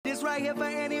here for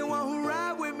anyone who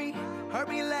ride with me. Heard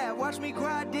me laugh, watch me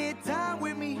cry, did time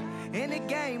with me. In the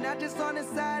game, not just on the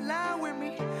sideline with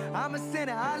me. I'm a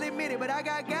sinner, I'll admit it, but I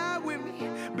got God with me.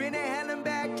 Been in hell and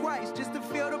back twice just to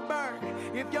feel the burn.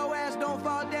 If your ass don't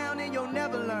fall down, then you'll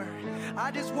never learn.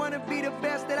 I just wanna be the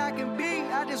best that I can be.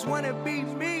 I just wanna be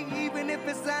me, even if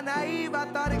it sound naive. I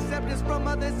thought acceptance from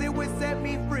others, it would set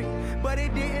me free. But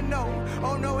it didn't, no,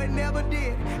 oh no, it never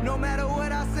did. No matter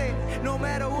what I said, no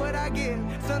matter what I give.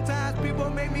 Sometimes people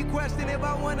make me question if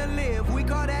I wanna live. We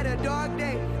call that a dark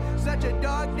day, such a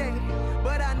dark day.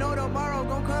 But I know tomorrow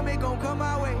gon' come, it gon' come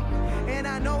my way. And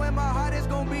I know in my heart it's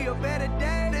gon' be a better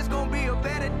day. It's gon' be a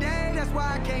better day. That's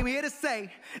why I came here to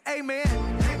say, amen,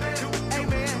 amen,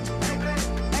 amen,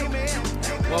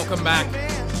 amen. Welcome back.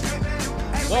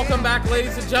 Welcome back,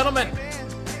 ladies and gentlemen.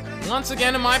 Once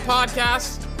again in my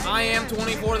podcast, I am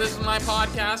 24. This is my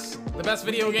podcast. The best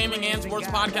video gaming and sports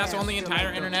podcast on the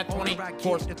entire internet.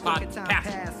 24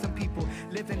 podcast. Some people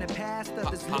live in the past,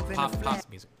 others live in the Pause past.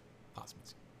 music. Pause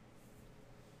music.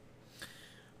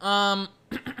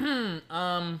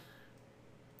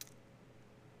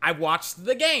 I watched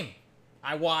the game.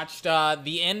 I watched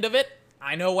the end of it.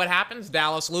 I know what happens.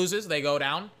 Dallas loses. They go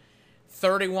down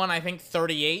 31, I think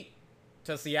 38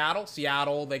 to Seattle.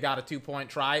 Seattle, they got a 2-point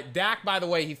try. Dak, by the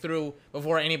way, he threw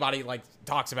before anybody like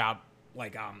talks about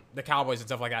like the Cowboys and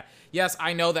stuff like that. Yes,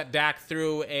 I know that Dak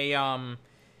threw a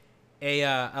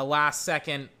last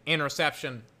second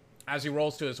interception as he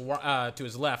rolls to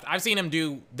his left. I've seen him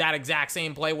do that exact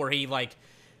same play where he like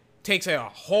takes a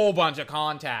whole bunch of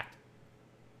contact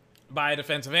by a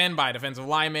defensive end, by a defensive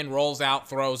lineman, rolls out,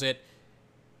 throws it.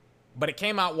 But it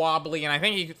came out wobbly, and I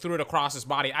think he threw it across his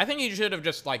body. I think he should have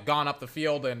just like gone up the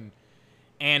field and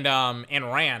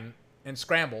ran and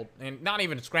scrambled, and not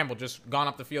even scrambled, just gone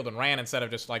up the field and ran instead of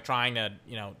just like trying to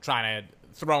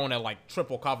throw into like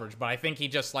triple coverage. But I think he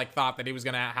just like thought that he was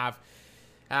gonna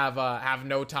have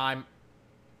no time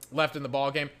left in the ball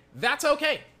game. That's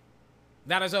okay.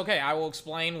 That is okay. I will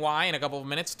explain why in a couple of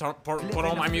minutes. Put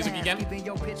on my music again.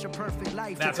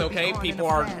 That's okay. People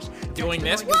are doing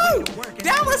this. Woo!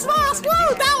 Dallas lost!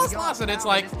 Woo! Dallas lost! And it's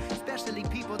like,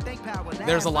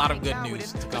 there's a lot of good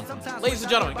news to come from. Ladies and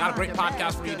gentlemen, got a great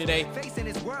podcast for you today.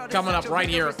 Coming up right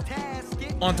here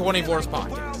on 24's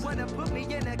podcast.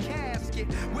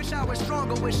 Wish I was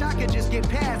stronger, wish I could just get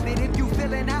past it. If you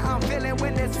feeling how I'm feeling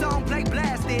when this song play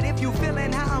blasted. If you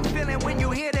feeling how I'm feeling when you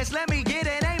hear this, let me get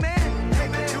it. Amen.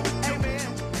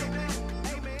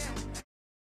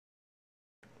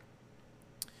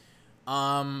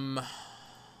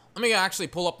 Let me actually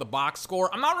pull up the box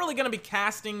score. I'm not really going to be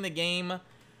casting the game,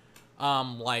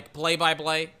 like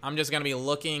play-by-play. I'm just going to be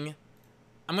looking.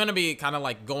 I'm going to be kind of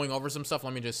like going over some stuff.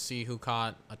 Let me just see who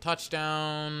caught a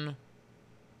touchdown.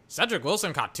 Cedric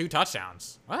Wilson caught 2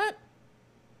 touchdowns. What?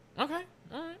 Okay,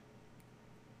 all right.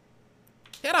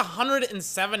 He had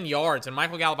 107 yards, and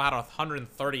Michael Gallup had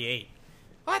 138.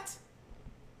 What?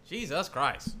 Jesus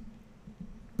Christ.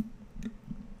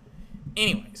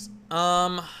 Anyways,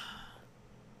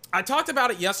 I talked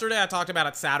about it yesterday. I talked about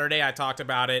it Saturday. I talked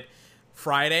about it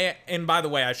Friday. And by the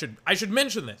way, I should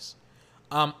mention this.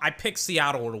 I picked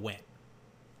Seattle to win.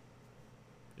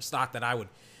 Just thought that I would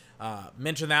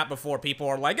mention that before people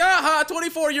are like,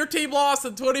 24, your team lost,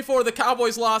 and 24, the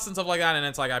Cowboys lost, and stuff like that. And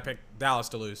it's like I picked Dallas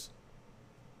to lose.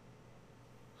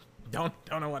 Don't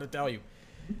know what to tell you.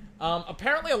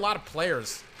 Apparently, a lot of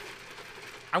players.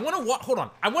 I want a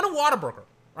Whataburger,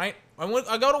 right?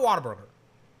 I go to Whataburger,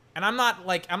 and I'm not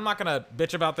gonna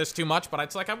bitch about this too much, but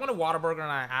it's like I want a Whataburger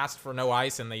and I asked for no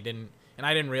ice, and they didn't, and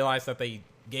I didn't realize that they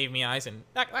gave me ice, and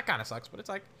that kind of sucks. But it's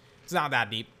like it's not that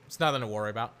deep. It's nothing to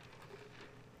worry about.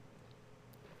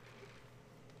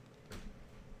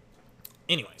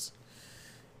 Anyways,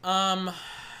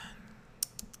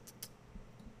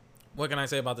 what can I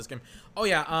say about this game? Oh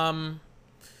yeah,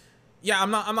 yeah,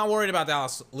 I'm not worried about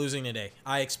Dallas losing today.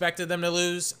 I expected them to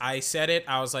lose. I said it.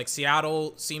 I was like,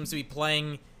 Seattle seems to be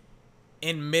playing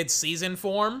in mid-season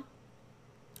form.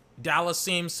 Dallas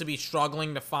seems to be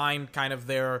struggling to find kind of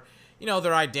their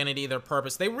identity, their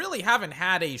purpose. They really haven't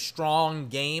had a strong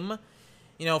game,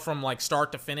 from like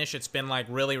start to finish. It's been like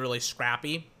really, really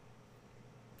scrappy.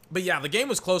 But yeah, the game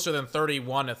was closer than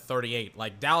 31 to 38.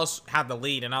 Like Dallas had the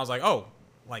lead, and I was like, oh,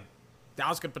 like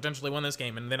Dallas could potentially win this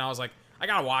game. And then I was like, I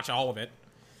gotta watch all of it.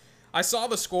 I saw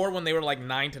the score when they were like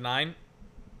 9-9,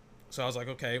 so I was like,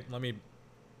 okay, let me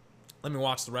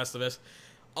watch the rest of this.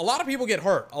 A lot of people get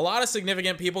hurt. A lot of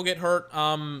significant people get hurt.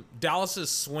 Dallas's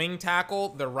swing tackle,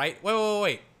 the right.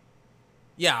 Wait.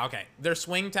 Yeah, okay. Their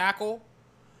swing tackle,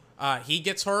 he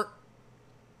gets hurt.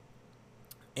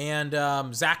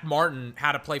 And Zach Martin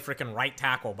had to play freaking right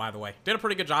tackle, by the way. Did a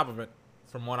pretty good job of it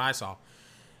from what I saw.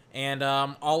 And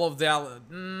all of Dallas,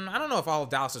 I don't know if all of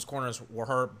Dallas's corners were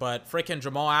hurt, but freaking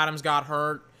Jamal Adams got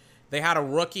hurt. They had a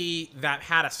rookie that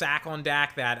had a sack on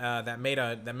Dak that made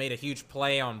a huge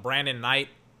play on Brandon Knight.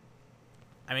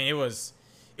 I mean, it was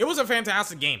a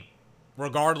fantastic game,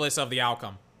 regardless of the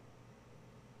outcome.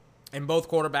 And both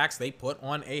quarterbacks, they put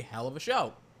on a hell of a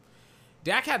show.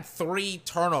 Dak had 3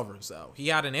 turnovers, though. He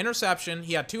had an interception.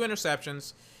 He had 2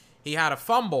 interceptions. He had a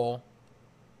fumble.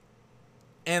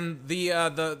 And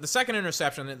the second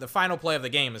interception, the final play of the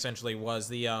game, essentially, was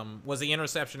the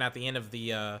interception at the end of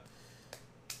the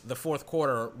fourth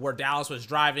quarter where Dallas was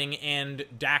driving and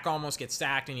Dak almost gets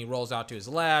sacked and he rolls out to his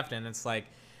left. And it's like,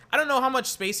 I don't know how much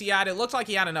space he had. It looked like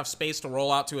he had enough space to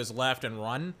roll out to his left and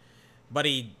run. But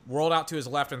he rolled out to his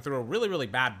left and threw a really, really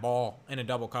bad ball in a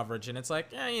double coverage. And it's like,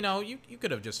 yeah, you know, you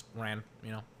could have just ran,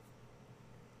 you know.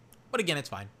 But again, it's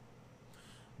fine.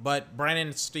 But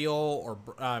Brandon Steele,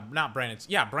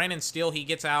 Brandon Steele, he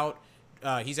gets out.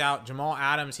 He's out. Jamal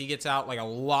Adams, he gets out. Like, a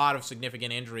lot of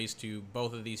significant injuries to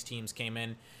both of these teams came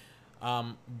in.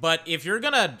 But if you're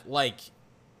going to, like,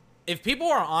 if people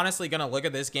are honestly going to look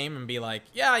at this game and be like,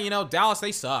 yeah, you know, Dallas,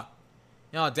 they suck.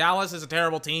 You know, Dallas is a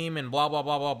terrible team and blah, blah,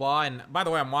 blah, blah, blah. And by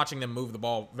the way, I'm watching them move the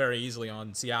ball very easily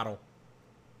on Seattle.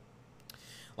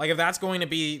 Like, if that's going to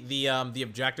be the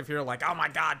objective here, like, oh my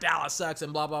God, Dallas sucks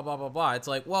and blah, blah, blah, blah, blah. It's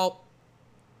like, well,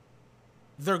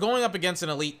 they're going up against an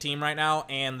elite team right now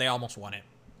and they almost won it.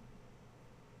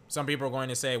 Some people are going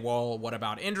to say, well, what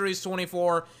about injuries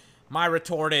 24? My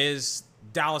retort is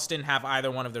Dallas didn't have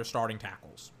either one of their starting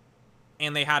tackles.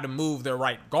 And they had to move their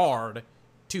right guard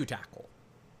to tackle.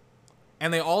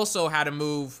 And they also had to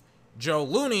move Joe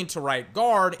Looney to right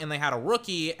guard, and they had a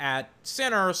rookie at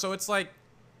center. So it's like,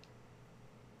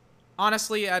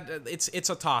 honestly, it's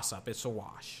a toss-up. It's a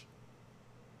wash.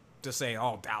 To say,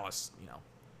 oh, Dallas, you know,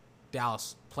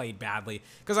 Dallas played badly.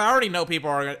 Because I already know people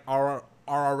are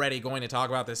already going to talk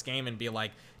about this game and be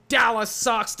like, Dallas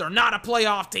sucks. They're not a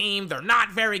playoff team. They're not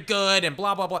very good, and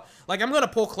blah, blah, blah. Like, I'm going to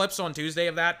pull clips on Tuesday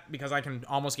of that because I can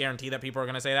almost guarantee that people are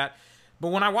going to say that.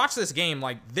 But when I watch this game,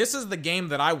 like, this is the game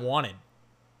that I wanted.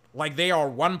 Like, they are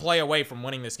 1 play away from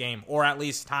winning this game, or at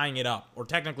least tying it up, or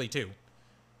technically 2.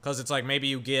 Because it's like, maybe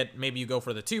you go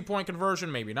for the 2-point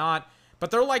conversion, maybe not. But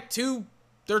they're like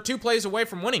they're 2 plays away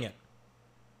from winning it.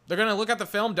 They're going to look at the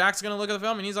film, Dak's going to look at the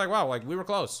film, and he's like, wow, like, we were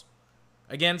close.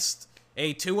 Against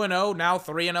a 2-0, now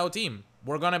 3-0 team.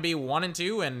 We're going to be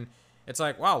 1-2, and it's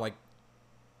like, wow, like,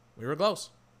 we were close.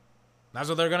 That's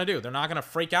what they're going to do. They're not going to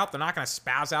freak out. They're not going to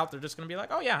spaz out. They're just going to be like,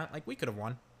 oh, yeah, like, we could have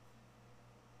won.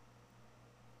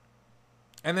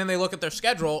 And then they look at their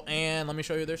schedule, and let me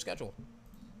show you their schedule.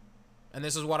 And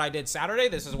this is what I did Saturday.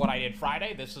 This is what I did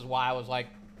Friday. This is why I was like,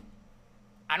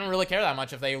 I don't really care that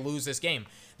much if they lose this game.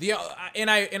 And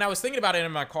I was thinking about it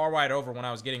in my car ride over when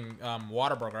I was getting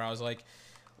Whataburger. I was like,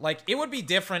 it would be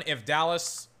different if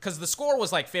Dallas, because the score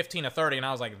was like 15-30, and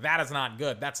I was like, that is not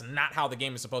good. That's not how the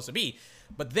game is supposed to be.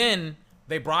 But then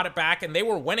they brought it back, and they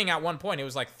were winning at one point. It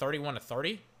was like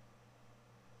 31-30.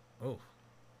 Ooh.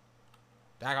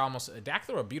 Dak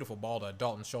threw a beautiful ball to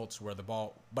Dalton Schultz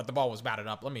but the ball was batted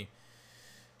up. Let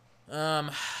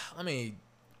me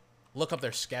look up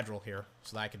their schedule here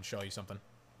so that I can show you something.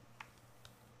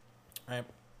 All right.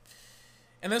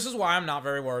 And this is why I'm not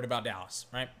very worried about Dallas,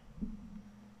 right?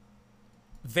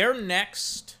 Their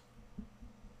next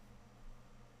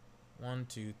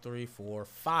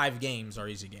 5 games are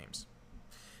easy games.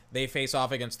 They face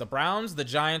off against the Browns, the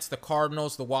Giants, the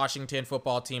Cardinals, the Washington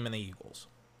football team, and the Eagles.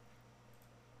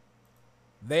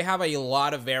 They have a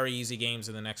lot of very easy games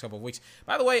in the next couple of weeks.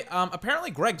 By the way,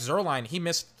 apparently Greg Zuerlein, he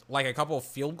missed like a couple of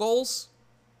field goals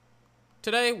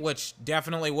today, which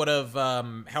definitely would have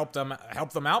helped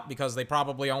them out because they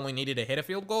probably only needed to hit a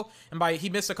field goal. And by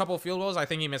he missed a couple of field goals, I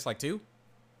think he missed like 2.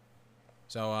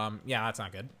 So, yeah, that's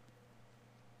not good.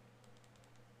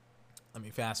 Let me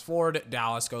fast forward.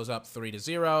 Dallas goes up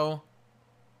 3-0.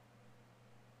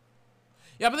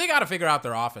 Yeah, but they got to figure out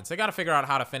their offense. They got to figure out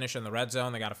how to finish in the red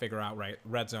zone. They got to figure out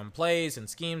red zone plays and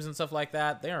schemes and stuff like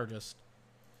that. They are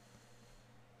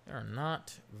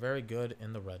not very good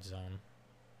in the red zone.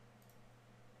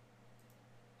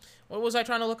 What was I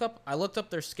trying to look up? I looked up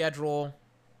their schedule.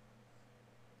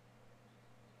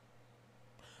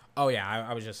 Oh, yeah,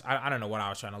 I don't know what I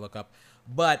was trying to look up.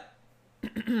 But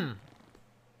the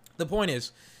point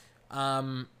is,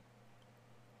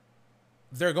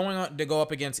 they're going to go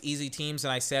up against easy teams,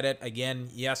 and I said it again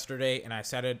yesterday, and I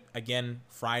said it again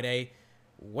Friday.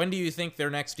 When do you think their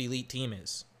next elite team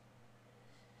is?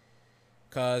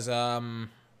 Because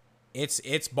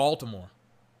it's Baltimore.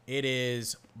 It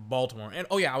is Baltimore. And,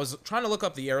 oh, yeah, I was trying to look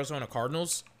up the Arizona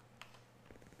Cardinals.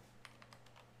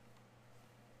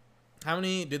 How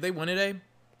many did they win today?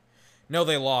 No,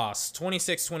 they lost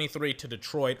 26-23 to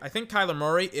Detroit. I think Kyler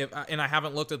Murray, and I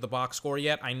haven't looked at the box score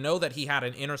yet. I know that he had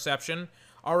an interception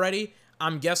already.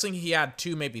 I'm guessing he had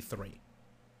 2, maybe 3.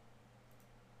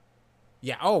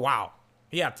 Yeah. Oh, wow.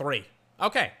 He had 3.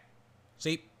 Okay.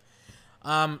 See?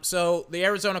 So the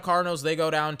Arizona Cardinals, they go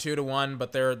down 2-1,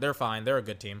 but they're fine. They're a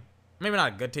good team. Maybe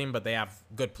not a good team, but they have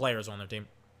good players on their team.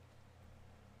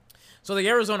 So the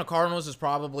Arizona Cardinals is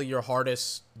probably your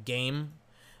hardest game.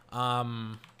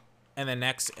 And the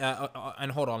next,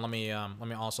 and hold on, let me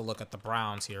also look at the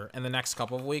Browns here. In the next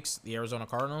couple of weeks, the Arizona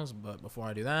Cardinals. But before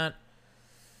I do that,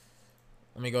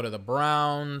 let me go to the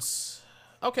Browns.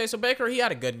 Okay, so Baker, he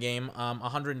had a good game.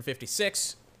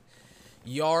 156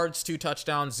 yards, 2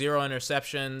 touchdowns, 0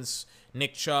 interceptions.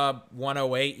 Nick Chubb,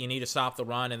 108. You need to stop the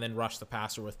run and then rush the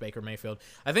passer with Baker Mayfield.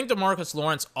 I think DeMarcus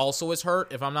Lawrence also is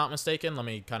hurt, if I'm not mistaken. Let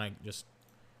me kind of just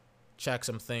check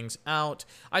some things out.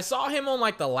 I saw him on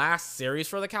like the last series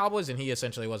for the Cowboys, and he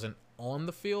essentially wasn't on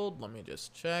the field. Let me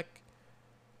just check.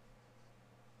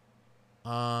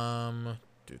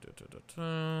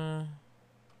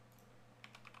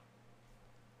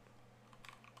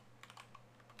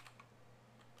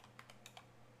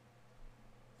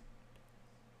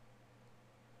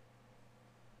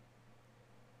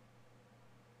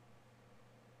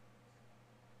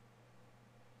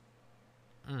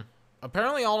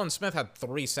 Apparently, Aldon Smith had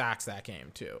 3 sacks that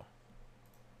game, too.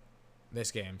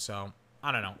 This game, so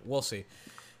I don't know. We'll see.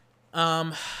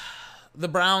 The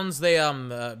Browns, they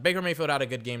Baker Mayfield had a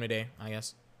good game today, I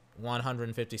guess.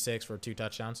 156 for 2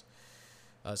 touchdowns.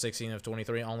 16 of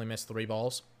 23, only missed 3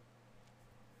 balls.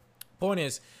 Point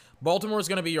is, Baltimore is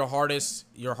going to be your hardest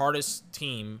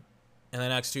team in the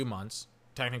next 2 months.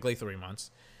 Technically 3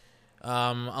 months.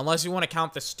 Unless you want to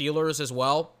count the Steelers as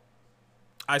well.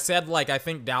 I said, like, I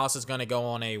think Dallas is going to go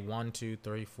on a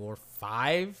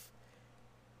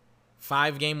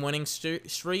 5-game winning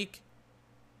streak,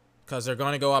 because they're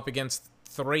going to go up against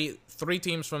three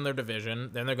teams from their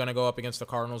division. Then they're going to go up against the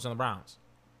Cardinals and the Browns.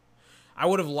 I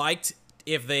would have liked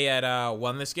if they had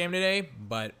won this game today,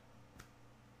 but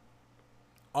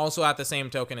also at the same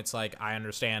token, it's like, I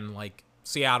understand, like,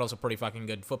 Seattle's a pretty fucking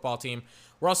good football team.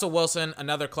 Russell Wilson,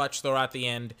 another clutch throw at the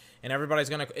end, and everybody's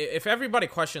gonna. If everybody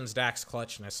questions Dak's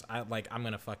clutchness, I'm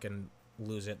gonna fucking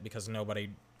lose it, because nobody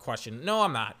questioned. No,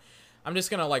 I'm not. I'm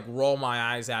just gonna like roll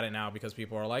my eyes at it now, because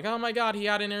people are like, "Oh my god, he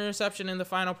had an interception in the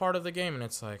final part of the game," and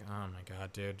it's like, "Oh my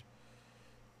god, dude.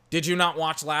 Did you not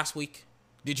watch last week?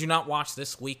 Did you not watch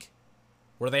this week,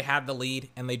 where they had the lead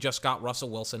and they just got Russell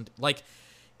Wilson? Like,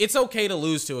 it's okay to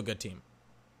lose to a good team."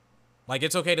 Like,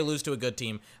 it's okay to lose to a good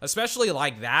team, especially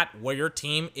like that, where your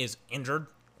team is injured,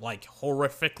 like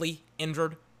horrifically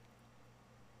injured,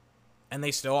 and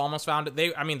they still almost found it.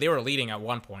 They were leading at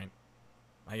one point.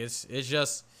 Like, it's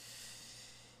just,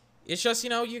 you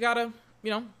know, you gotta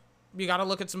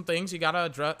look at some things, you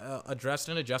gotta address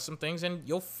and adjust some things, and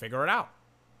you'll figure it out.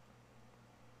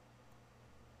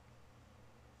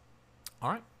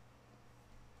 All right.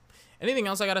 Anything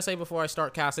else I got to say before I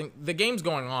start casting? The game's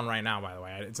going on right now, by the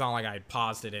way. It's not like I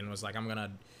paused it and was like, I'm going to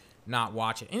not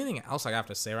watch it. Anything else I have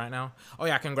to say right now? Oh,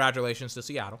 yeah, congratulations to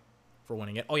Seattle for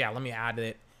winning it. Oh, yeah, let me add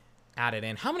it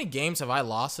in. How many games have I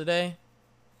lost today?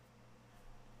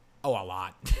 Oh, a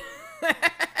lot.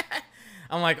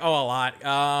 I'm like, oh, a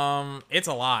lot. It's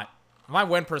a lot. My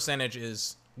win percentage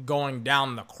is going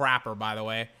down the crapper, by the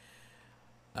way.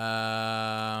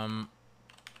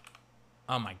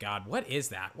 Oh my god, what is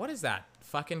that? What is that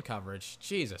fucking coverage?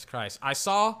 Jesus Christ. I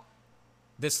saw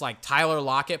this like Tyler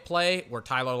Lockett play where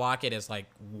Tyler Lockett is like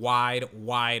wide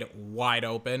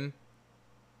open.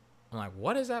 I'm like,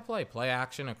 what is that play? Play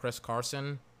action of Chris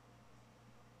Carson.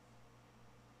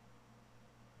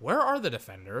 Where are the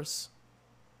defenders?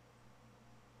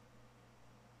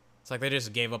 It's like they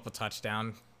just gave up a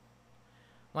touchdown.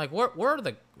 Like, where are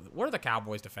the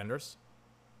Cowboys defenders?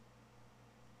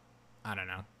 I don't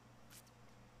know.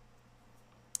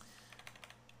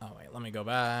 Oh, wait, let me go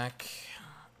back.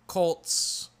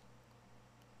 Colts.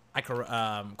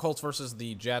 Colts versus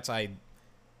the Jets. I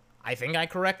think I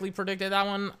correctly predicted that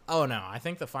one. Oh, no. I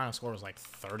think the final score was like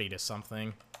 30 to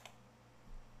something.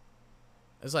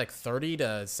 It was like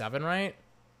 30-7, right?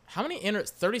 How many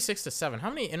 36-7. How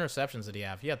many interceptions did he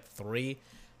have? He had 3.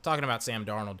 Talking about Sam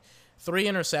Darnold. 3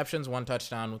 interceptions, 1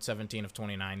 touchdown with 17 of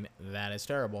 29. That is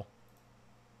terrible.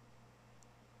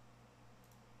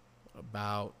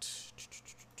 About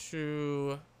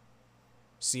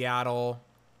Seattle.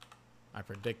 I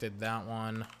predicted that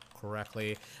one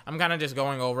correctly. I'm kind of just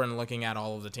going over and looking at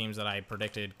all of the teams that I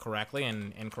predicted correctly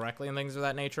and incorrectly and things of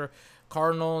that nature.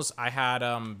 Cardinals, I had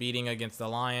beating against the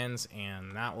Lions,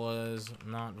 and that was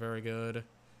not very good.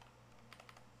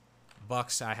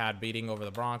 Bucks, I had beating over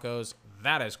the Broncos.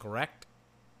 That is correct.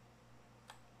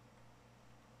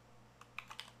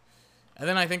 And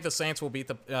then I think the Saints will beat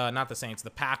the, not the Saints, the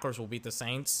Packers will beat the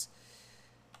Saints.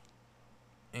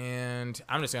 And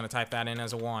I'm just going to type that in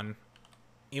as a 1.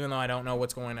 Even though I don't know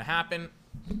what's going to happen.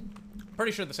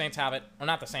 Pretty sure the Saints have it. Or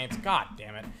not the Saints. God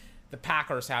damn it. The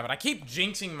Packers have it. I keep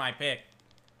jinxing my pick.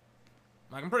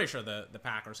 Like, I'm pretty sure the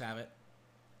Packers have it.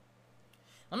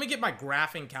 Let me get my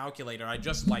graphing calculator. I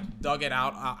just, like, dug it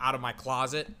out of my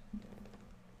closet.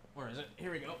 Where is it?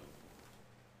 Here we go.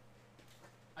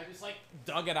 I just, like,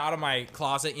 dug it out of my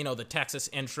closet. You know, the Texas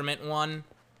Instrument one.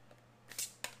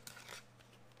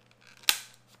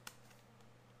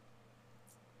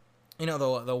 You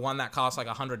know, the one that costs like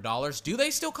 $100. Do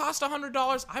they still cost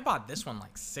 $100? I bought this one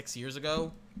like 6 years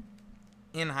ago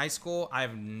in high school. I've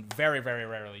very, very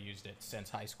rarely used it since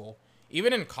high school.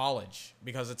 Even in college,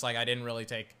 because it's like I didn't really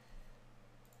take...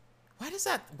 Why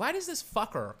does this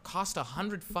fucker cost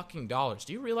 $100 fucking dollars?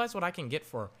 Do you realize what I can get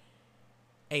for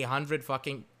 $100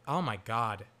 fucking... Oh my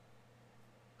god.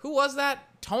 Who was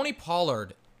that? Tony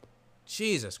Pollard.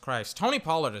 Jesus Christ. Tony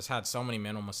Pollard has had so many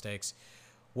mental mistakes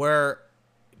where...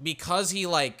 Because he,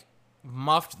 like,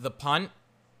 muffed the punt,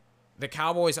 the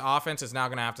Cowboys' offense is now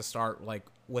going to have to start, like,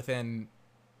 within,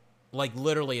 like,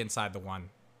 literally inside the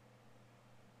 1.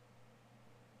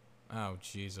 Oh,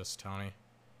 Jesus, Tony.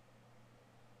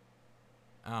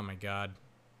 Oh, my God.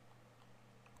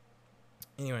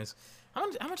 Anyways,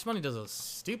 how much money does those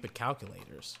stupid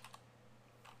calculators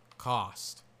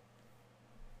cost?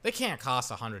 They can't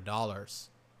cost $100.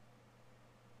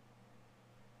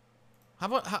 How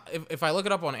about if I look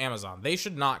it up on Amazon? They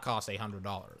should not cost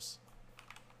 $100.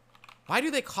 Why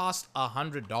do they cost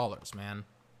 $100, man?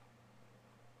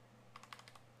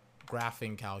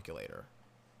 Graphing calculator.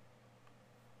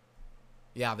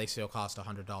 Yeah, they still cost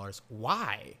 $100.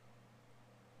 Why?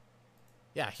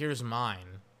 Yeah, here's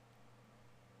mine.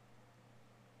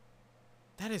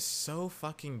 That is so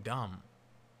fucking dumb.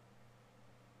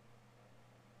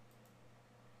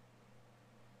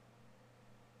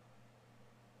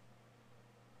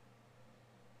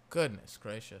 Goodness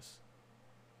gracious.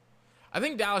 I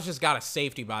think Dallas just got a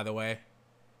safety, by the way.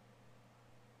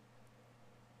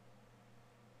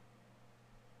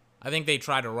 I think they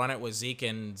tried to run it with Zeke,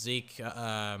 and Zeke,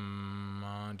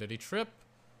 did he trip?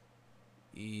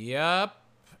 Yep.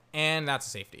 And that's a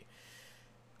safety.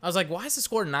 I was like, why is the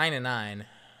score 9-9?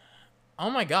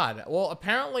 Oh my god. Well,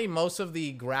 apparently most of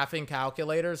the graphing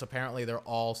calculators, apparently they're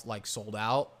all, like, sold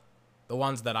out. The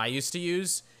ones that I used to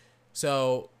use.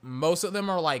 So, most of them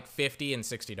are like $50 and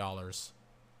 $60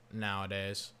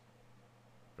 nowadays.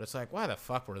 But it's like, why the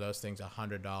fuck were those things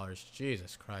 $100?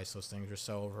 Jesus Christ, those things are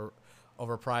so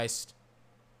overpriced.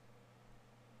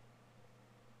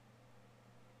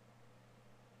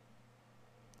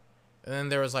 And then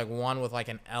there was like one with like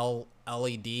an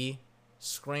LED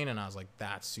screen, and I was like,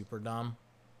 that's super dumb.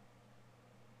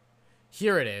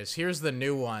 Here it is. Here's the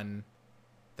new one.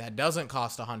 That doesn't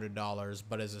cost $100,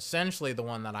 but is essentially the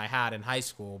one that I had in high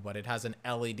school, but it has an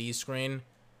LED screen.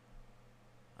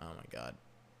 Oh my god.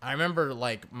 I remember,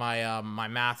 like, my my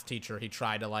math teacher, he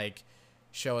tried to, like,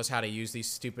 show us how to use these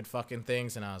stupid fucking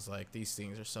things, and I was like, these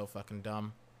things are so fucking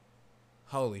dumb.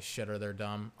 Holy shit, are they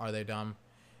dumb? Are they dumb?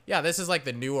 Yeah, this is, like,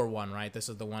 the newer one, right? This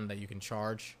is the one that you can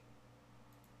charge.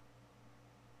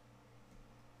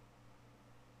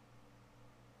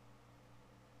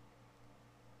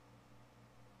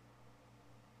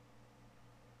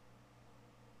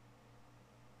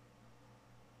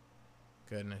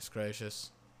 Goodness gracious.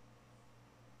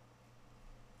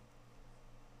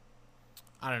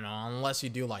 I don't know, unless you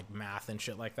do, like, math and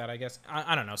shit like that, I guess.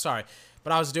 I don't know, sorry.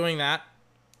 But I was doing that.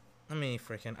 Let me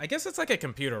freaking... I guess it's like a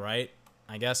computer, right?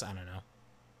 I guess, I don't know.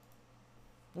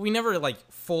 We never,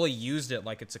 like, fully used it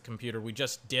like it's a computer. We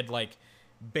just did, like,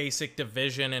 basic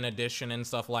division and addition and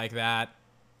stuff like that.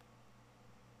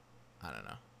 I don't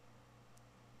know.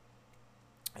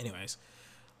 Anyways.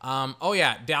 Oh,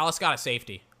 yeah, Dallas got a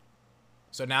safety.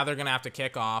 So now they're going to have to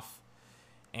kick off.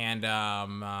 And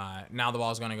now the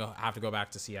ball's going to have to go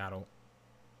back to Seattle.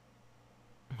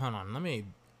 Hold on, let me...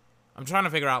 I'm trying to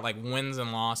figure out, like, wins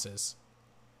and losses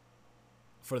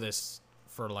for this,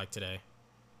 for, like, today.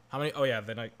 How many... Oh, yeah,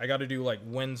 then I got to do, like,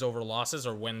 wins over losses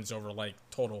or wins over, like,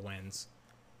 total wins.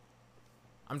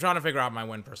 I'm trying to figure out my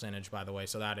win percentage, by the way.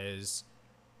 So that is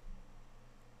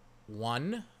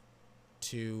 1,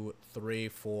 2, 3,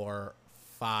 4,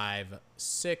 5,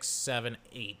 6, 7,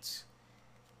 8.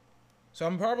 So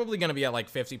I'm probably going to be at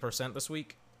like 50% this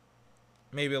week.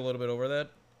 Maybe a little bit over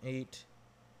that. 8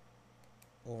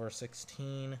 over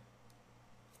 16.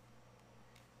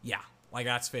 Yeah, like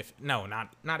that's 50. No,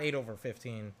 not 8 over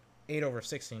 15. 8 over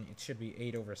 16. It should be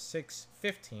 8 over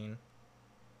 15.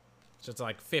 So it's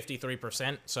like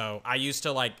 53%. So I used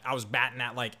to like, I was batting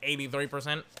at like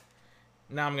 83%.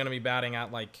 Now I'm going to be batting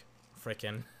at like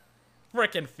frickin'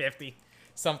 50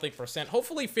 something percent.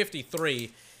 Hopefully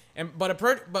 53. But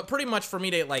pretty much for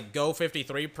me to like go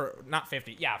 53 per, not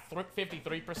 50. Yeah,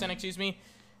 53%, excuse me.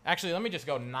 Actually, let me just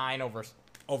go 9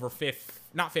 over 5,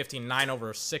 not 15, 9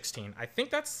 over 16. I think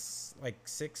that's like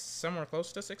 6, somewhere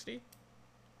close to 60.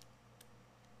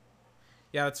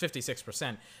 Yeah, that's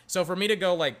 56%. So for me to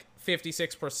go like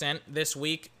 56% this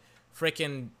week,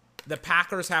 freaking the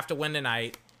Packers have to win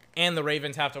tonight and the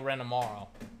Ravens have to win tomorrow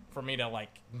for me to like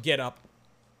get up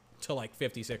to like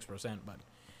 56%. But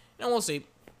you know, we'll see.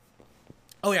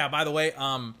 Oh yeah, by the way,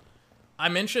 I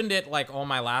mentioned it like on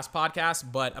my last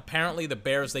podcast, but apparently the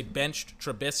Bears, they benched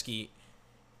Trubisky,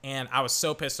 and I was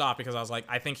so pissed off because I was like,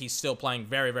 I think he's still playing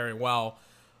very, very well,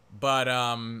 but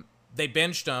they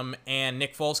benched him, and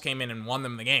Nick Foles came in and won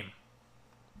them the game.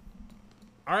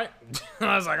 All right.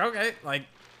 I was like, okay, like,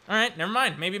 all right, never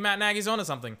mind. Maybe Matt Nagy's onto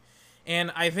something.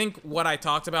 And I think what I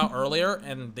talked about earlier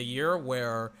in the year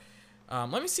where,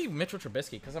 let me see Mitchell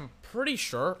Trubisky, because I'm pretty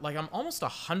sure, like I'm almost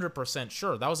 100%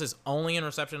 sure that was his only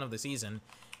interception of the season.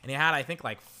 And he had, I think,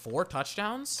 like 4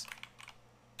 touchdowns.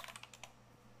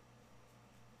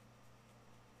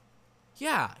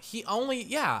 Yeah,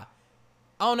 yeah.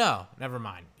 Oh, no, never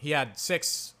mind. He had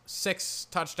six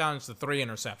touchdowns to 3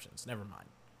 interceptions. Never mind.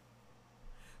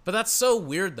 But that's so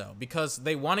weird, though, because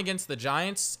they won against the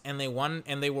Giants, and they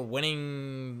were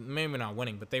winning, maybe not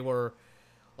winning, but they were,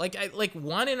 like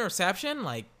 1 interception,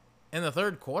 like, in the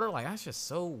third quarter. Like, that's just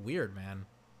so weird, man.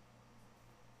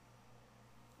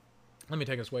 Let me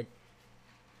take a swig.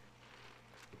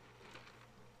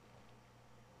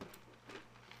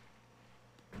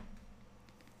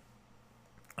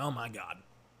 Oh, my God.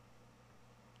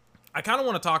 I kind of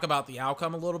want to talk about the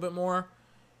outcome a little bit more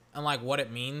and, like, what it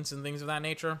means and things of that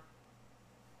nature.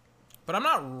 But I'm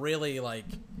not really, like,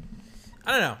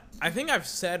 I don't know. I think I've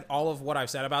said all of what I've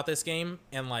said about this game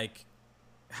and, like,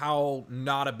 how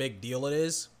not a big deal it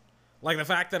is. Like, the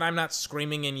fact that I'm not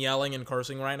screaming and yelling and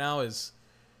cursing right now is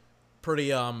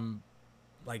pretty,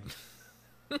 like,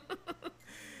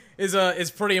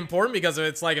 is pretty important, because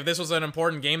it's like, if this was an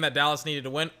important game that Dallas needed to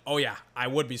win, oh yeah, I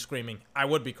would be screaming, I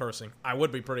would be cursing, I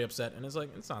would be pretty upset, and it's like,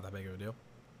 it's not that big of a deal.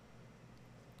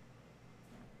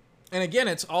 And again,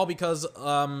 it's all because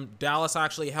Dallas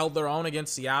actually held their own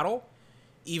against Seattle,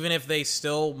 even if they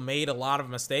still made a lot of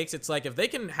mistakes. It's like, if they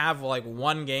can have like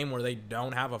one game where they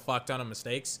don't have a fuck ton of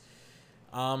mistakes,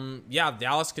 yeah,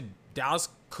 Dallas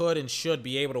could and should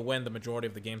be able to win the majority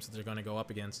of the games that they're going to go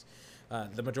up against.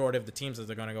 The majority of the teams that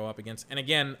they're going to go up against. And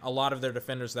again, a lot of their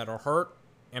defenders that are hurt,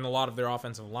 and a lot of their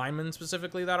offensive linemen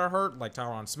specifically that are hurt, like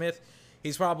Tyron Smith.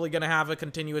 He's probably going to have a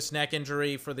continuous neck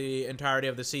injury for the entirety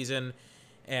of the season.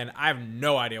 And I have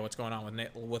no idea what's going on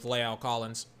with La'el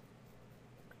Collins.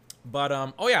 But,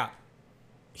 oh yeah,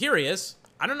 here he is.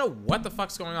 I don't know what the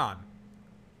fuck's going on.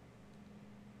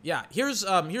 Yeah, here's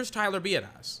Tyler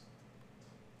Biadasz,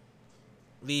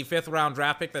 the 5th round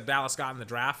draft pick that Dallas got in the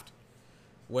draft,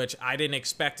 which I didn't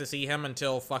expect to see him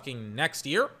until fucking next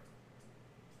year.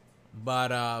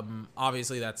 But,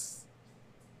 obviously that's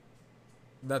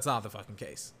not the fucking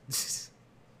case.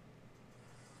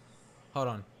 Hold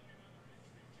on.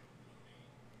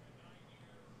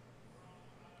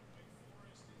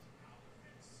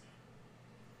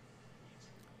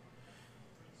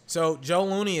 So, Joe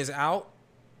Looney is out.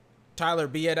 Tyler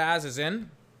Biadasz is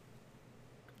in.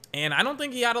 And I don't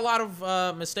think he had a lot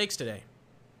of mistakes today.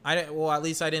 Well, at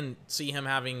least I didn't see him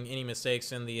having any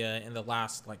mistakes in the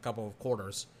last like couple of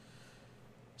quarters.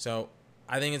 So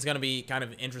I think it's going to be kind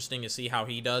of interesting to see how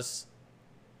he does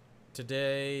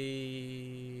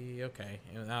today. Okay,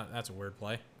 that's a weird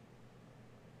play.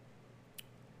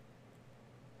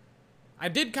 I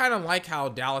did kind of like how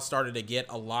Dallas started to get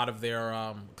a lot of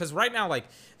their because right now, like,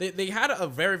 they had a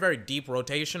very, very deep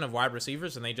rotation of wide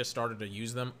receivers, and they just started to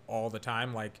use them all the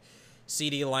time. Like,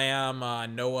 CeeDee Lamb,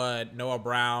 Noah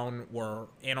Brown were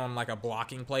in on like a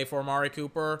blocking play for Amari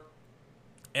Cooper,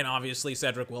 and obviously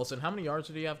Cedric Wilson. How many yards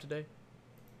did he have today?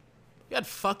 He had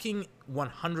fucking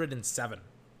 107.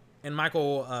 And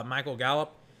Michael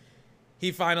Gallup,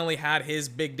 he finally had his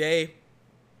big day.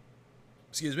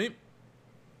 Excuse me.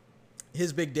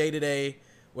 His big day today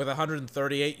with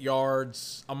 138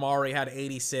 yards. Amari had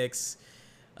 86.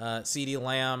 CeeDee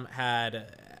Lamb had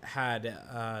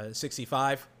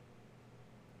 65.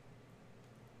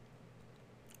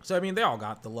 So, I mean, they all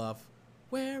got the love.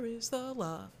 Where is the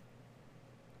love?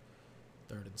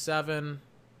 3rd and 7.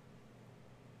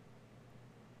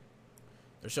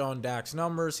 They're showing Dak's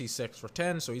numbers. He's 6 for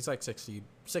 10, so he's like 60%.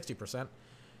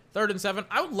 3rd and 7.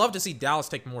 I would love to see Dallas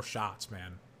take more shots,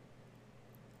 man.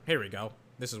 Here we go.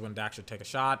 This is when Dak should take a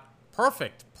shot.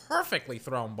 Perfect. Perfectly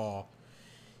thrown ball.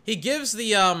 He gives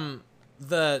the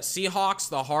Seahawks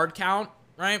the hard count,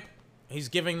 right? He's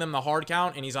giving them the hard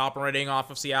count, and he's operating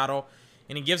off of Seattle.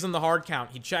 And he gives them the hard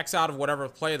count. He checks out of whatever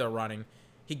play they're running.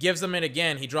 He gives them it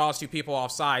again. He draws 2 people off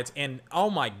sides. And, oh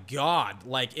my God,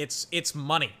 like, it's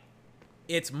money.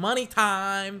 It's money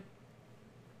time.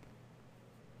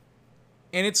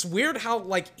 And it's weird how,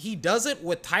 like, he does it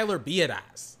with Tyler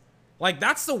Biadasz. Like,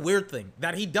 that's the weird thing.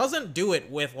 That he doesn't do it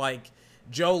with, like,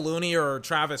 Joe Looney or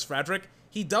Travis Frederick.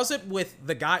 He does it with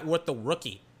the guy, with the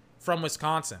rookie from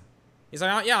Wisconsin. He's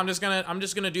like, oh, yeah, I'm just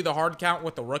gonna do the hard count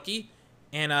with the rookie.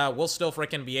 And we'll still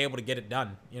freaking be able to get it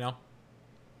done, you know?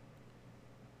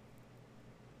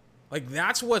 Like,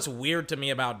 that's what's weird to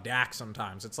me about Dak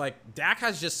sometimes. It's like, Dak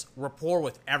has just rapport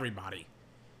with everybody.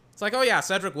 It's like, oh yeah,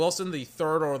 Cedric Wilson, the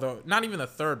 3rd or the, not even the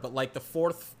 3rd, but like the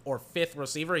 4th or 5th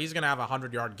receiver, he's going to have a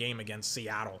 100-yard game against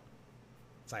Seattle.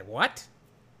 It's like, what?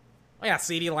 Oh yeah,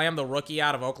 CeeDee Lamb, the rookie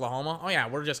out of Oklahoma. Oh yeah,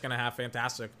 we're just going to have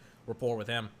fantastic rapport with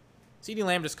him. CeeDee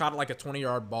Lamb just caught like a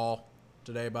 20-yard ball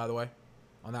today, by the way,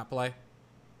 on that play.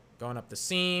 Going up the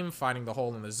seam, finding the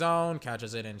hole in the zone,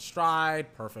 catches it in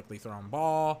stride, perfectly thrown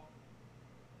ball.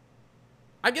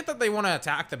 I get that they want to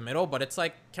attack the middle, but it's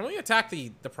like, can we attack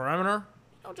the perimeter?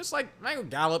 You know, just like Michael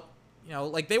Gallup, you know,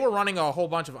 like they were running a whole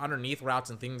bunch of underneath routes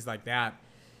and things like that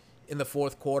in the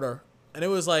 4th quarter. And it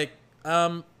was like,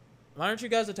 why aren't you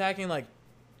guys attacking, like,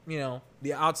 you know,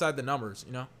 the outside the numbers,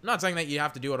 you know? I'm not saying that you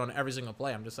have to do it on every single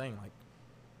play. I'm just saying, like,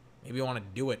 maybe you want to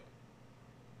do it.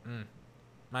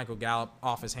 Michael Gallup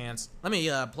off his hands. Let me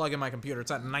plug in my computer.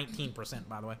 It's at 19%,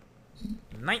 by the way.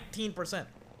 19%.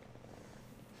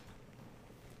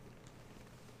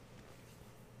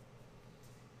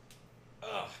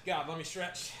 Oh, God, let me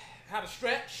stretch. How to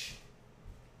stretch.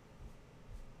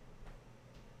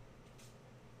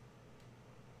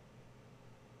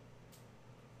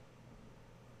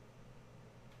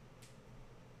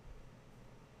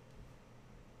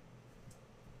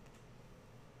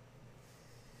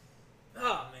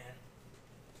 Oh, man.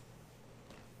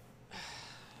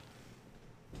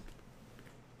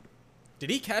 Did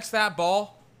he catch that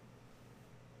ball?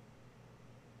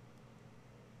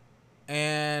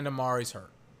 And Amari's hurt.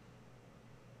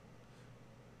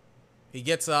 He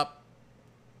gets up.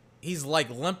 He's like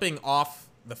limping off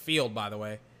the field, by the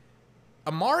way.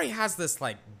 Amari has this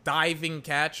like diving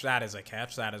catch. That is a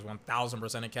catch. That is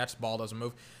 1000% a catch. Ball doesn't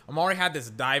move. Amari had this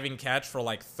diving catch for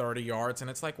like 30 yards. And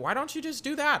it's like, why don't you just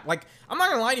do that? Like, I'm not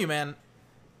going to lie to you, man.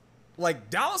 Like,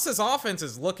 Dallas's offense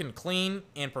is looking clean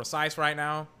and precise right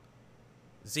now.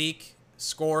 Zeke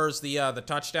scores the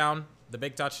touchdown, the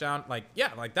big touchdown. Like,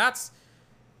 yeah, like that's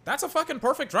a fucking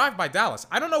perfect drive by Dallas.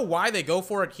 I don't know why they go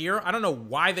for it here. I don't know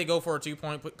why they go for a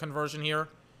 2-point conversion here.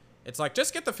 It's like,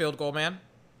 just get the field goal, man.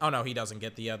 Oh, no, he doesn't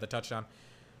get the touchdown.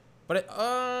 But it,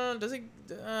 does he,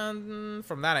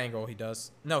 from that angle, he does.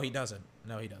 No, he doesn't.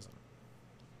 No, he doesn't.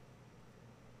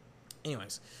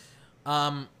 Anyways,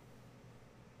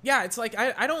 yeah, it's like,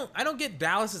 I don't get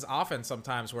Dallas's offense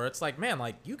sometimes where it's like, man,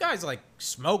 like, you guys, like,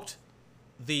 smoked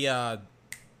the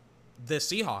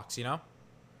Seahawks, you know?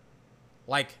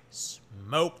 Like,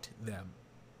 smoked them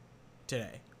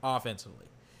today, offensively.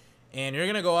 And you're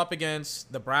going to go up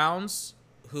against the Browns,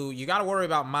 who you got to worry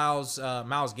about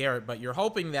Myles Garrett, but you're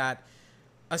hoping that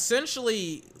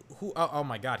essentially, oh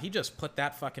my God, he just put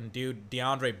that fucking dude,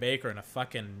 DeAndre Baker, in a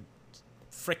fucking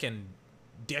freaking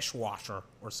dishwasher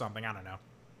or something. I don't know.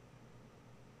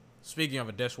 Speaking of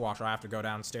a dishwasher, I have to go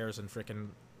downstairs and freaking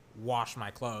wash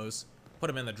my clothes, put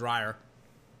them in the dryer.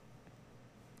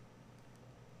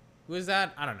 Who is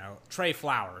that? I don't know. Trey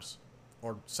Flowers.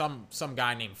 Or some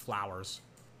guy named Flowers.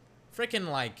 Freaking,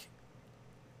 like,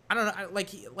 I don't know.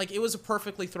 Like it was a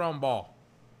perfectly thrown ball.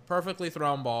 Perfectly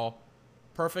thrown ball.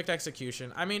 Perfect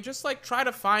execution. I mean, just, like, try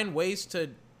to find ways to,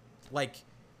 like,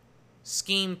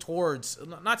 scheme towards.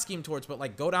 Not scheme towards, but,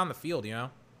 like, go down the field, you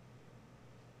know?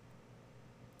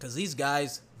 Because these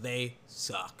guys, they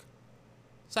suck.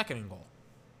 2nd and goal.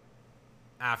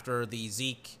 After the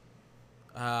Zeke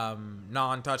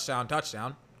non-touchdown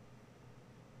touchdown.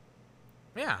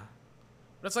 Yeah.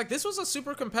 But it's like, this was a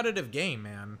super competitive game,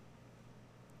 man.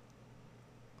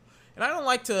 And I don't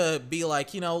like to be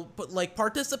like, you know, but like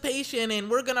participation and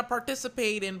we're going to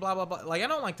participate in blah, blah, blah. Like, I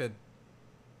don't like to.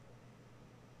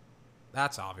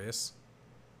 That's obvious.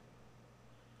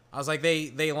 I was like,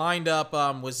 they lined up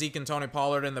with Zeke and Tony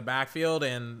Pollard in the backfield,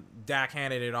 and Dak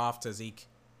handed it off to Zeke.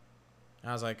 And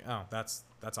I was like, oh, that's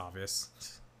obvious.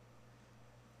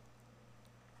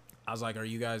 I was like, are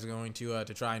you guys going to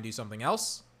try and do something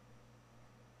else?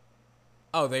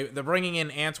 Oh, they're bringing in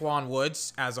Antoine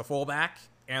Woods as a fullback.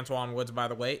 Antoine Woods, by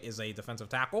the way, is a defensive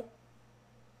tackle.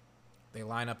 They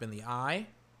line up in the I.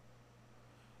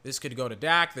 This could go to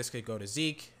Dak. This could go to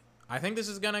Zeke. I think this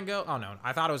is going to go... Oh, no.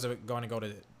 I thought it was going to go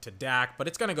to Dak, but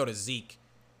it's going to go to Zeke.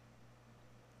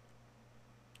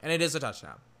 And it is a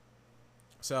touchdown.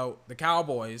 So, the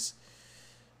Cowboys...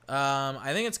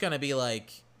 I think it's going to be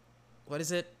like... What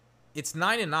is it? It's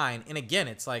 9-9. And again,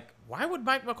 it's like, why would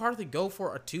Mike McCarthy go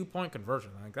for a 2-point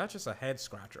conversion? Like, that's just a head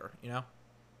scratcher, you know?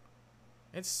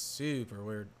 It's super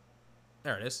weird.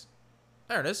 There it is.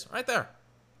 There it is. Right there.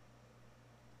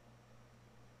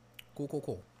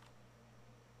 Cool.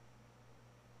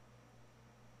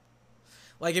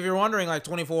 Like, if you're wondering, like,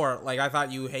 24, like, I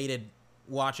thought you hated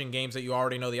watching games that you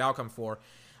already know the outcome for.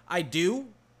 I do,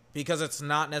 because it's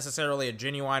not necessarily a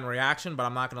genuine reaction, but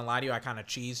I'm not going to lie to you. I kind of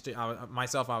cheesed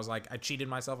myself. I cheated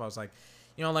myself. I was like,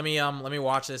 you know, let me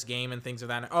watch this game and things of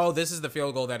that. Oh, this is the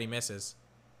field goal that he misses.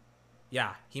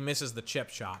 Yeah, he misses the chip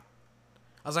shot.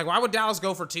 I was like, why would Dallas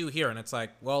go for 2 here? And it's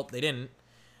like, well, they didn't.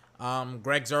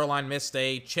 Greg Zuerlein missed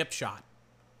a chip shot.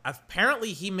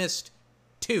 Apparently, he missed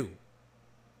 2,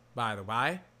 by the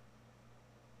way.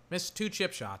 Missed 2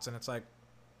 chip shots, and it's like,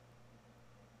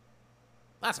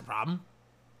 that's a problem.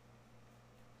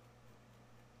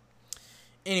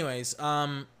 Anyways,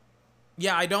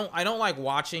 yeah, I don't like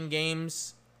watching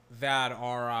games that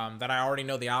are that I already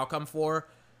know the outcome for,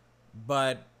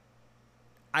 but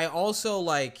I also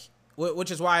like, which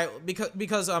is why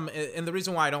because and the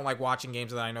reason why I don't like watching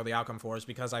games that I know the outcome for is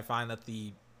because I find that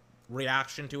the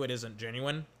reaction to it isn't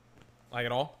genuine, like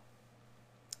at all,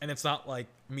 and it's not like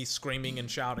me screaming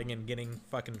and shouting and getting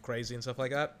fucking crazy and stuff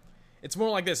like that. It's more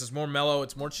like this. It's more mellow.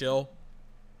 It's more chill.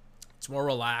 It's more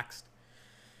relaxed.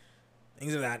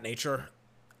 Things of that nature.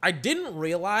 I didn't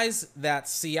realize that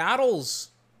Seattle's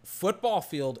football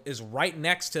field is right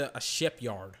next to a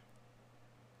shipyard.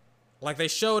 Like, they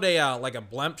showed a like a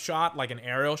blimp shot, like an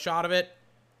aerial shot of it,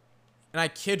 and I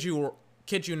kid you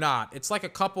not, it's like a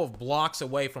couple of blocks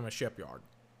away from a shipyard.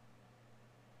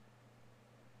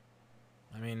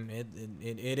 I mean,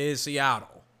 it is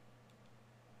Seattle.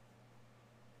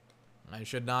 I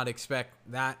should not expect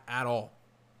that at all.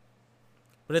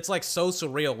 But it's like so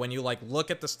surreal when you like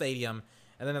look at the stadium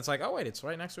and then it's like, oh wait, it's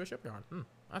right next to a shipyard.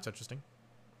 That's interesting.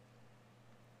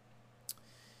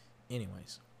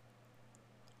 Anyways,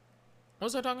 what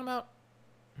was I talking about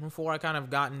before I kind of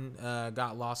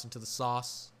got lost into the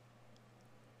sauce?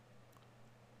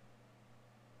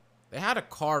 They had a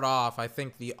card off. I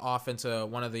think the offensive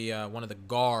one of the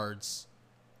guards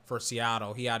for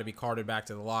Seattle, he had to be carted back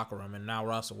to the locker room, and now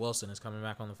Russell Wilson is coming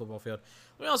back on the football field.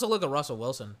 Let me also look at Russell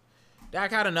Wilson.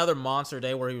 Dak had another monster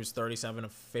day where he was 37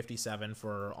 of 57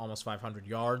 for almost 500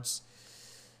 yards.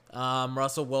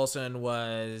 Russell Wilson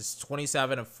was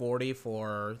 27 of 40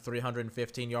 for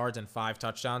 315 yards and 5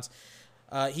 touchdowns.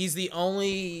 He's the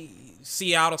only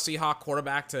Seattle Seahawks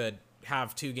quarterback to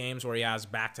have 2 games where he has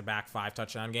back-to-back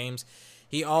 5-touchdown games.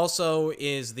 He also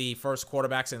is the first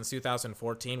quarterback since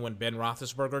 2014 when Ben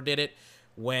Roethlisberger did it,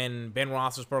 when Ben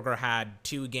Roethlisberger had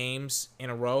 2 games in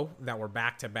a row that were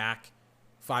back-to-back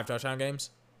 5-touchdown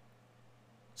games.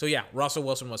 So yeah, Russell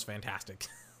Wilson was fantastic.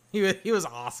 he was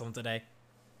awesome today.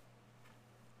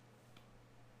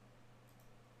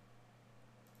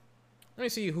 Let me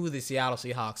see who the Seattle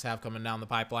Seahawks have coming down the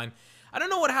pipeline. I don't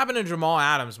know what happened to Jamal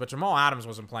Adams, but Jamal Adams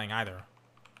wasn't playing either.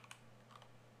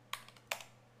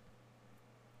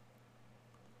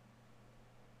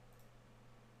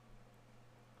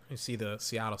 Let me see the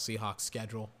Seattle Seahawks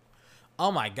schedule.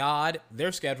 Oh my god,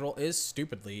 their schedule is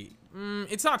stupidly...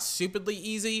 it's not stupidly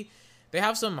easy. They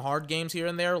have some hard games here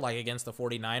and there, like against the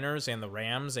 49ers and the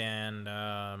Rams, and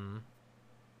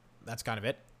that's kind of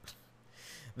it.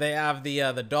 They have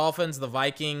the Dolphins, the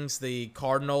Vikings, the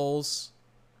Cardinals,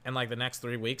 and like the next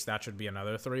 3 weeks, that should be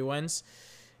another 3 wins.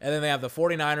 And then they have the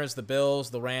 49ers, the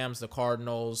Bills, the Rams, the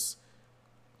Cardinals,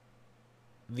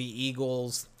 the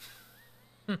Eagles,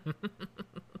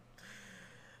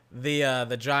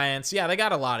 the Giants. Yeah, they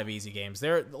got a lot of easy games.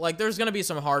 They're like, there's going to be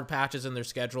some hard patches in their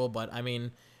schedule, but I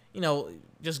mean, you know,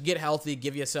 just get healthy,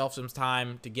 give yourself some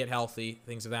time to get healthy,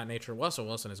 things of that nature. Russell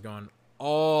Wilson is going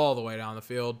all the way down the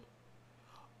field.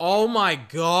 Oh my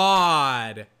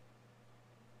god.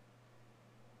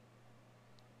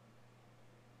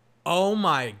 Oh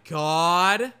my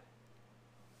god.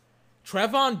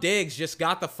 Trevon Diggs just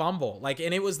got the fumble. Like,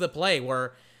 and it was the play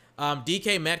where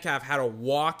DK Metcalf had a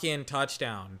walk-in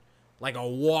touchdown. Like a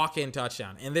walk-in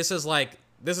touchdown. And this is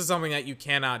something that you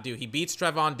cannot do. He beats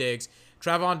Trevon Diggs.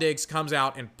 Trevon Diggs comes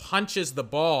out and punches the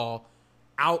ball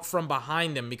out from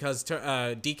behind him because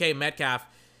DK Metcalf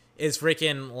is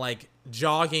freaking like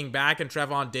jogging back, and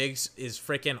Trevon Diggs is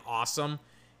freaking awesome,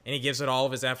 and he gives it all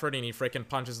of his effort, and he freaking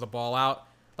punches the ball out.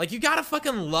 Like, you gotta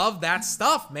fucking love that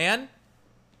stuff, man.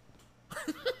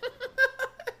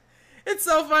 It's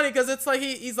so funny because it's like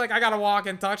he's like, I gotta walk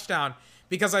in touchdown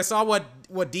because I saw what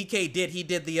DK did. He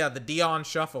did the Deion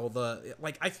shuffle.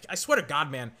 I swear to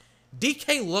God, man,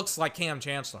 DK looks like Cam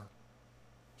Chancellor.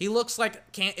 He looks like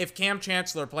if Cam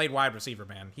Chancellor played wide receiver,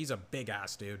 man. He's a big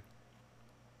ass dude.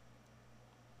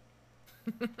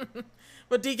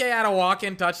 But DK had a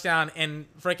walk-in touchdown, and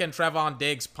freaking Trevon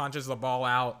Diggs punches the ball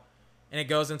out, and it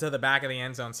goes into the back of the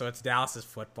end zone, so it's Dallas's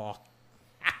football.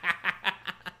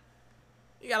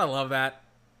 You gotta love that.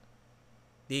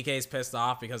 DK's pissed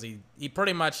off because he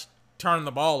pretty much turned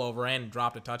the ball over and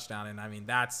dropped a touchdown, and I mean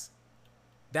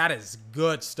that is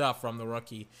good stuff from the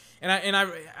rookie. And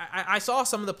I saw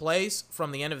some of the plays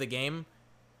from the end of the game.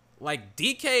 Like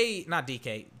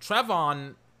Trevon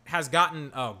has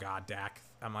gotten, oh God, Dak.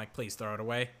 I'm like, please throw it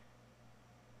away.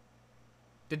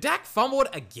 Did Dak fumble it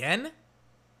again?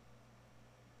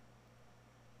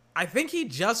 I think he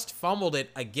just fumbled it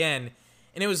again.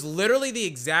 And it was literally the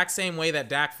exact same way that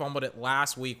Dak fumbled it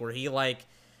last week, where he like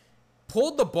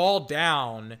pulled the ball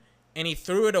down and he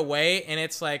threw it away. And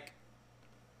it's like,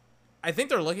 I think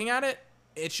they're looking at it.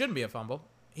 It shouldn't be a fumble.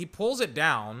 He pulls it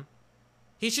down.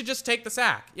 He should just take the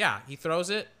sack. Yeah, he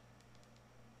throws it.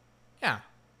 Yeah.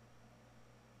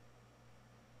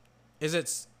 Is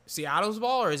it Seattle's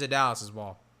ball or is it Dallas's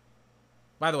ball?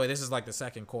 By the way, this is like the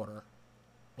second quarter.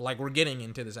 Like, we're getting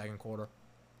into the second quarter.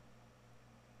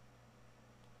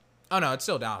 Oh, no, it's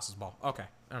still Dallas's ball. Okay,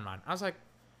 never mind. I was like,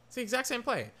 it's the exact same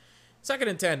play. 2nd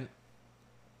and 10.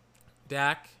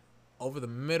 Dak over the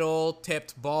middle,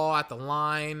 tipped ball at the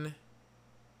line.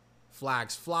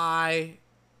 Flags fly.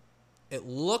 It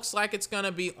looks like it's going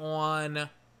to be on...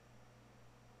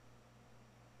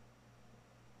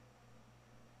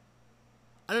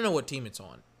 I don't know what team it's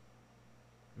on.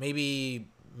 Maybe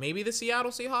the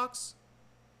Seattle Seahawks?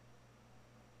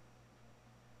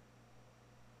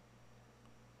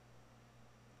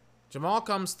 Jamal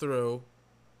comes through.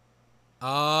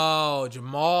 Oh,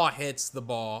 Jamal hits the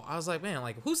ball. I was like, man,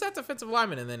 like, who's that defensive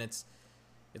lineman? And then it's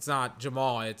not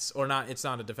Jamal. It's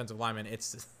not a defensive lineman.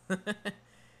 It's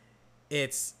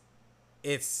it's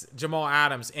Jamal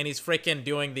Adams, and he's freaking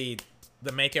doing the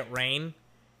make it rain. And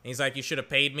he's like, you should have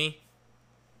paid me.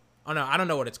 Oh no, I don't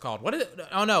know what it's called. What is it?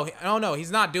 Oh no,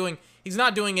 he's not doing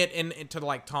it to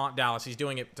like taunt Dallas. He's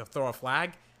doing it to throw a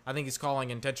flag. I think he's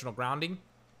calling intentional grounding.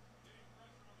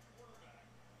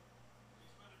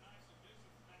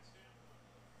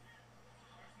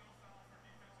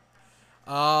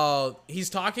 Oh, he's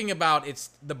talking about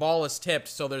the ball is tipped,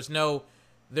 so there's no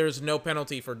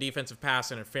penalty for defensive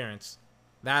pass interference.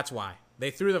 That's why they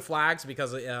threw the flags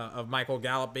because of Michael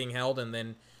Gallup being held, and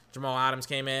then Jamal Adams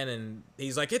came in and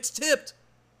he's like, it's tipped.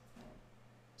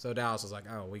 So Dallas was like,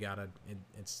 oh, we gotta,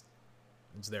 it's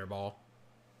their ball,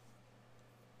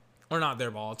 or not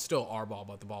their ball. It's still our ball,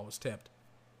 but the ball was tipped.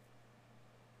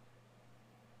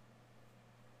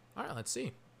 All right, let's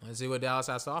see. Let's see what Dallas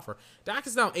has to offer. Dak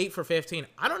is now 8 for 15.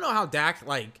 I don't know how Dak,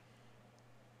 like...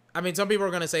 I mean, some people are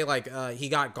going to say, like, he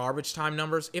got garbage time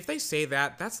numbers. If they say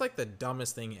that, that's, like, the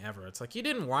dumbest thing ever. It's like, you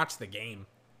didn't watch the game.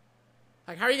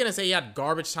 Like, how are you going to say he had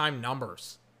garbage time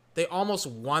numbers? They almost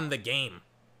won the game.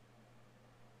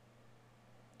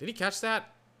 Did he catch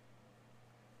that?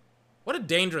 What a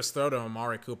dangerous throw to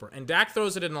Amari Cooper. And Dak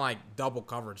throws it in, like, double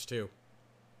coverage, too.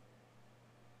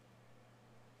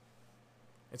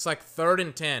 It's like 3rd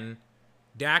and 10.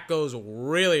 Dak goes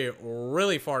really,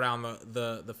 really far down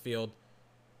the field.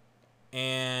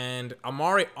 And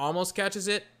Amari almost catches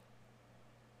it.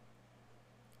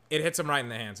 It hits him right in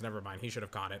the hands. Never mind. He should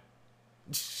have caught it.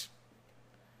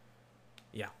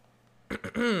 Yeah.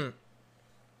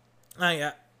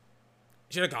 Yeah.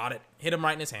 Should have caught it. Hit him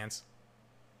right in his hands.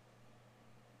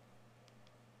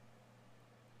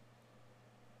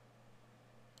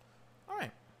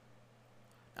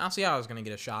 I'll see how I was going to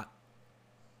get a shot.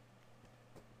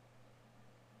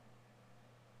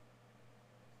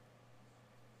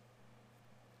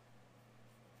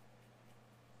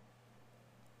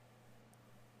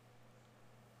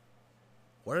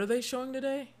 What are they showing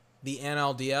today? The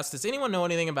NLDS. Does anyone know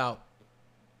anything about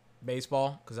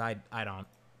baseball? Because I don't.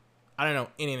 I don't know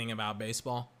anything about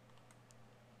baseball.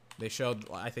 They showed,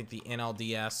 I think, the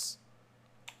NLDS.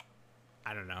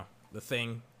 I don't know. The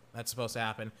thing that's supposed to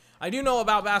happen. I do know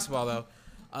about basketball, though.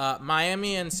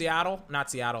 Miami and Seattle, not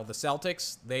Seattle, the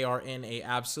Celtics, they are in a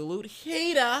absolute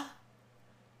heater.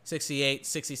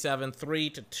 68-67,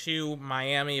 3-2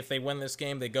 Miami. If they win this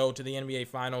game, they go to the NBA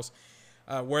Finals,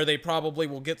 where they probably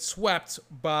will get swept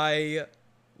by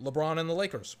LeBron and the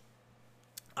Lakers.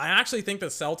 I actually think the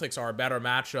Celtics are a better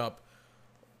matchup,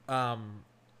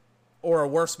 or a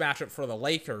worse matchup for the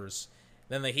Lakers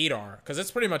than the Heat are, because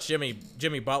it's pretty much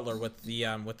Jimmy Butler with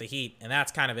the Heat, and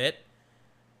that's kind of it.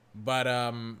 But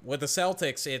with the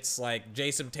Celtics, it's like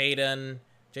Jason Tatum,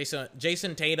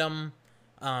 Jaylen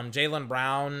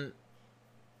Brown,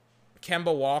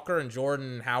 Kemba Walker, and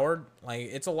Jordan Howard. Like,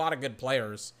 it's a lot of good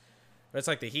players. But it's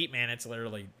like the Heat, man. It's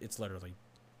literally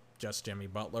just Jimmy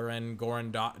Butler and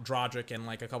Goran Dragic and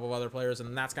like a couple of other players,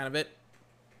 and that's kind of it.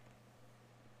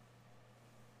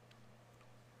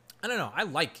 I don't know. I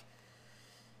like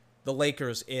the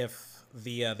Lakers if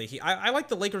the Heat. I like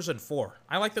the Lakers in 4.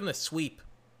 I like them to sweep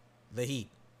the Heat.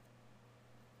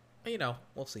 You know,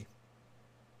 we'll see.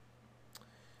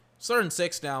 3rd and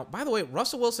 6 now. By the way,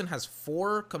 Russell Wilson has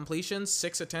 4 completions,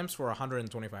 6 attempts for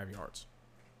 125 yards.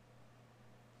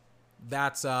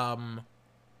 That's not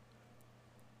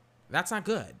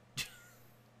good.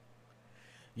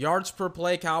 Yards per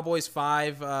play, Cowboys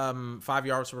 5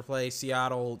 yards per play,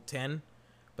 Seattle 10.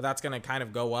 But that's going to kind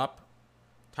of go up.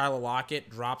 Tyler Lockett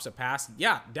drops a pass.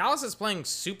 Yeah, Dallas is playing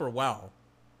super well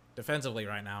defensively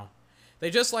right now. They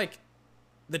just, like,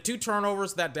 the 2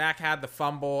 turnovers that Dak had, the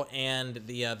fumble and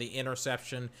the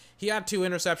interception. He had 2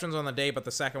 interceptions on the day, but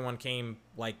the second one came,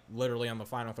 like, literally on the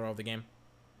final throw of the game.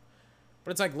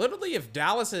 But it's like, literally, if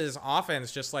Dallas's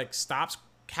offense just, like, stops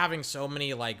having so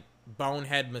many, like,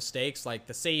 bonehead mistakes, like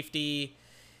the safety,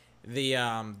 the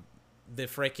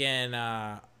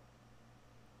freaking,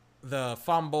 the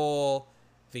fumble,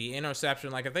 the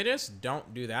interception, like, if they just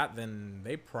don't do that, then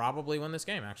they probably win this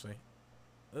game, actually.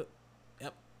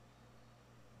 Yep.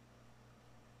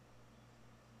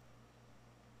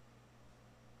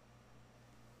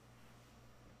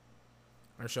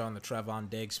 They're showing the Trevon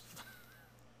Diggs.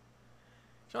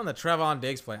 Showing the Trevon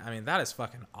Diggs play. I mean, that is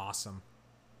fucking awesome.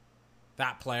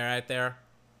 That play right there.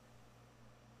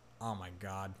 Oh, my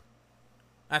God.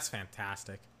 That's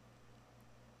fantastic.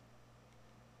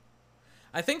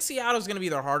 I think Seattle's going to be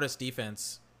their hardest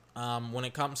defense when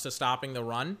it comes to stopping the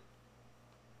run.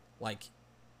 Like,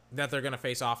 that they're going to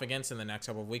face off against in the next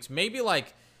couple of weeks. Maybe,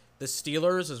 like, the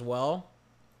Steelers as well,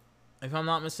 if I'm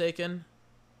not mistaken.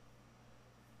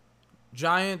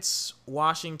 Giants,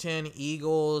 Washington,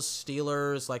 Eagles,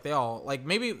 Steelers, like, they all, like,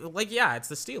 maybe, like, yeah, it's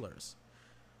the Steelers.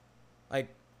 Like,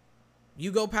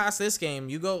 you go past this game,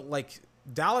 you go, like,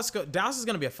 Dallas is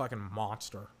going to be a fucking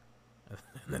monster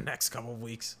in the next couple of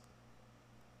weeks.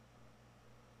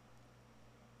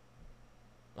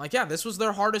 Like, yeah, this was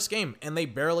their hardest game, and they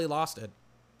barely lost it.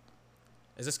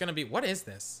 Is this going to be... What is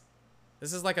this?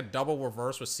 This is like a double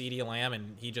reverse with CeeDee Lamb,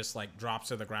 and he just, like, drops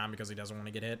to the ground because he doesn't want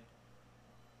to get hit.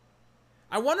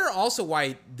 I wonder also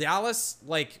why Dallas,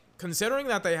 like, considering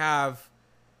that they have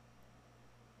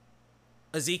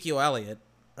Ezekiel Elliott,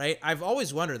 right? I've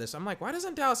always wondered this. I'm like, why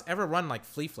doesn't Dallas ever run, like,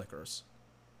 flea flickers?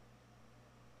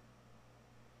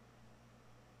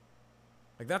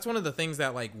 Like, that's one of the things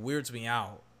that, like, weirds me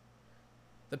out.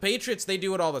 The Patriots, they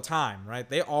do it all the time, right?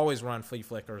 They always run flea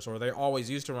flickers, or they always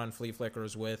used to run flea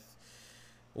flickers with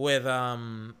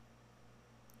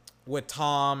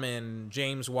Tom and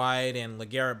James White and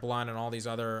LeGarrette Blount and all these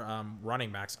other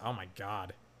running backs. Oh my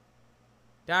God,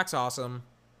 Dak's awesome.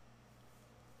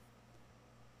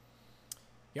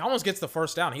 He almost gets the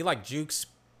first down. He jukes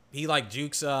like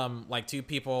 2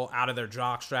 people out of their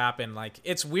jock strap, and like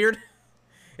it's weird.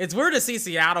 It's weird to see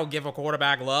Seattle give a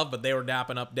quarterback love, but they were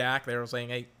dapping up Dak. They were saying,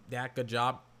 hey, Dak, good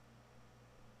job.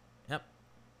 Yep.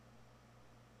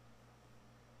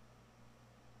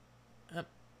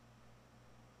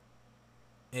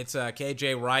 It's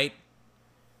KJ Wright,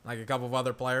 like a couple of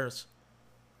other players.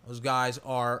 Those guys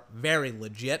are very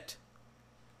legit.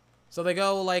 So they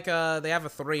go like, they have a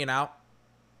 3 and out.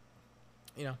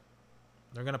 You know,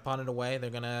 they're going to punt it away. They're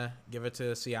going to give it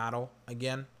to Seattle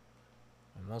again.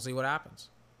 And we'll see what happens.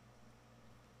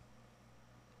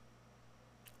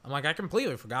 I'm like, I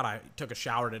completely forgot I took a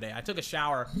shower today. I took a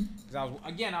shower because I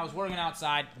was working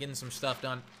outside, getting some stuff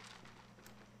done.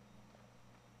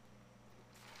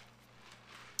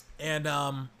 And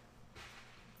I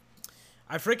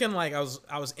freaking like I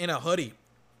was in a hoodie. I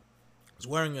was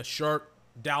wearing a shirt,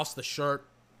 doused the shirt.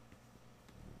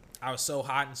 I was so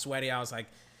hot and sweaty. I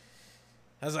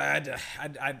don't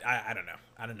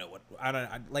know.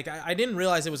 I didn't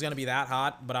realize it was going to be that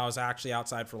hot, but I was actually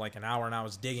outside for like an hour and I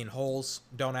was digging holes.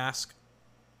 Don't ask.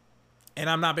 And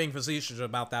I'm not being facetious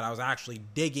about that. I was actually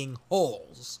digging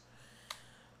holes.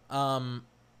 Don't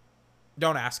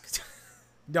ask.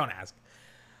 Don't ask.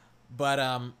 But,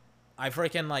 I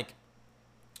freaking, like,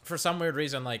 for some weird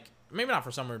reason, like, maybe not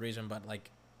for some weird reason, but,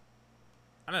 like,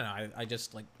 I don't know. I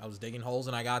just, like, I was digging holes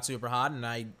and I got super hot and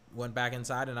I went back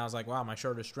inside and I was like, wow, my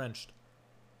shirt is drenched.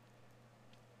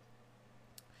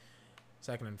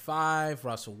 2nd and 5,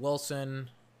 Russell Wilson.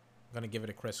 I'm going to give it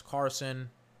to Chris Carson.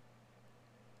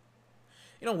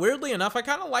 You know, weirdly enough, I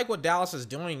kind of like what Dallas is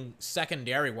doing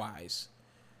secondary-wise.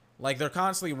 Like, they're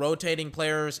constantly rotating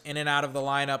players in and out of the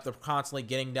lineup. They're constantly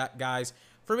getting guys.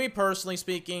 For me, personally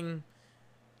speaking,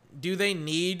 do they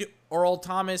need Earl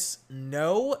Thomas?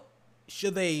 No.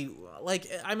 Should they, like,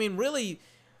 I mean, really,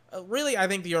 I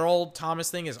think the Earl Thomas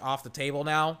thing is off the table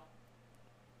now.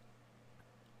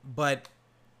 But,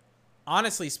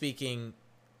 honestly speaking,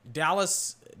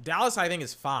 Dallas, I think,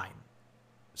 is fine.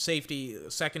 Safety,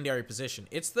 secondary position.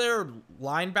 It's their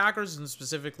linebackers and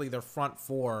specifically their front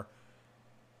four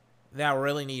that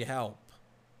really need help.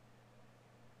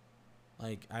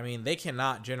 Like, I mean, they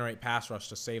cannot generate pass rush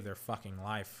to save their fucking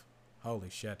life. Holy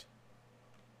shit.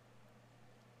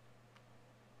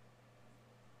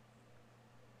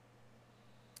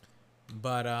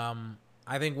 But,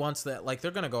 I think once that, like,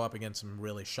 they're going to go up against some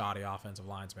really shoddy offensive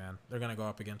lines, man. They're going to go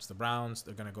up against the Browns.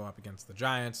 They're going to go up against the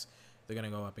Giants. They're going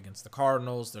to go up against the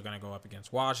Cardinals. They're going to go up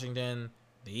against Washington,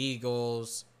 the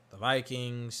Eagles, the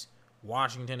Vikings,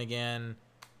 Washington again.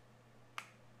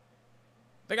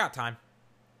 They got time.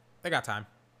 They got time.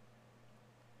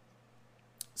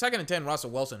 2nd and 10,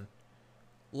 Russell Wilson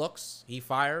looks. He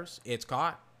fires. It's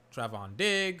caught. Trevon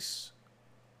Diggs.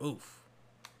 Oof.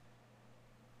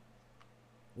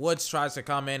 Woods tries to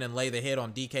come in and lay the hit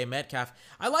on DK Metcalf.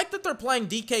 I like that they're playing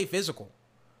DK physical.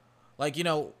 Like, you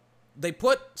know, they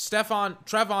put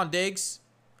Trevon Diggs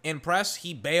in press.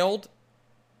 He bailed.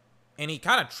 And he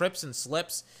kind of trips and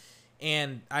slips.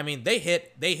 And, I mean, they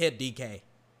hit DK.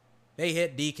 They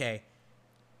hit DK.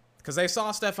 Because they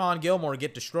saw Stephon Gilmore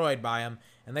get destroyed by him.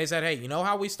 And they said, hey, you know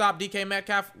how we stop DK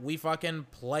Metcalf? We fucking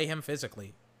play him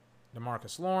physically.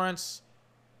 DeMarcus Lawrence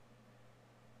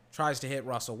tries to hit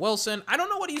Russell Wilson. I don't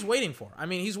know what he's waiting for. I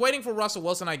mean, he's waiting for Russell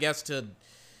Wilson, I guess, to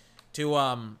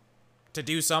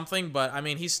do something. But, I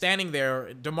mean, he's standing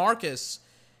there. DeMarcus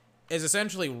is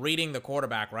essentially reading the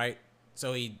quarterback, right?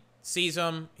 So he sees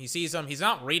him. He's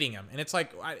not reading him. And it's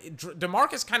like,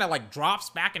 DeMarcus kind of, like, drops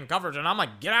back in coverage. And I'm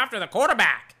like, get after the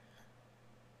quarterback.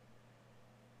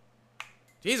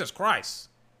 Jesus Christ.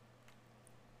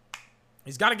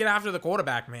 He's got to get after the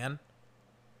quarterback, man.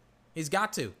 He's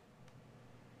got to.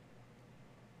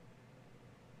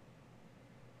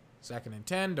 2nd and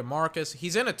 10, DeMarcus.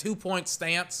 He's in a 2-point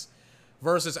stance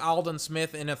versus Aldon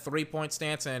Smith in a 3-point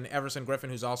stance and Everson Griffin,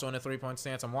 who's also in a 3-point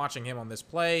stance. I'm watching him on this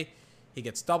play. He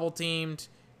gets double teamed.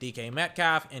 DK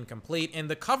Metcalf, incomplete. And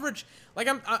the coverage, like,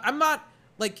 I'm not,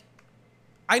 like,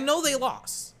 I know they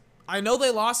lost. I know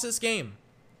they lost this game.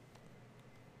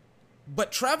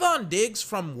 But Trevon Diggs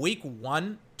from week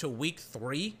 1 to week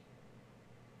 3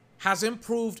 has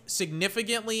improved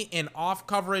significantly in off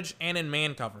coverage and in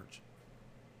man coverage.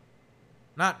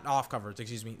 Not off coverage,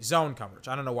 excuse me, zone coverage.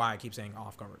 I don't know why I keep saying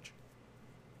off coverage.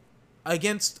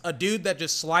 Against a dude that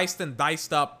just sliced and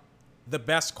diced up the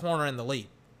best corner in the league.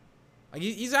 Like,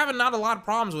 he's having not a lot of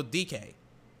problems with DK.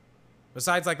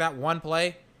 Besides, like, that one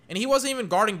play. And he wasn't even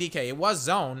guarding DK. It was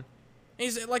zone. And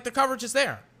he's, like, the coverage is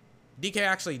there. DK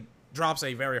actually drops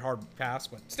a very hard pass,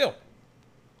 but still.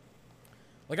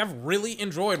 Like, I've really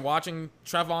enjoyed watching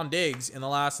Trevon Diggs in the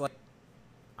last, like,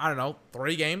 I don't know,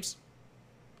 3 games.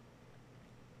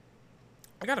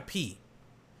 I gotta pee.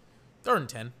 3rd and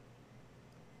 10.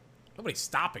 Nobody's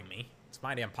stopping me. It's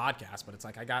my damn podcast, but it's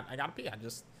like, I gotta pee. I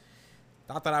just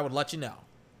thought that I would let you know.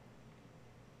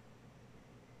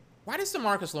 Why does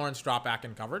DeMarcus Lawrence drop back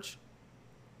in coverage?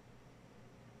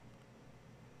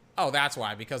 Oh, that's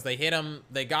why. Because they hit him.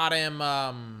 They got him.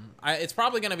 It's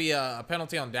probably going to be a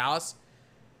penalty on Dallas.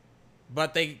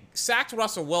 But they sacked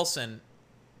Russell Wilson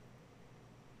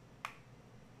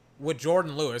with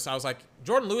Jordan Lewis. I was like,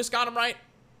 Jordan Lewis got him right?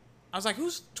 I was like,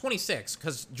 who's 26?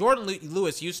 Because Jordan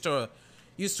Lewis used to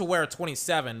wear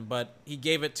 27, but he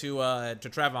gave it to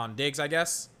Trevon Diggs, I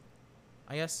guess.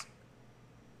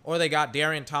 Or they got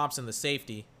Darian Thompson, the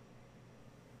safety.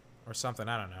 Or something,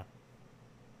 I don't know.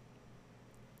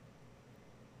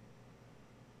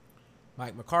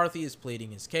 Mike McCarthy is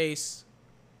pleading his case.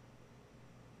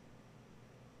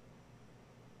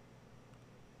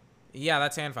 Yeah,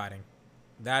 that's hand fighting.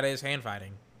 That is hand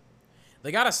fighting.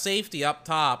 They got a safety up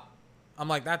top. I'm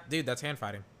like, that's hand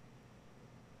fighting.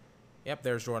 Yep,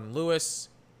 there's Jordan Lewis.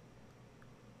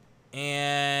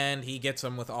 And and he gets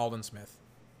them with Aldon Smith.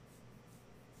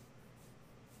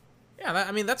 Yeah,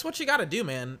 I mean, that's what you got to do,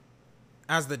 man,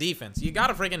 as the defense. You got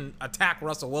to freaking attack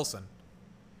Russell Wilson.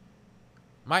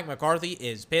 Mike McCarthy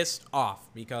is pissed off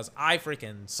because I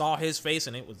freaking saw his face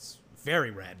and it was very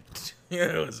red.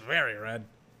 It was very red.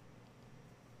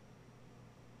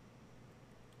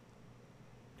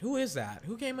 Who is that?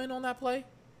 Who came in on that play?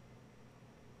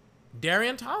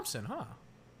 Darian Thompson, huh?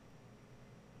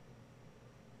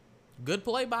 Good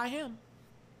play by him.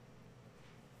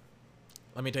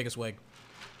 Let me take a swig.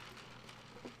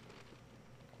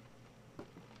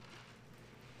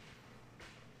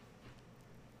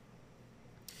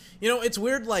 You know, it's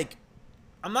weird, like,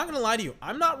 I'm not going to lie to you.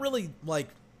 I'm not really, like,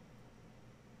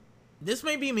 this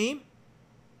may be me.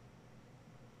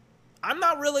 I'm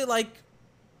not really, like,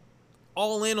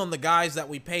 all in on the guys that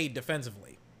we paid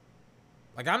defensively.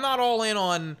 Like, I'm not all in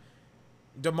on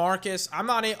DeMarcus. I'm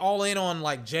not all in on,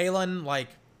 like, Jalen. Like,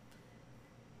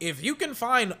 if you can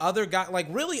find other guys, like,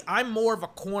 really, I'm more of a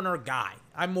corner guy.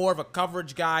 I'm more of a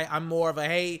coverage guy. I'm more of a,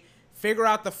 hey, figure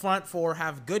out the front four,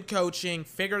 have good coaching,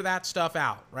 figure that stuff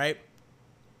out, right?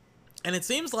 And it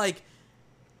seems like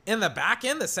in the back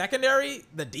end, the secondary,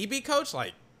 the DB coach,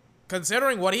 like,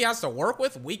 considering what he has to work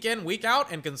with week in, week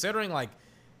out, and considering, like,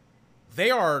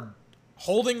 they are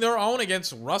holding their own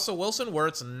against Russell Wilson, where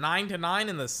it's 9-9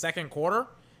 in the second quarter.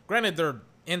 Granted, they're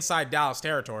inside Dallas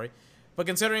territory, but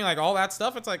considering, like, all that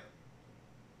stuff, it's like,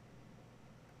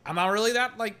 I'm not really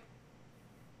that, like,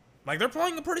 they're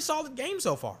playing a pretty solid game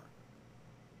so far.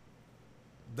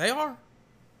 They are.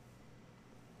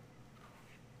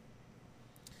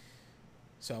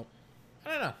 So, I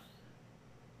don't know.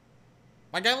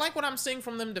 Like, I like what I'm seeing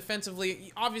from them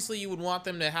defensively. Obviously, you would want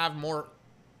them to have more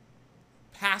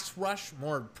pass rush,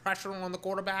 more pressure on the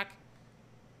quarterback.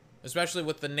 Especially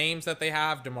with the names that they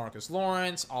have. DeMarcus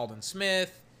Lawrence, Aldon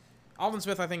Smith. Aldon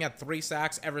Smith, I think, had 3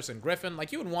 sacks. Everson Griffin.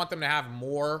 Like, you would want them to have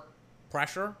more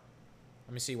pressure.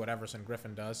 Let me see what Everson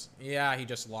Griffin does. Yeah, he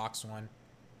just locks one.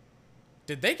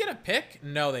 Did they get a pick?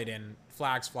 No, they didn't.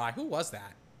 Flags fly. Who was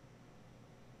that?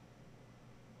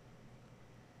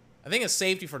 I think a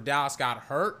safety for Dallas got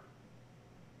hurt.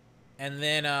 And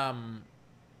then,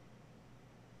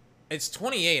 it's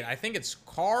 28. I think it's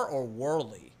Carr or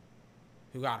Worley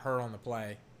who got hurt on the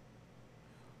play.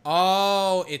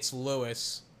 Oh, it's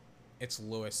Lewis. It's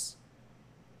Lewis.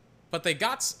 But they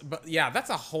got, but yeah, that's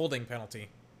a holding penalty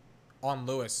on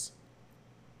Lewis.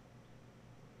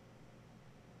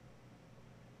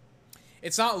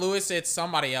 It's not Lewis, it's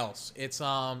somebody else. It's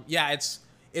yeah,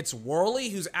 it's Worley,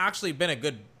 who's actually been a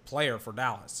good player for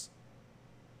Dallas.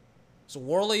 So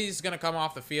Worley's gonna come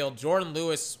off the field. Jordan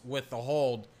Lewis with the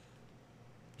hold.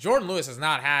 Jordan Lewis has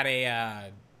not had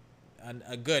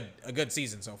a good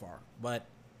season so far, but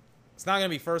it's not gonna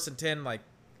be 1st and 10. Like,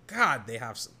 God, they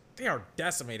are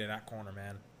decimated at corner,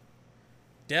 man.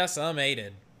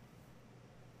 Decimated.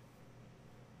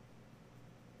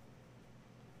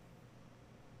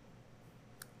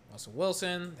 Russell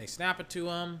Wilson, they snap it to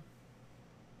him.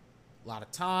 A lot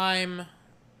of time.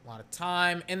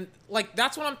 And, like,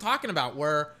 that's what I'm talking about,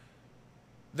 where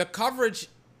the coverage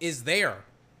is there,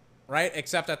 right?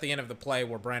 Except at the end of the play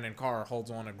where Brandon Carr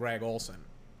holds on to Greg Olsen.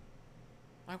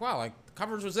 Like, wow, like, the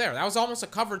coverage was there. That was almost a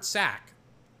covered sack.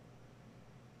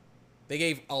 They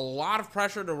gave a lot of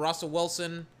pressure to Russell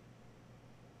Wilson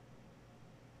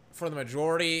for the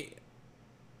majority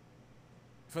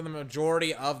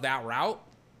of that route.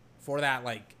 For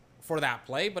that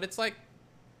play, but it's like,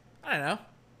 I don't know.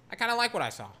 I kind of like what I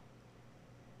saw.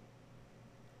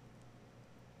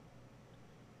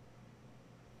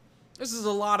 This is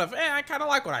a lot of, I kind of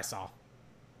like what I saw.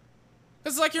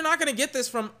 It's like, you're not going to get this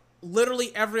from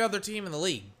literally every other team in the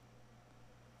league.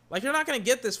 Like, you're not going to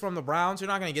get this from the Browns. You're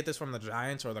not going to get this from the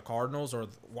Giants or the Cardinals or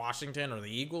Washington or the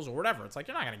Eagles or whatever. It's like,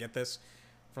 you're not going to get this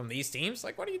from these teams.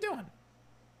 Like, what are you doing?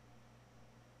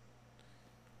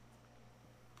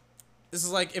 This is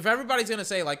like, if everybody's going to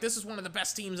say, like, this is one of the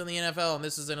best teams in the NFL and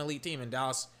this is an elite team and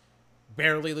Dallas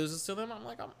barely loses to them, I'm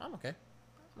like, I'm okay.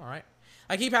 I'm all right.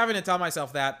 I keep having to tell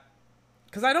myself that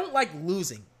because I don't like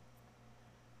losing.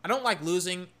 I don't like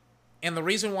losing. And the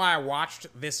reason why I watched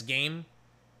this game,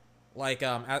 like,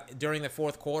 during the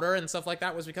 4th quarter and stuff like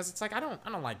that was because it's like, I don't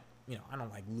like, I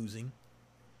don't like losing.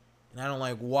 And I don't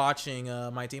like watching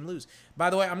my team lose. By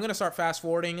the way, I'm going to start fast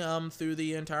forwarding through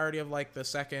the entirety of, like, the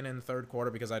 2nd and 3rd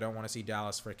quarter because I don't want to see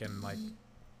Dallas freaking, like...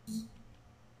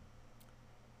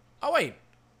 Oh, wait.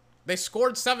 They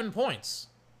scored 7 points.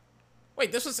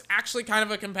 Wait, this was actually kind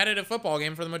of a competitive football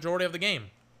game for the majority of the game.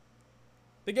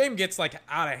 The game gets, like,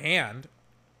 out of hand.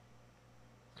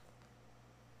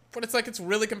 But it's like it's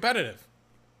really competitive.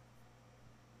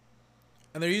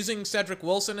 And they're using Cedric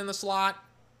Wilson in the slot.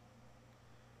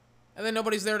 And then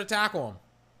nobody's there to tackle him.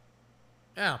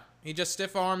 Yeah, he just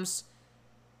stiff arms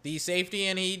the safety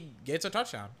and he gets a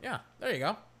touchdown. Yeah, there you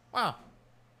go. Wow.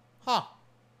 Huh.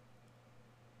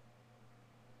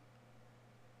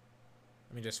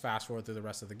 Let me just fast forward through the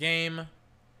rest of the game.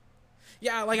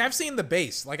 Yeah, like, I've seen the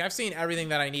base. Like, I've seen everything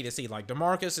that I need to see. Like,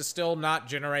 DeMarcus is still not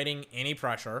generating any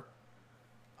pressure.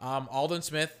 Aldon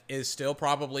Smith is still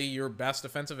probably your best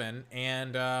defensive end.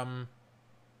 And,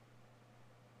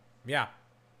 yeah.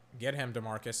 Get him,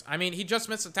 DeMarcus. I mean, he just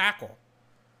missed a tackle.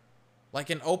 Like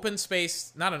an open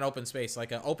space, not an open space,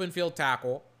 like an open field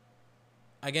tackle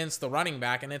against the running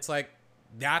back. And it's like,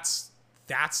 that's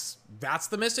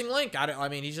the missing link. I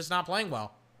mean, he's just not playing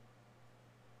well.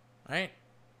 Right?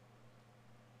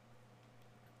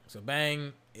 So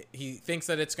bang, he thinks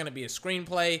that it's going to be a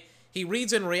screenplay. He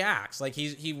reads and reacts. Like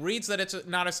he reads that it's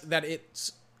not that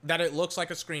it looks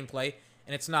like a screenplay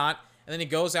and it's not. And then he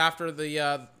goes after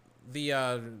the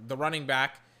running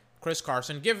back, Chris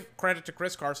Carson. Give credit to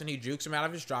Chris Carson. He jukes him out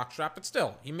of his jockstrap, but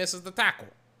still, he misses the tackle.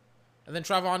 And then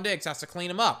Trevon Diggs has to clean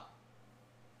him up.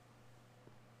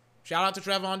 Shout out to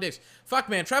Trevon Diggs. Fuck,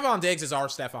 man. Trevon Diggs is our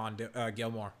Stephon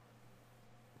Gilmore.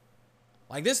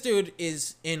 Like, this dude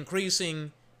is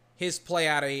increasing his play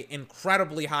at an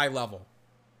incredibly high level.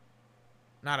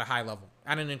 Not a high level.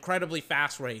 At an incredibly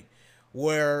fast rate.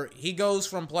 Where he goes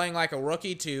from playing like a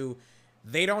rookie to,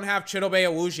 they don't have Chidobe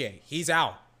Awuzie. He's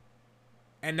out.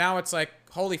 And now it's like,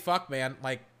 holy fuck, man.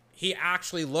 Like, he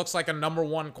actually looks like a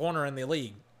 #1 corner in the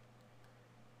league.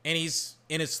 And he's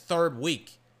in his 3rd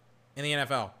week in the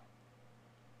NFL.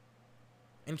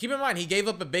 And keep in mind, he gave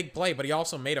up a big play, but he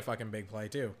also made a fucking big play,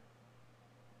 too.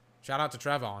 Shout out to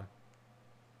Trevon.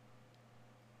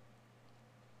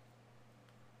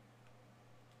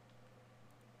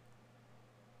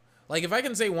 Like, if I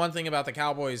can say one thing about the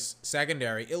Cowboys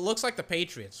secondary, it looks like the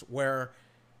Patriots, where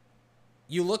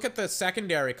you look at the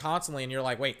secondary constantly and you're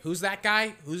like, wait, who's that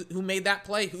guy? Who made that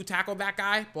play? Who tackled that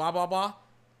guy? Blah, blah, blah.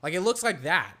 Like, it looks like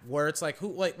that, where it's like,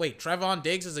 wait, Trevon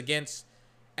Diggs is against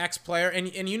X player,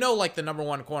 and you know, like, the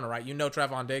 #1 corner, right? You know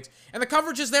Trevon Diggs. And the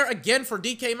coverage is there again for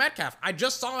DK Metcalf. I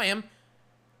just saw him.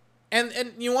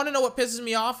 And you want to know what pisses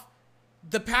me off?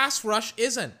 The pass rush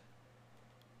isn't.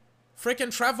 Freaking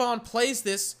Trevon plays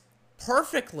this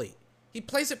perfectly. He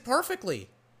plays it perfectly.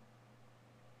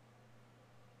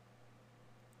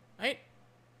 Right?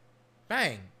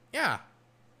 Bang. Yeah.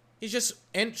 He's just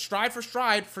in stride for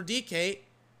DK.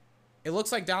 It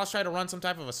looks like Dallas tried to run some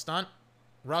type of a stunt.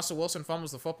 Russell Wilson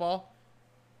fumbles the football.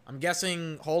 I'm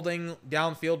guessing holding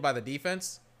downfield by the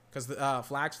defense because the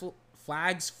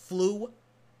flags flew.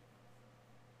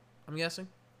 I'm guessing.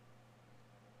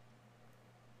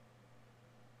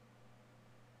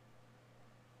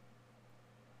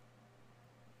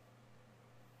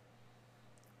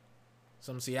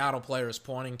 Some Seattle players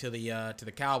pointing to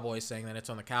the Cowboys, saying that it's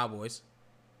on the Cowboys.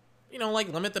 You know,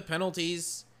 like, limit the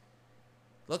penalties.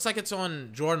 Looks like it's on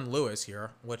Jordan Lewis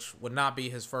here, which would not be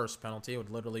his first penalty. It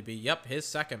would literally be, yep, his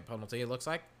second penalty, it looks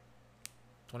like.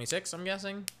 26, I'm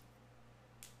guessing.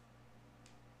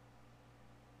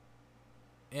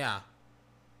 Yeah.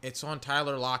 It's on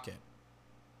Tyler Lockett.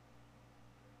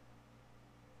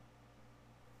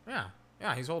 Yeah.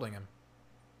 Yeah, he's holding him.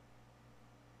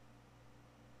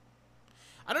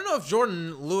 I don't know if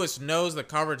Jordan Lewis knows the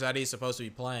coverage that he's supposed to be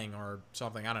playing or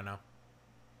something. I don't know.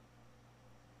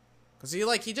 Because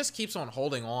he just keeps on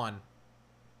holding on.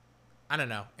 I don't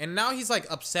know. And now he's, like,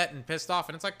 upset and pissed off.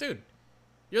 And it's like, dude,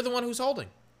 you're the one who's holding.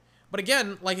 But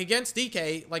again, like, against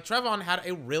DK, like, Trevon had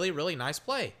a really, really nice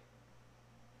play.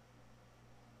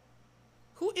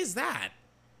 Who is that?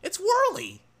 It's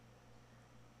Worley.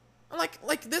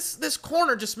 Like this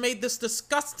corner just made this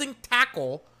disgusting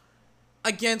tackle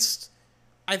against,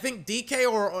 I think, DK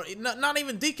or not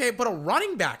even DK, but a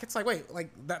running back. It's like, wait, like,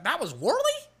 that was Worley?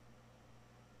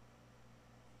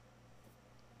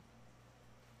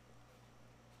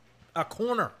 A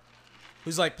corner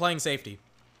who's, like, playing safety.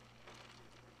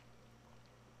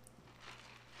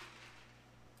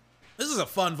 This is a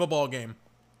fun football game.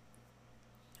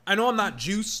 I know I'm not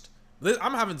juiced.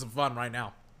 I'm having some fun right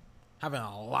now. Having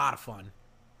a lot of fun.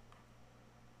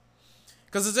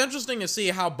 Because it's interesting to see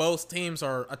how both teams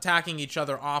are attacking each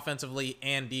other offensively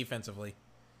and defensively.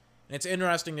 And it's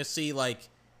interesting to see, like,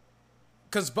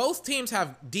 because both teams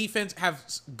have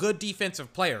good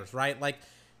defensive players, right? Like,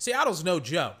 Seattle's no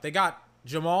joke. They got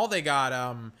Jamal, they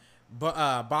got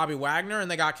Bobby Wagner,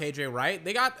 and they got KJ Wright.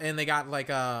 They got like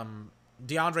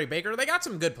DeAndre Baker. They got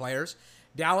some good players.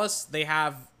 Dallas, they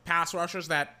have pass rushers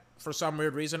that for some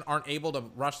weird reason aren't able to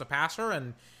rush the passer,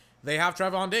 and they have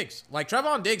Trevon Diggs. Like,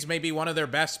 Trevon Diggs may be one of their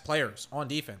best players on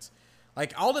defense.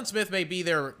 Like, Aldon Smith may be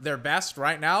their best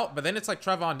right now, but then it's like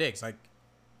Trevon Diggs. Like,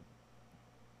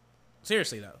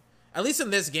 seriously, though. At least in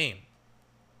this game.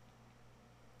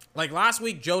 Like, last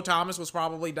week, Joe Thomas was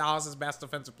probably Dallas's best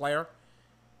defensive player.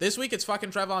 This week, it's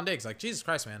fucking Trevon Diggs. Like, Jesus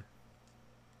Christ, man.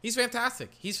 He's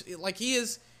fantastic. He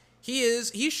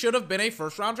should have been a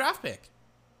first-round draft pick.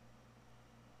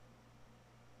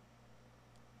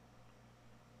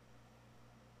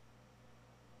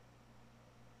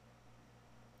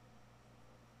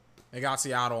 They got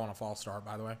Seattle on a false start,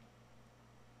 by the way.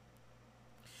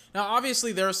 Now,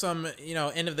 obviously, there are some,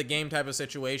 end of the game type of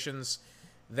situations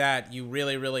that you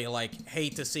really, really, like,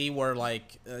 hate to see where,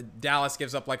 like, Dallas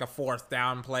gives up, like, a 4th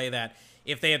down play that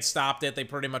if they had stopped it, they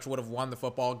pretty much would have won the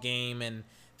football game and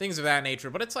things of that nature.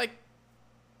 But it's like,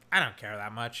 I don't care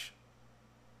that much.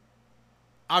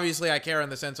 Obviously, I care in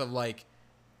the sense of, like,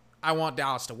 I want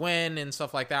Dallas to win and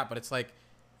stuff like that, but it's like,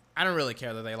 I don't really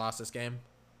care that they lost this game.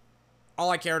 All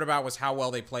I cared about was how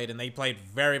well they played, and they played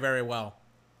very, very well.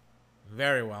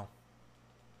 Very well.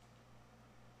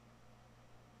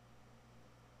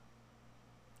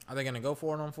 Are they going to go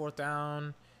for it on 4th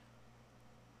down?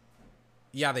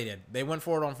 Yeah, they did. They went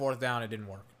for it on 4th down. It didn't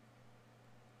work.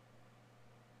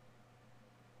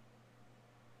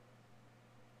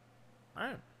 All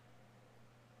right.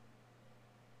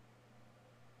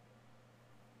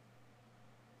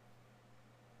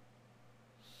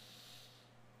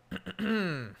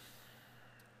 I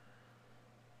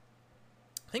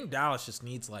think Dallas just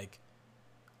needs, like,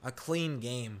 a clean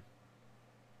game.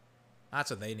 That's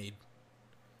what they need.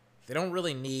 They don't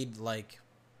really need, like...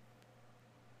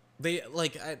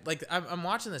 I'm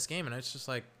watching this game, and it's just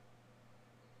like...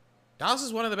 Dallas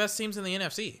is one of the best teams in the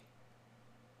NFC.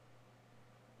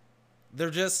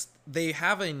 They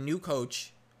have a new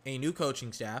coach, a new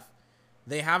coaching staff.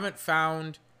 They haven't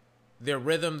found their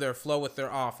rhythm, their flow with their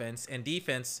offense, and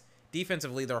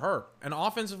defensively, they're hurt. And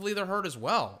offensively, they're hurt as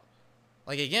well.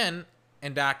 Like, again,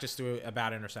 and Dak just threw a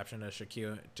bad interception to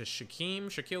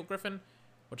Shaquille Griffin,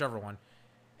 whichever one.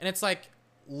 And it's like,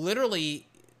 literally,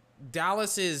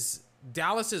 Dallas is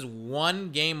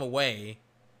one game away.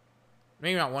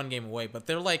 Maybe not one game away, but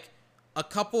they're like a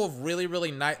couple of really,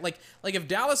 really nice. Like if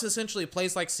Dallas essentially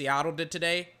plays like Seattle did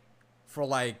today for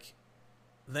like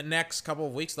the next couple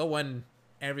of weeks, they'll win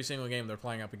every single game they're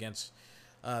playing up against.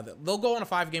 They'll go on a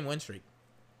 5-game win streak,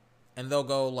 and they'll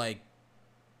go like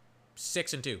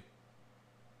 6-2,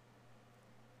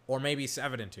 or maybe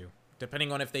 7-2,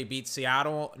 depending on if they beat the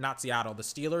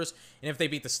Steelers. And if they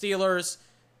beat the Steelers,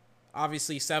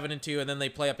 obviously 7-2, and then they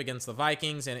play up against the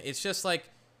Vikings, and it's just like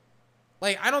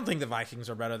I don't think the Vikings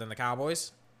are better than the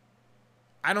Cowboys.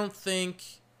 I don't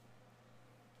think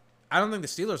the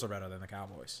Steelers are better than the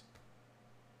Cowboys.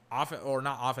 Or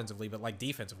not offensively, but like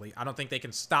defensively. I don't think they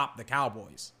can stop the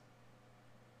Cowboys.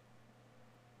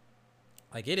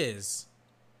 Like, it's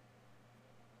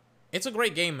a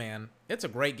great game, man. It's a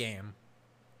great game.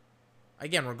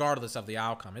 Again, regardless of the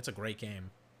outcome, it's a great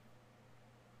game.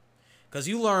 Because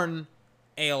you learn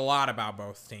a lot about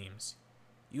both teams.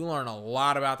 You learn a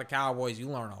lot about the Cowboys. You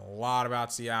learn a lot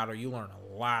about Seattle. You learn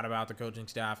a lot about the coaching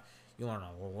staff. You learn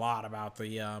a lot about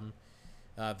the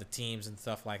teams and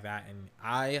stuff like that. And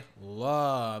I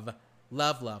love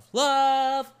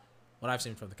what I've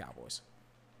seen from the Cowboys.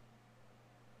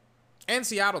 And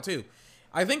Seattle, too.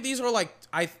 I think these are like...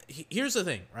 Here's the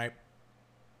thing, right?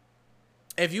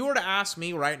 If you were to ask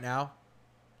me right now,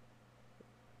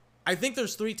 I think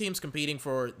there's 3 teams competing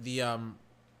for the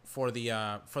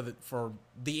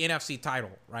NFC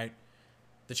title, right?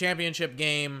 The championship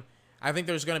game. I think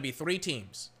there's going to be 3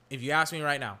 teams. If you ask me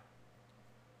right now,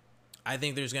 I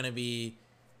think there's going to be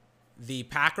the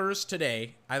Packers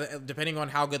today, depending on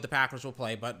how good the Packers will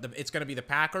play, but it's going to be the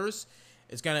Packers,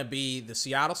 it's going to be the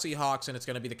Seattle Seahawks, and it's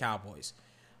going to be the Cowboys.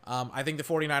 I think the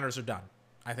 49ers are done.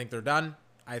 I think they're done.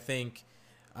 I think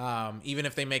even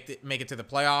if they make it to the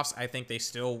playoffs, I think they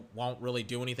still won't really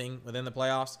do anything within the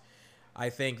playoffs. I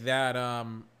think that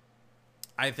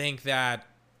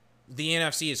the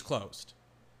NFC is closed.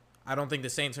 I don't think the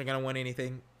Saints are going to win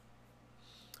anything.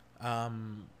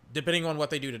 Depending on what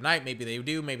they do tonight, maybe they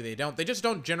do, maybe they don't. They just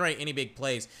don't generate any big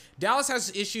plays. Dallas has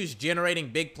issues generating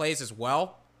big plays as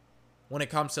well when it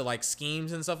comes to like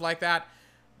schemes and stuff like that.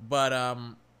 But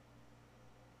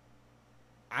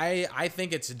I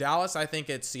think it's Dallas, I think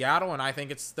it's Seattle, and I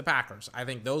think it's the Packers. I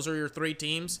think those are your 3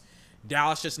 teams.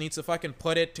 Dallas just needs to fucking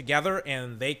put it together,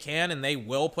 and they can, and they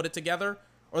will put it together.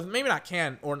 Or maybe not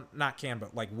can,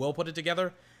 but like will put it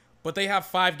together. But they have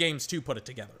 5 games to put it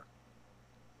together.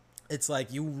 It's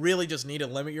like you really just need to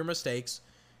limit your mistakes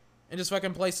and just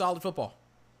fucking play solid football.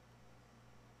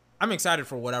 I'm excited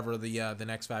for whatever the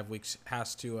next 5 weeks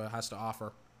has to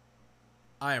offer.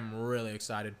 I am really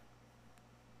excited.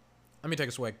 Let me take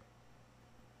a swig.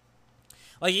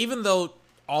 Like, even though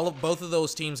both of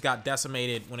those teams got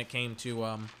decimated when it came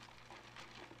to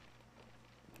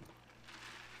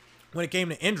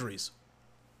injuries,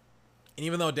 and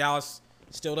even though Dallas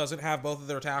still doesn't have both of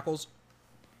their tackles,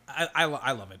 I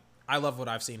love it. I love what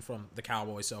I've seen from the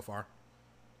Cowboys so far.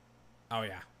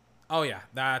 Oh yeah,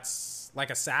 that's like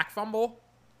a sack fumble.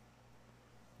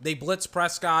 They blitzed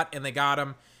Prescott and they got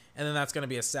him, and then that's going to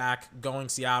be a sack going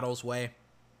Seattle's way.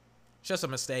 It's just a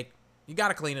mistake. You got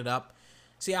to clean it up.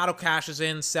 Seattle cashes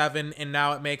in 7, and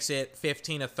now it makes it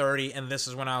 15-30, and this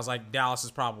is when I was like, Dallas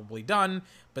is probably done.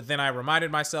 But then I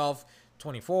reminded myself,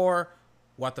 24,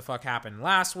 what the fuck happened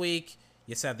last week?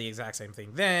 You said the exact same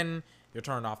thing then. You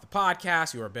turned off the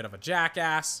podcast. You were a bit of a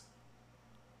jackass.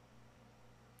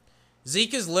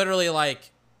 Zeke is literally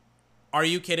like, are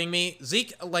you kidding me?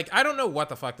 Zeke, like, I don't know what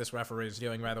the fuck this referee is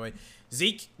doing, by the way.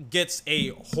 Zeke gets a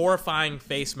horrifying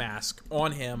face mask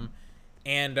on him,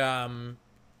 and,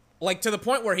 like, to the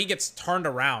point where he gets turned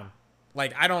around.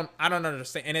 Like, I don't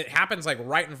understand. And it happens, like,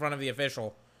 right in front of the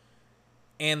official.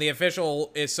 And the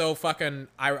official is so fucking,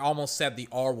 I almost said the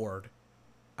R word.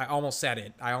 I almost said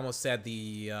it. I almost said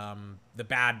the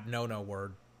bad no-no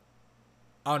word.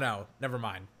 Oh, no. Never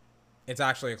mind. It's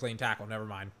actually a clean tackle. Never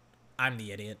mind. I'm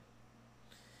the idiot.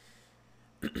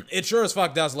 It sure as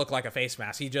fuck does look like a face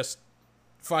mask. He just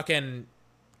fucking...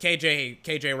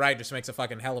 KJ Wright just makes a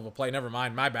fucking hell of a play. Never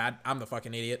mind. My bad. I'm the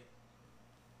fucking idiot.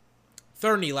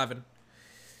 3rd and 11.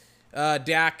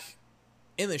 Dak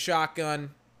in the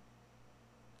shotgun.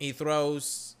 He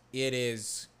throws. It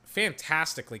is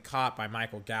fantastically caught by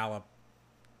Michael Gallup.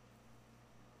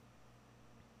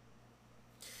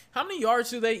 How many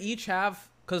yards do they each have?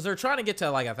 Because they're trying to get to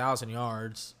like 1,000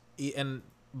 yards. And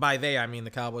by they, I mean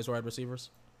the Cowboys wide receivers.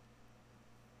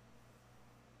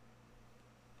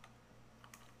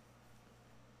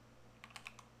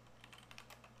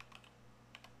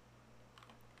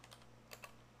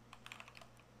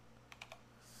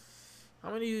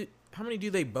 How many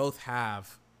do they both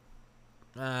have?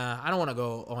 I don't want to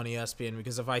go on ESPN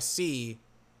because if I see,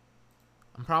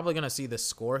 I'm probably going to see the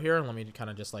score here. Let me kind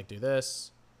of just like do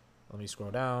this. Let me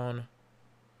scroll down.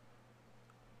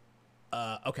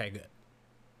 Okay, good.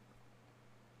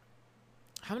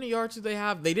 How many yards do they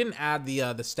have? They didn't add the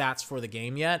stats for the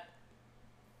game yet.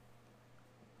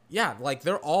 Yeah, like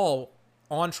they're all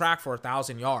on track for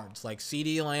 1,000 yards. Like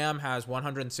CeeDee Lamb has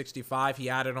 165. He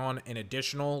added on an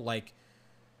additional like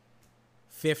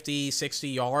 50, 60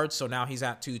 yards. So now he's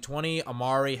at 220.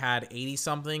 Amari had 80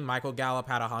 something. Michael Gallup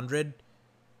had 100.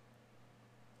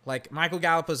 Like Michael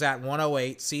Gallup was at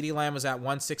 108. CeeDee Lamb was at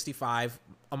 165.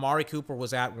 Amari Cooper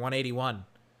was at 181.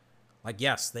 Like,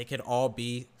 yes, they could all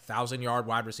be 1,000-yard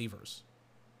wide receivers.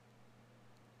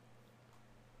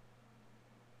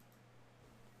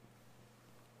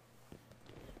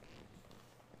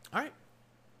 All right.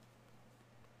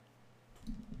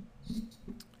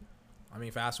 I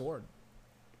mean, fast forward.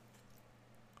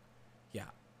 Yeah.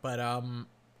 But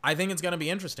I think it's going to be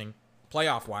interesting,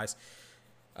 playoff-wise.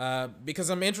 Because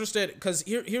I'm interested, because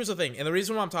here's the thing, and the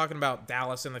reason why I'm talking about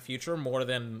Dallas in the future more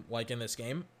than like in this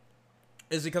game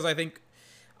is because I think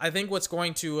what's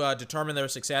going to determine their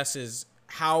success is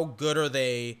how good are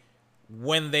they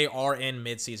when they are in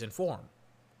midseason form.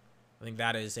 I think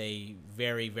that is a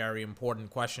very, very important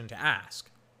question to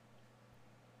ask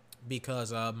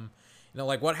because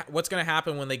like what's going to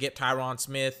happen when they get Tyron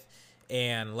Smith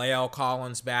and Lael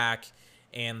Collins back,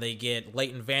 and they get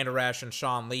Leighton Vander Esch and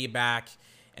Sean Lee back.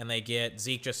 And they get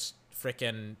Zeke just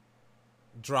freaking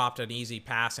dropped an easy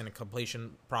pass and a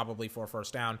completion probably for a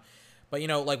first down. But,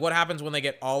 like what happens when they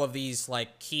get all of these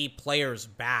like key players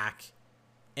back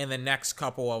in the next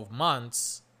couple of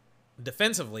months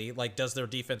defensively? Like, does their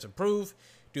defense improve?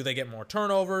 Do they get more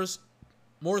turnovers?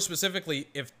 More specifically,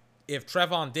 if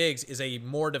Trevon Diggs is a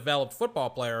more developed football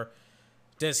player,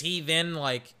 does he then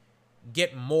like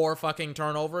get more fucking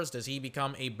turnovers? Does he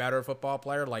become a better football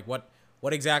player? Like what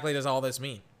exactly does all this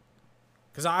mean?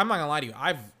 Because I'm not gonna lie to you,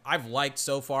 I've liked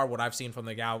so far what I've seen from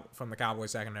the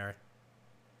Cowboys secondary.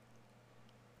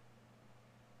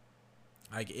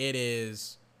 Like, it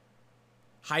is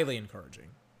highly encouraging.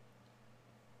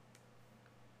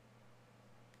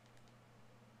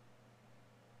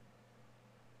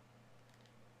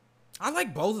 I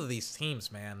like both of these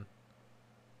teams, man.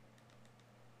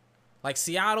 Like,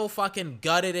 Seattle fucking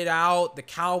gutted it out. The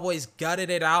Cowboys gutted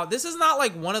it out. This is not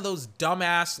like one of those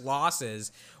dumbass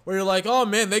losses where you're like, oh,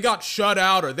 man, they got shut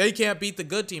out or they can't beat the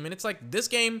good team. And it's like, this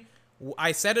game,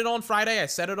 I said it on Friday. I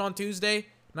said it on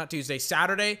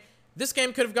Saturday. This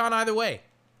game could have gone either way.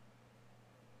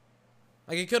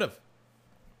 Like, it could have.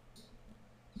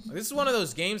 This is one of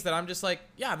those games that I'm just like,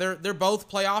 yeah, they're both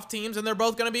playoff teams and they're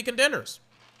both going to be contenders.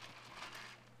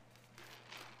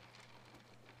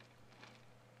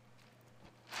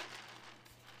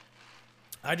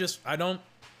 I don't.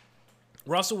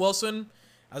 Russell Wilson,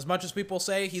 as much as people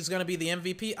say he's going to be the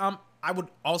MVP, I would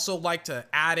also like to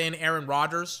add in Aaron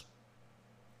Rodgers.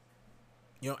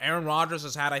 You know, Aaron Rodgers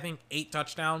has had, I think, 8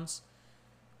 touchdowns.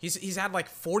 He's had like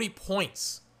 40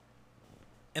 points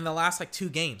in the last like 2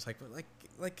 games.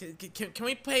 Can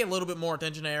we pay a little bit more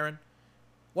attention to Aaron?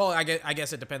 Well, I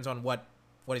guess it depends on what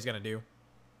he's gonna do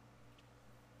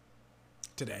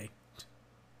today.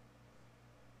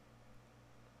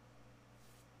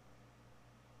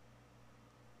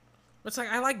 But it's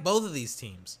like, I like both of these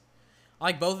teams. I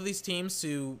like both of these teams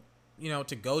to, you know,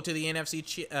 to go to the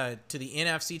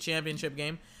NFC Championship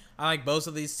game. I like both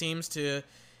of these teams to,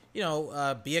 you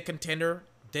know, be a contender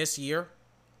this year.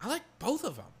 I like both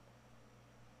of them.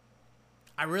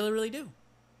 I really, really do.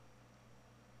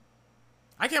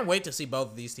 I can't wait to see both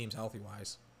of these teams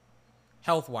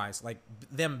health-wise, like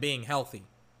them being healthy.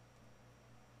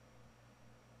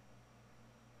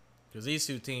 Because these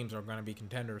 2 teams are going to be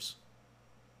contenders.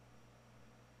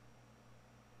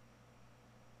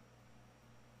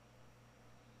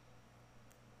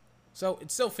 So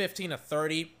it's still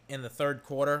 15-30 in the third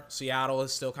quarter. Seattle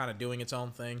is still kind of doing its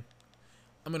own thing.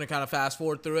 I'm going to kind of fast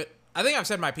forward through it. I think I've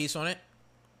said my piece on it.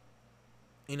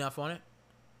 Enough on it.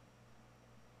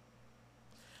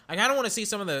 I kind of want to see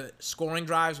some of the scoring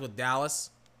drives with Dallas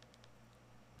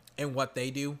and what they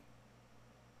do.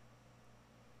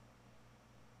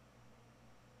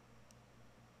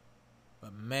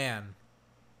 But man,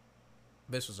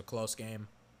 this was a close game.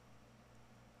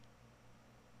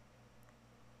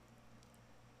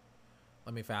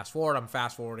 Let me fast forward. I'm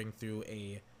fast forwarding through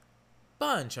a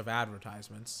bunch of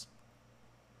advertisements.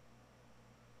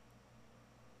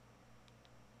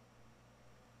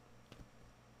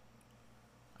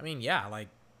 I mean, yeah, like,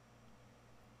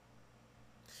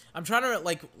 I'm trying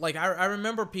to, I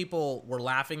remember people were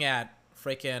laughing at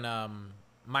freaking,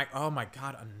 oh my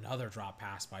God, another drop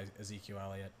pass by Ezekiel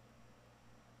Elliott.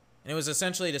 And it was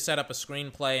essentially to set up a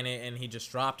screenplay, and he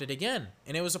just dropped it again.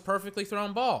 And it was a perfectly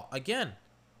thrown ball, again.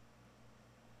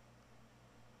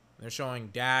 They're showing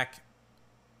Dak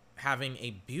having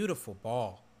a beautiful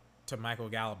ball to Michael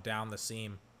Gallup down the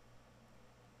seam.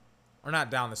 Or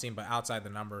not down the seam, but outside the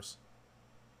numbers.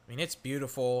 I mean, it's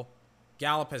beautiful.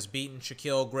 Gallup has beaten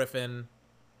Shaquille Griffin.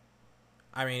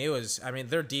 I mean,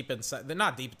 they're deep inside. They're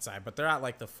not deep inside, but they're at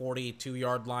like the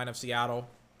 42-yard line of Seattle.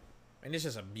 And it's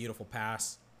just a beautiful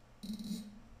pass.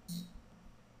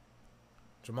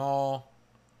 Jamal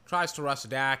tries to rush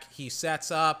Dak. He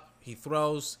sets up. He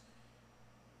throws.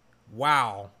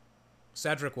 Wow.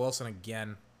 Cedric Wilson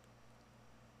again.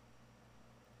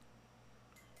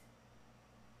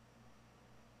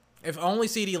 If only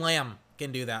CeeDee Lamb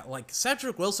can do that. Like,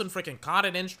 Cedric Wilson freaking caught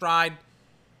it in stride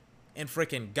and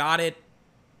freaking got it.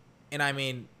 And I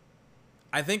mean,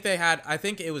 I think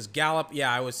it was Gallup.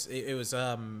 Yeah, it was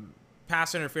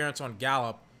pass interference on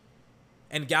Gallup.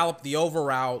 And Gallup, the over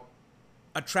route,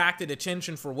 attracted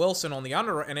attention for Wilson on the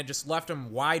under, and it just left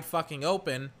him wide fucking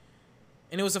open.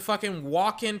 And it was a fucking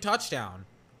walk-in touchdown.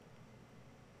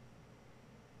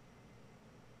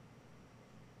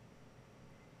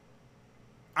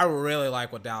 I really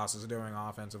like what Dallas is doing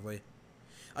offensively.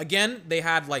 Again, they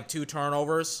had like 2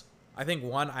 turnovers. I think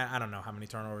one, I don't know how many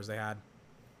turnovers they had.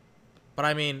 But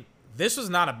I mean, this was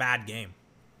not a bad game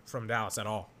from Dallas at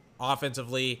all.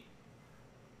 Offensively,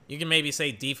 you can maybe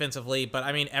say defensively, but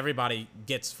I mean, everybody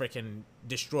gets freaking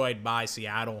destroyed by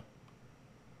Seattle.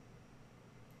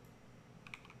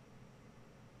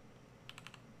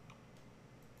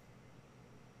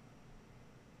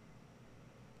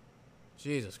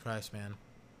 Jesus Christ, man.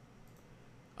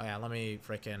 Oh yeah, let me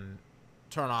freaking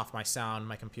turn off my sound,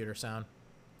 my computer sound.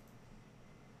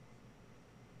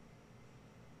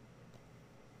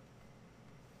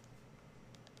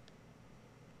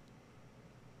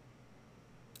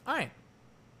 Alright.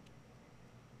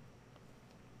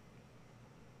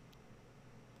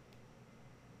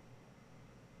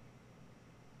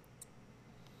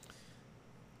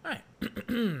 Alright.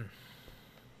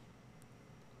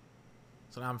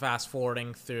 So now I'm fast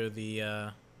forwarding through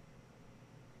the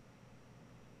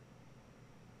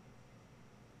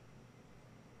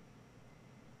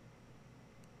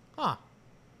Huh.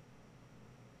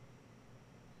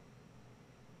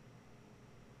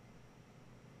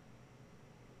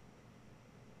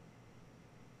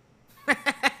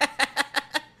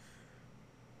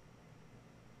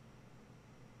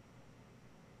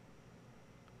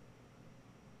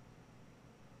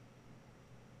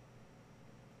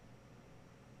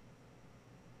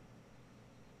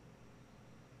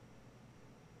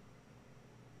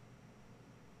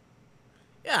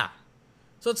 Yeah.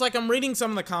 So it's like I'm reading some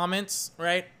of the comments,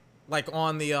 right? Like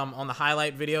on the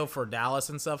highlight video for Dallas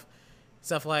and stuff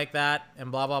like that,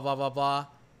 and blah blah blah blah blah.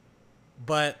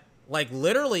 But like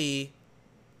literally,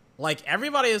 like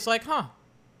everybody is like, huh,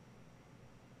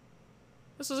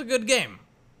 this is a good game.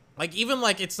 Like even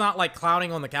like it's not like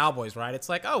clowning on the Cowboys, right? It's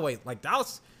like, oh wait, like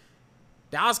Dallas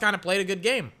kind of played a good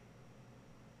game.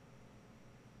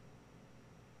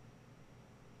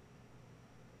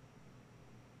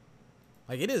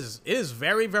 Like it is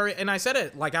very, very, and I said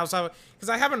it like I was, because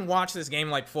I haven't watched this game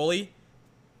like fully.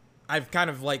 I've kind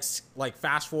of like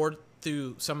fast forward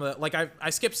through some of the, like I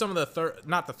skipped some of the third,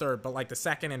 not the third, but like the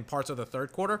second and parts of the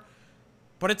third quarter.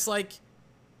 But it's like,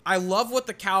 I love what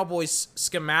the Cowboys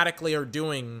schematically are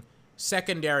doing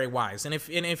secondary wise. And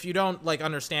if you don't like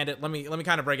understand it, let me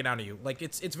kind of break it down to you. Like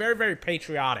it's very, very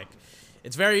patriotic.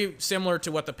 It's very similar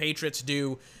to what the Patriots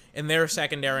do in their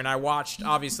secondary. And I watched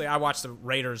the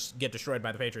Raiders get destroyed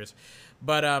by the Patriots.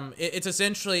 But it's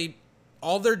essentially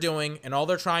all they're doing and all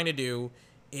they're trying to do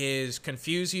is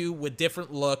confuse you with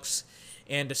different looks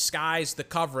and disguise the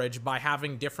coverage by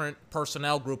having different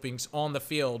personnel groupings on the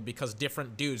field because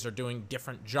different dudes are doing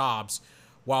different jobs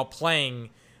while playing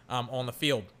on the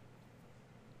field.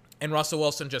 And Russell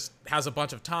Wilson just has a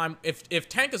bunch of time. If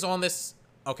Tank is on this,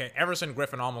 okay, Everson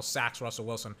Griffin almost sacks Russell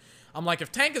Wilson. I'm like,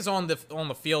 if Tank is on the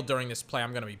field during this play,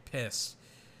 I'm gonna be pissed.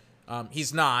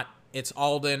 He's not. It's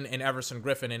Alden and Everson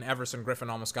Griffin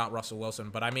almost got Russell Wilson.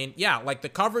 But I mean, yeah, like the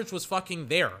coverage was fucking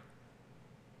there.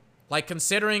 Like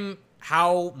considering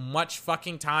how much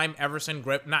fucking time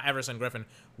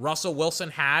Russell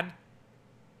Wilson had,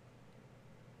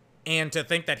 and to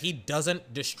think that he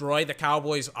doesn't destroy the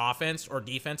Cowboys offense or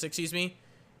defense,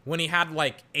 when he had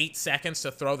like 8 seconds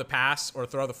to throw the pass or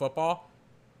throw the football.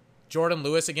 Jordan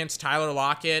Lewis against Tyler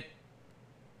Lockett.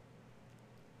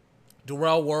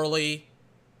 Darrell Worley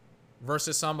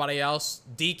versus somebody else.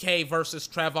 DK versus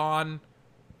Trevon.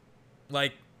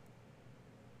 Like,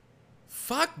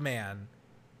 fuck, man.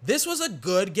 This was a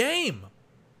good game.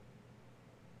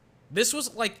 This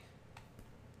was like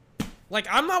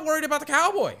I'm not worried about the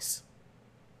Cowboys.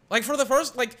 Like for the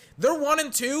first, like they're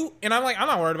 1-2, and I'm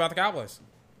not worried about the Cowboys.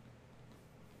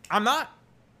 I'm not.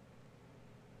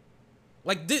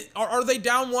 Like, are they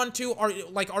down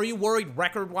 1-2? Are you worried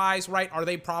record-wise, right? Are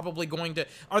they probably going to...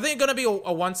 Are they going to be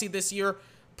a 1 seed this year?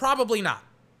 Probably not.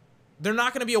 They're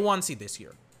not going to be a 1 seed this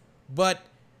year. But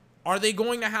are they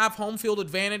going to have home field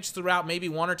advantage throughout maybe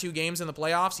 1 or 2 games in the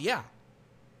playoffs? Yeah.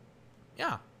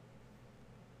 Yeah.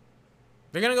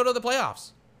 They're going to go to the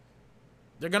playoffs.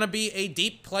 They're going to be a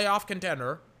deep playoff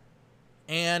contender.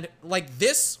 And, like,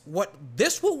 this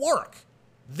will work.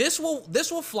 This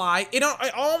will fly. It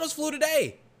almost flew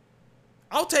today.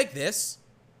 I'll take this.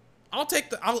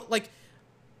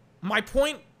 My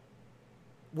point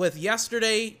with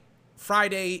yesterday,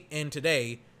 Friday, and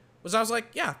today was I was like,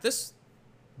 yeah, this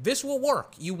will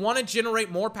work. You want to generate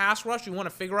more pass rush. You want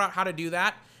to figure out how to do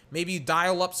that. Maybe you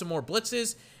dial up some more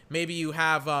blitzes. Maybe you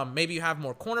have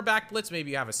more cornerback blitz.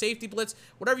 Maybe you have a safety blitz.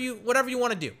 Whatever you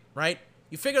want to do, right?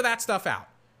 You figure that stuff out.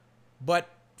 But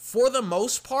for the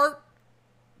most part,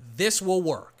 this will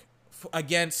work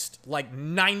against like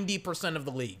 90% of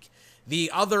the league.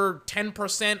 The other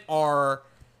 10% are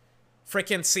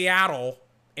freaking Seattle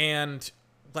and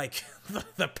like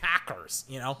the Packers,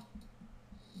 you know?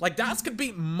 Like Dallas could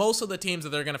beat most of the teams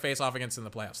that they're going to face off against in the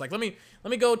playoffs. Like let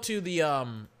me go to the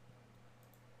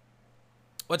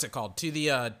what's it called? To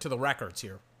the records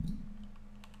here.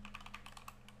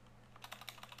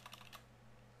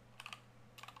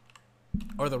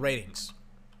 Or the ratings.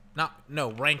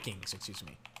 Rankings, excuse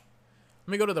me.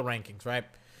 Let me go to the rankings, right?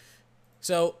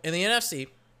 So, in the NFC,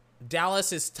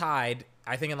 Dallas is tied,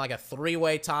 I think in like a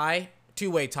two-way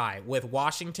tie with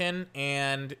Washington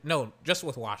just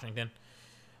with Washington.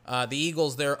 The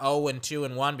Eagles, they're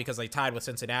 0-2-1 because they tied with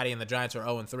Cincinnati, and the Giants are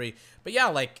 0-3. But yeah,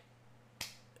 like,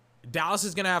 Dallas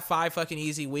is going to have 5 fucking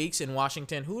easy weeks in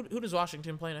Washington. Who does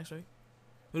Washington play next week?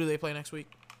 Who do they play next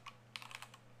week?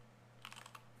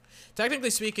 Technically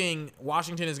speaking,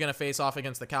 Washington is going to face off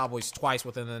against the Cowboys twice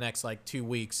within the next, 2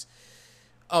 weeks.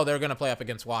 Oh, they're going to play up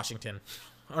against Washington.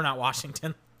 Or not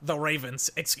Washington. The Ravens.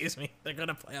 Excuse me. They're going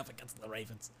to play up against the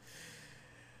Ravens.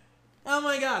 Oh,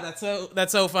 my God.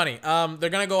 That's so funny. They're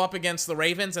going to go up against the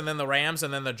Ravens, and then the Rams,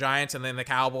 and then the Giants, and then the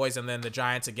Cowboys, and then the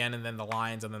Giants again, and then the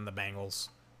Lions, and then the Bengals.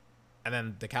 And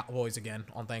then the Cowboys again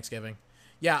on Thanksgiving.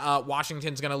 Yeah,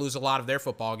 Washington's going to lose a lot of their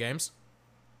football games,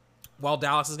 while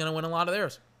Dallas is going to win a lot of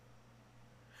theirs.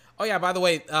 Oh, yeah, by the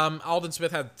way, Aldon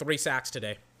Smith had 3 sacks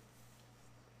today.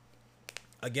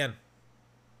 Again.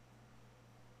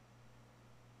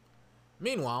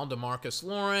 Meanwhile, DeMarcus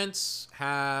Lawrence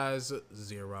has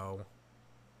 0.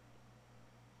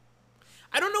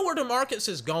 I don't know where DeMarcus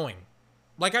is going.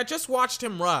 Like, I just watched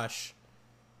him rush.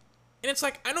 And it's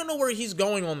like, I don't know where he's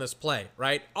going on this play,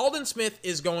 right? Aldon Smith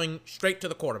is going straight to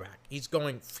the quarterback. He's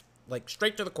going, like,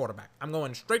 straight to the quarterback. I'm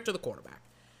going straight to the quarterback.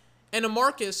 And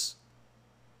DeMarcus,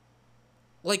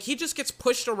 like, he just gets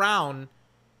pushed around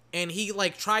and he,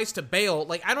 like, tries to bail.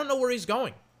 Like, I don't know where he's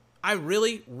going. I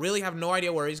really, really have no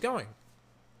idea where he's going.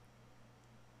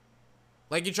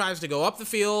 Like, he tries to go up the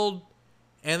field,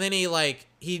 and then he, like,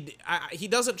 he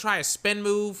doesn't try a spin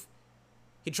move.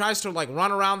 He tries to, like,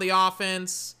 run around the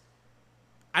offense.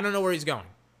 I don't know where he's going.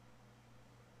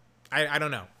 I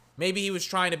don't know. Maybe he was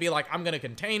trying to be like, I'm going to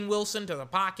contain Wilson to the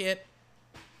pocket,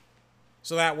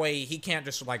 so that way he can't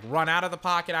just, like, run out of the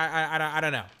pocket. I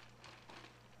don't know.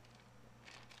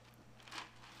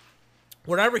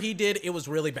 Whatever he did, it was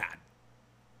really bad.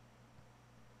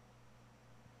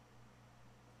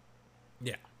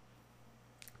 Yeah.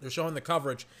 They're showing the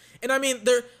coverage. And, I mean,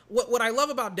 what I love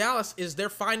about Dallas is they're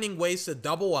finding ways to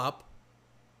double up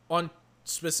on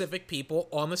specific people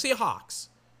on the Seahawks.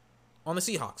 On the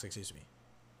Seahawks, excuse me.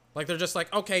 Like, they're just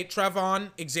like, okay, Trevon,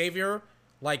 Xavier,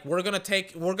 like, we're gonna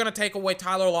take away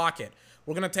Tyler Lockett.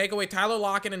 We're gonna take away Tyler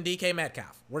Lockett and DK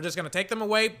Metcalf. We're just gonna take them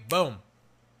away. Boom.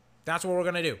 That's what we're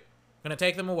gonna do. Gonna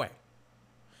take them away.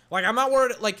 Like, I'm not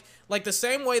worried. Like the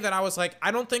same way that I was like,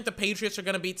 I don't think the Patriots are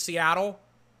gonna beat Seattle.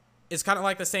 Is kind of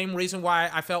like the same reason why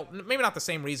I felt, maybe not the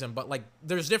same reason, but like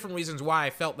there's different reasons why I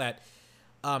felt that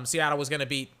Seattle was gonna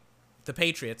beat the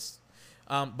Patriots.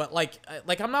 But like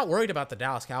I'm not worried about the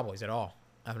Dallas Cowboys at all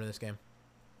after this game.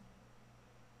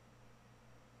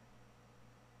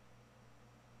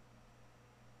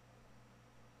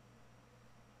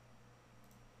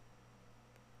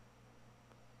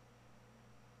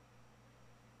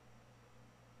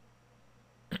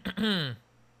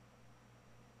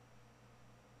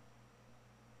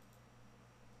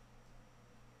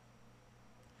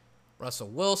 Russell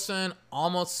Wilson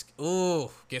almost,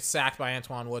 gets sacked by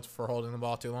Antoine Woods for holding the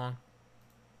ball too long.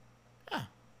 Yeah,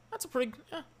 that's a pretty,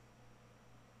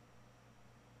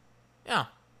 yeah,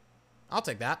 I'll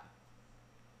take that.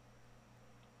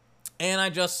 And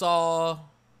I just saw, all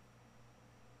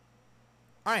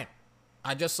right,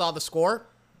 I just saw the score.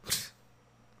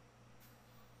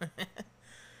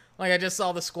 Like, I just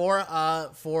saw the score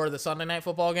for the Sunday Night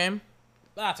Football game.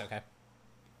 That's okay.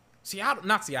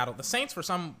 Not Seattle. The Saints, for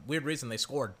some weird reason, they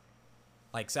scored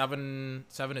like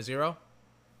 7-0.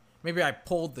 Maybe I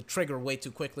pulled the trigger way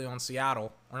too quickly on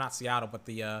Seattle, or not Seattle, but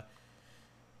the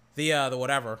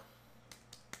whatever.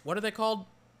 What are they called?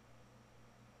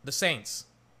 The Saints.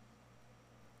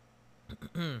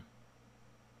 Let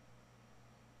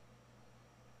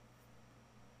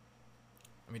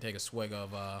me take a swig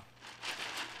of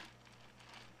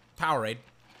Powerade.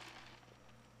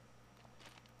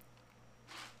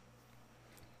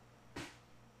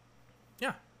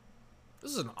 Yeah.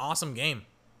 This is an awesome game.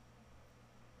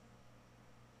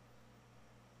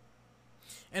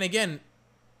 And again,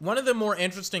 one of the more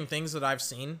interesting things that I've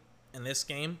seen in this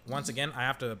game, once again, I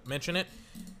have to mention it,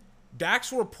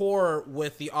 Dak's rapport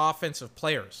with the offensive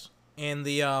players and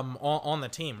the on the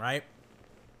team, right?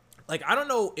 Like, I don't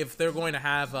know if they're going to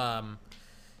have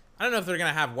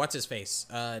what's his face.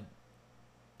 I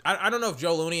don't know if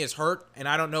Joe Looney is hurt, and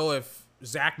I don't know if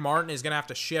Zach Martin is going to have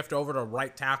to shift over to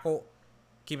right tackle.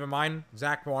 Keep in mind,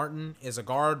 Zach Martin is a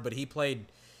guard, but he played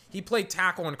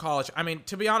tackle in college. I mean,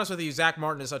 to be honest with you, Zach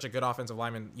Martin is such a good offensive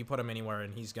lineman. You put him anywhere,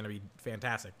 and he's going to be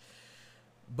fantastic.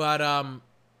 But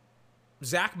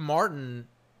Zach Martin,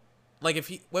 like, if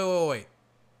he wait,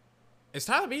 is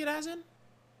Tyler Biadasz in?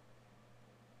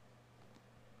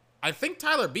 I think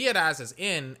Tyler Biadasz is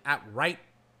in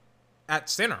at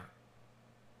center.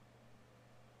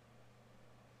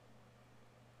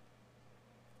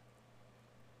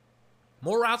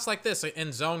 More routes like this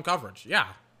in zone coverage. Yeah.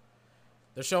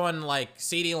 They're showing, like,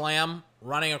 CeeDee Lamb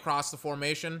running across the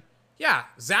formation. Yeah,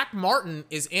 Zach Martin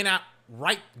is in at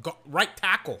right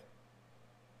tackle.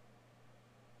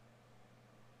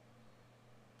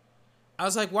 I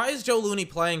was like, why is Joe Looney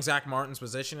playing Zach Martin's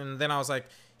position? And then I was like,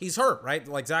 he's hurt, right?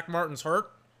 Like, Zach Martin's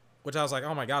hurt, which I was like,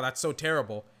 oh my God, that's so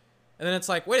terrible. And then it's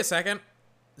like, wait a second.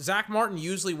 Zach Martin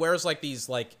usually wears like these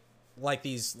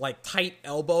tight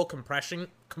elbow compression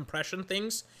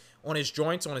things on his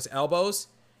joints, on his elbows.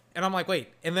 And I'm like, wait.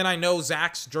 And then I know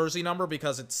Zach's jersey number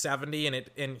because it's 70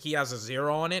 and he has a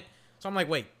 0 on it. So I'm like,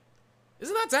 wait,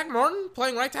 isn't that Zach Martin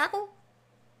playing right tackle?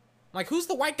 I'm like, who's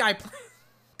the white guy playing?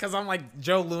 Because I'm like,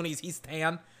 Joe Looney's, he's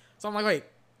tan. So I'm like, wait,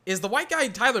 is the white guy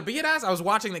Tyler Biadasz? I was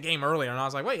watching the game earlier and I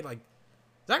was like, wait, like,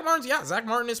 Zach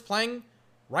Martin is playing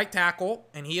right tackle,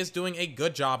 and he is doing a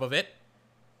good job of it.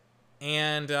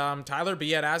 And Tyler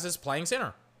Biadasz is playing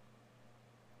center.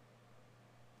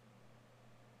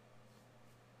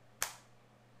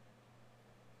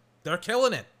 They're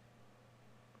killing it.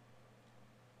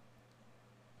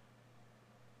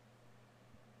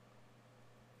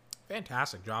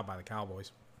 Fantastic job by the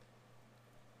Cowboys.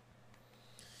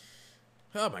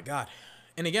 Oh my God.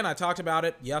 And again, I talked about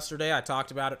it yesterday. I talked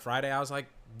about it Friday. I was like,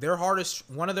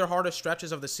 one of their hardest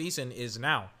stretches of the season is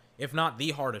now, if not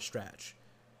the hardest stretch.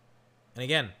 And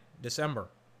again, December.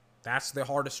 That's the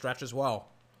hardest stretch as well.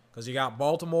 Because you got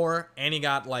Baltimore and you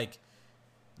got like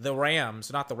the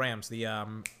Rams, not the Rams, the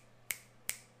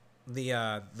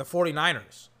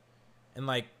 49ers. And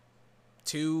like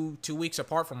two weeks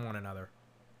apart from one another.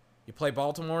 You play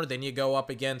Baltimore, then you go up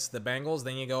against the Bengals,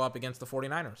 then you go up against the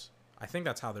 49ers. I think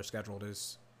that's how their schedule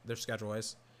is.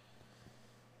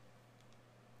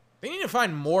 They need to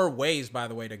find more ways, by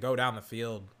the way, to go down the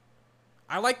field.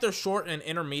 I like their short and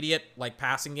intermediate like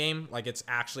passing game, like it's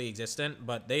actually existent,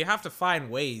 but they have to find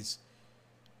ways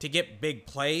to get big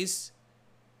plays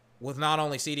with not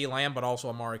only CeeDee Lamb but also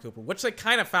Amari Cooper, which they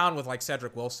kind of found with like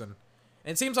Cedric Wilson.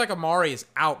 And it seems like Amari is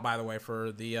out, by the way,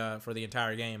 for the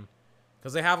entire game,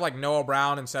 because they have like Noah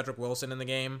Brown and Cedric Wilson in the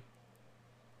game.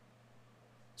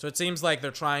 So it seems like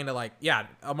they're trying to like, yeah,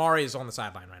 Amari is on the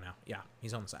sideline right now. Yeah,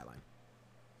 he's on the sideline.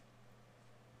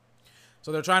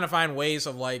 So they're trying to find ways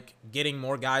of like getting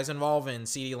more guys involved, and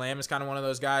CeeDee Lamb is kind of one of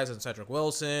those guys, and Cedric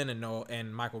Wilson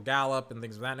and Michael Gallup and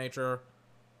things of that nature.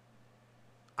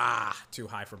 Too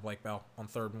high for Blake Bell on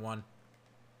 3rd and 1.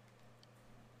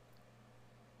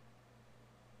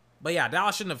 But yeah,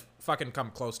 Dallas shouldn't have fucking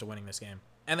come close to winning this game,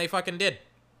 and they fucking did.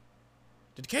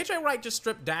 Did KJ Wright just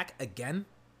strip Dak again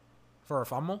for a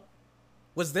fumble?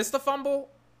 Was this the fumble?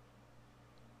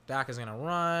 Dak is gonna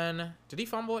run. Did he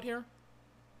fumble it here?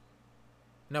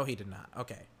 No, he did not.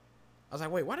 Okay. I was like,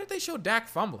 wait, why did they show Dak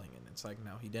fumbling? And it's like,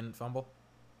 no, he didn't fumble.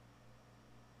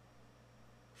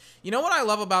 You know what I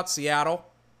love about Seattle?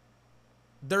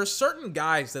 There's certain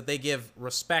guys that they give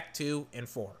respect to and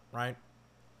for, right?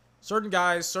 Certain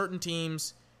guys, certain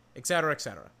teams, etc.,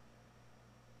 etc.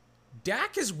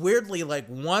 Dak is weirdly like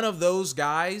one of those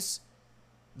guys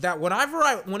that whenever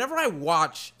I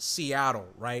watch Seattle,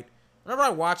 right? Whenever I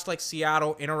watch like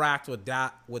Seattle interact with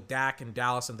Dak and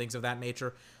Dallas and things of that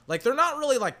nature, like they're not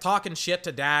really like talking shit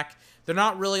to Dak. They're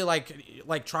not really like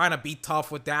trying to be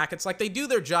tough with Dak. It's like they do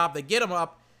their job, they get him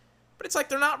up, but it's like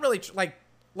they're not really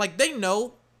like they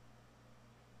know.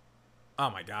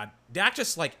 Oh my God, Dak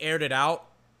just like aired it out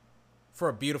for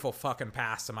a beautiful fucking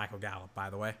pass to Michael Gallup, by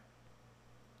the way.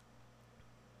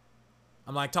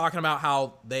 I'm like talking about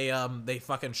how they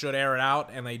fucking should air it out,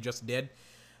 and they just did,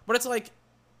 but it's like,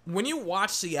 when you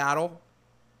watch Seattle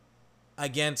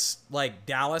against like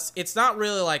Dallas, it's not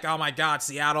really like, oh my God,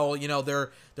 Seattle, you know,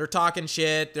 they're talking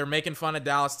shit, they're making fun of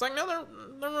Dallas. It's like, no,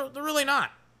 they're really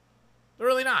not. They're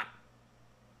really not.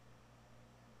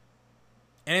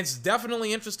 And it's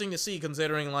definitely interesting to see,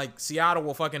 considering like Seattle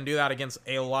will fucking do that against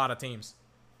a lot of teams,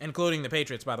 including the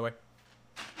Patriots, by the way.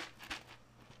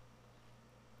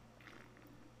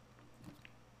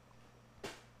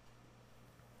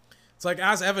 It's like,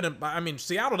 as evident, I mean,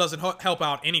 Seattle doesn't help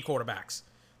out any quarterbacks.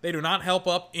 They do not help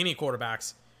up any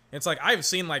quarterbacks. It's like, I've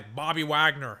seen like Bobby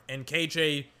Wagner and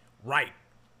KJ Wright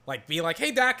like be like,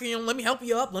 hey Dak, you know, let me help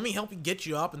you up, let me help you get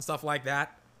you up and stuff like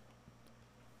that.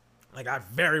 Like, I've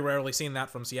very rarely seen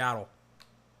that from Seattle.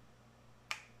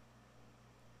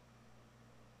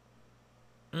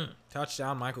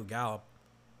 Touchdown, Michael Gallup.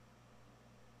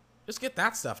 Just get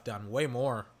that stuff done way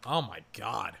more. Oh my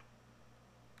God.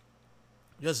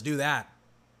 Just do that.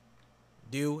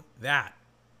 Do that.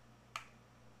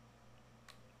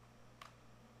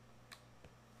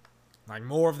 Like,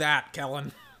 more of that,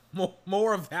 Kellen.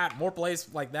 More of that. More plays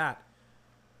like that.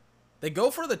 They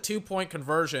go for the 2-point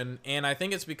conversion, and I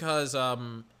think it's because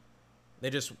they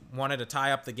just wanted to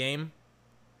tie up the game.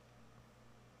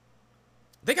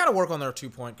 They got to work on their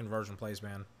 2-point conversion plays,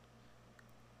 man.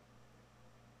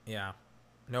 Yeah.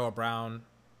 Noah Brown.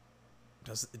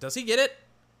 Does he get it?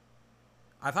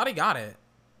 I thought he got it.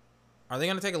 Are they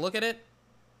going to take a look at it?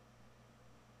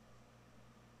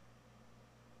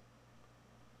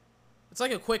 It's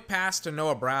like a quick pass to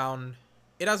Noah Brown.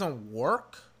 It doesn't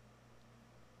work.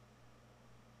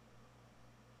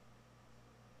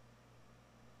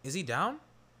 Is he down?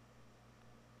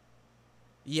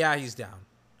 Yeah, he's down.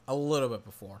 A little bit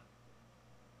before.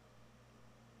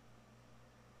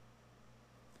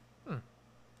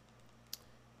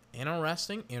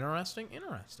 Interesting.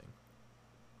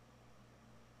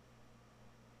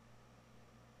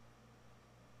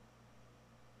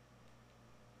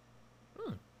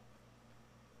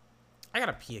 I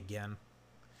gotta pee again.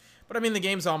 But I mean, the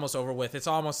game's almost over with. It's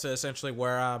almost essentially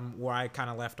where I kind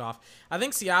of left off. I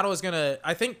think Seattle is gonna.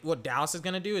 I think what Dallas is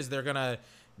gonna do is they're gonna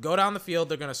go down the field.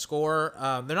 They're gonna score.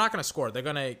 They're not gonna score. They're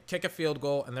gonna kick a field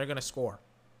goal and they're gonna score.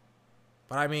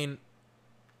 But I mean,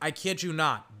 I kid you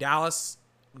not, Dallas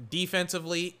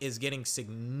defensively is getting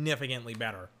significantly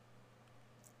better.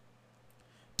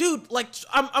 Dude, like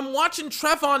I'm watching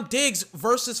Trevon Diggs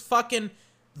versus fucking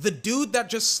the dude that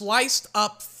just sliced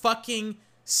up fucking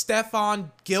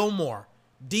Stephon Gilmore,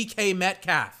 DK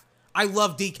Metcalf. I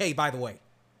love DK, by the way.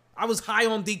 I was high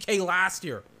on DK last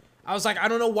year. I was like, I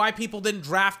don't know why people didn't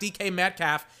draft DK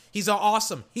Metcalf. He's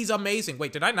awesome. He's amazing.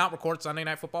 Wait, did I not record Sunday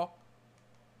Night Football?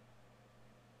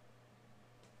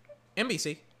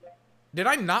 NBC. Did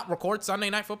I not record Sunday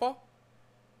Night Football?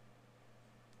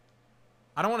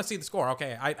 I don't want to see the score.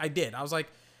 Okay, I did. I was like,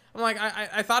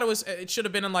 I thought it should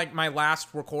have been in like my last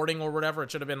recording or whatever.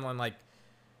 It should have been on like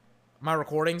my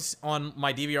recordings on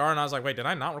my DVR, and I was like, wait, did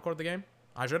I not record the game?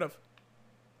 I should have.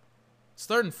 It's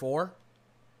 3rd and 4.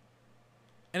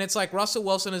 And it's like Russell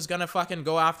Wilson is going to fucking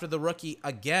go after the rookie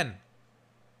again.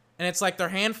 And it's like they're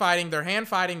hand fighting.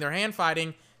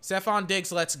 Stephon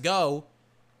Diggs lets go.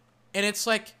 And it's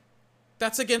like,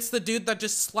 that's against the dude that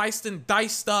just sliced and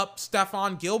diced up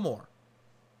Stephon Gilmore.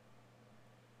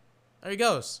 There he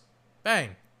goes.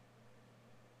 Bang.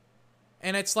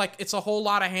 And it's like, it's a whole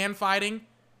lot of hand fighting.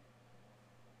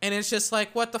 And it's just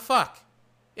like, what the fuck?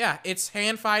 Yeah, it's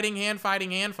hand fighting. And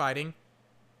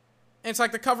it's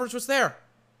like the coverage was there.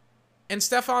 And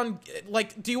Stephon,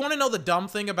 like, do you want to know the dumb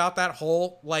thing about that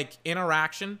whole, like,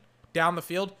 interaction down the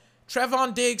field?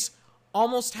 Trevon Diggs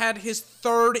almost had his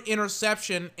 3rd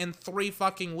interception in 3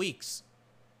 fucking weeks.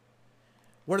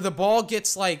 Where the ball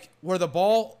gets, like, where the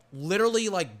ball literally,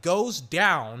 like, goes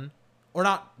down, or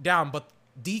not down, but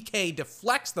DK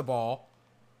deflects the ball.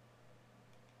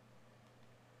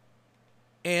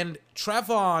 And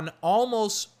Trevon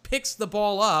almost picks the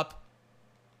ball up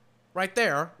right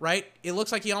there, right? It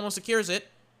looks like he almost secures it.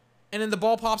 And then the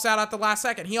ball pops out at the last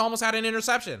second. He almost had an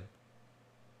interception.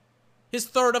 His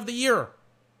 3rd of the year.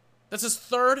 That's his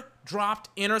 3rd dropped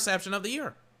interception of the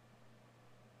year.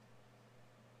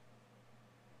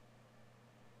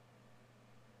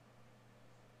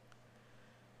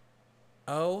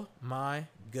 Oh my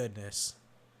goodness.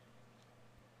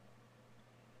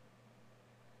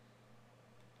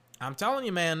 I'm telling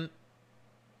you, man.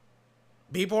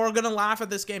 People are going to laugh at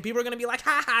this game. People are going to be like,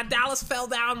 haha, Dallas fell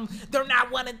down. They're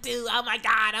not 1-2. Oh my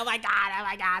God.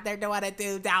 They're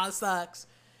 1-2. Dallas sucks.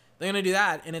 They're going to do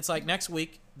that. And it's like next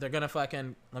week, they're going to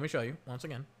fucking, let me show you once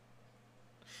again.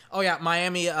 Oh yeah,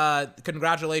 Miami,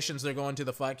 congratulations. They're going to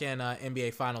the fucking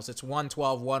NBA Finals. It's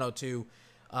 112-102,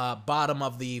 bottom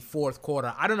of the 4th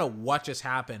quarter. I don't know what just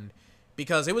happened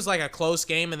because it was like a close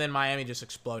game and then Miami just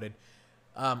exploded.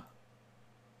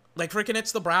 Like freaking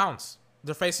it's the Browns.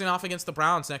 They're facing off against the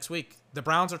Browns next week. The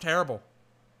Browns are terrible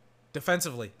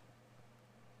defensively.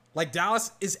 Like,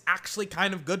 Dallas is actually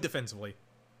kind of good defensively.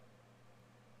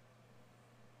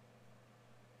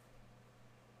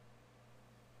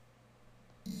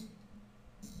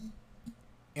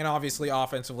 And obviously,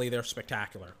 offensively, they're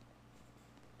spectacular.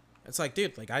 It's like,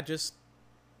 dude, like, I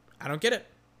don't get it.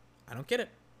 I don't get it.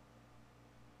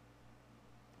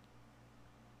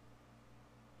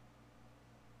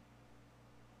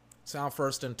 It's now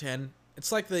 1st and 10.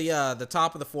 It's like the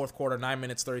top of the 4th quarter, 9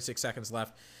 minutes, 36 seconds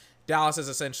left. Dallas is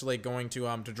essentially going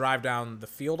to drive down the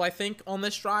field, I think, on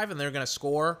this drive, and they're going to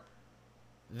score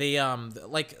they're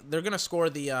going to score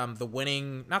the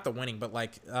winning, not the winning, but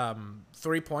like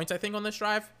 3 points, I think, on this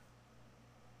drive.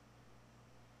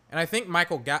 And I think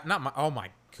oh my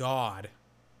God.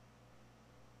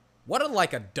 What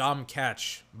a dumb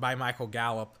catch by Michael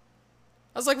Gallup.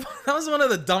 I was like, that was one of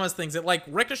the dumbest things. It like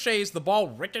ricochets, the ball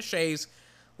ricochets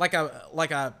like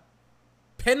a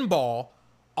pinball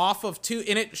off of 2,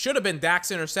 and it should have been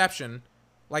Dak's interception,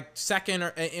 like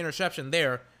 2nd interception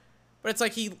there. But it's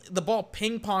like the ball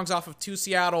ping pongs off of 2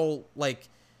 Seattle like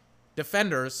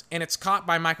defenders, and it's caught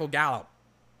by Michael Gallup.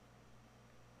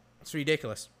 It's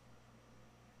ridiculous.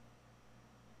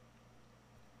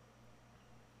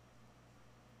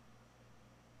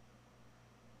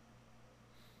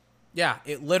 Yeah,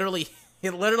 it literally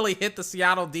hit the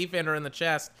Seattle defender in the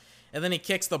chest, and then he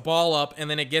kicks the ball up, and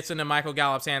then it gets into Michael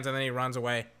Gallup's hands, and then he runs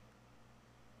away.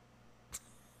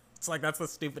 It's like, that's the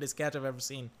stupidest catch I've ever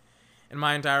seen in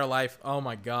my entire life. Oh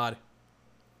my God.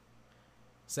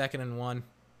 2nd and 1.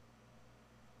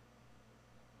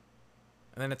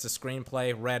 And then it's a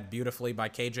screenplay read beautifully by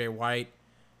KJ White.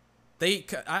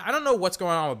 I don't know what's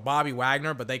going on with Bobby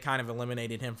Wagner, but they kind of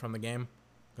eliminated him from the game.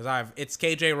 Because it's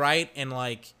KJ Wright and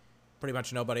like pretty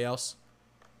much nobody else.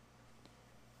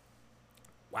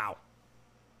 Wow.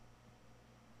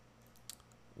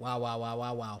 Wow, wow, wow,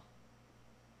 wow, wow.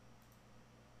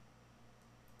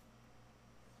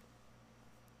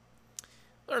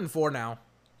 They're in 4 now.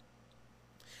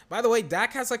 By the way,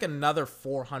 Dak has like another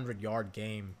 400-yard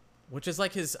game, which is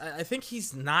like his... I think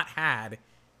he's not had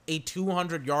a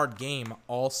 200-yard game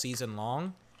all season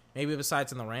long. Maybe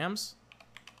besides in the Rams.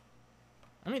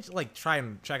 Let me like try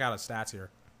and check out his stats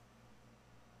here.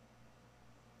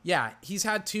 Yeah, he's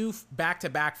had 2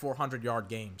 back-to-back 400-yard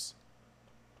games.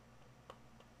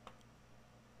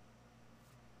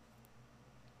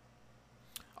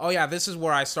 Oh yeah, this is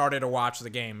where I started to watch the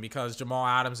game because Jamal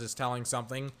Adams is telling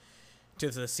something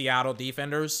to the Seattle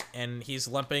defenders, and he's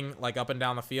limping like up and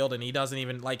down the field, and he doesn't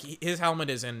even like his helmet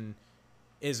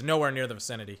is nowhere near the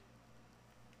vicinity.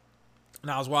 And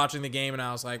I was watching the game, and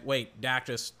I was like, wait, Dak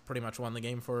just pretty much won the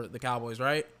game for the Cowboys,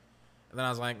 right? And then I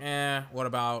was like, what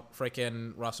about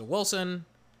freaking Russell Wilson?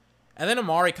 And then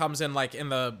Amari comes in like in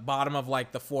the bottom of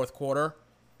like the 4th quarter.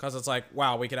 Because it's like,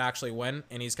 wow, we could actually win.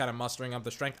 And he's kind of mustering up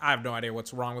the strength. I have no idea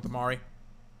what's wrong with Amari.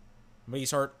 But he's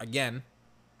hurt again.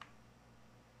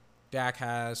 Dak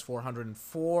has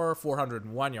 404,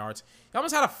 401 yards. He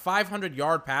almost had a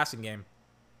 500-yard passing game.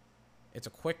 It's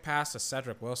a quick pass to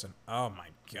Cedric Wilson. Oh, my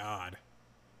God.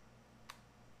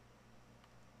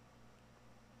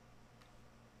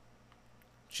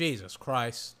 Jesus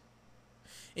Christ.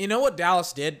 You know what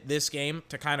Dallas did this game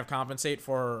to kind of compensate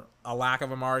for a lack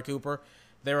of Amari Cooper?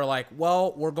 They were like,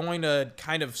 well, we're going to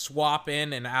kind of swap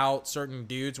in and out certain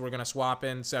dudes. We're going to swap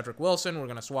in Cedric Wilson. We're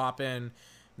going to swap in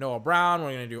Noah Brown.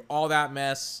 We're going to do all that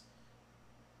mess.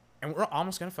 And we're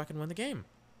almost going to fucking win the game.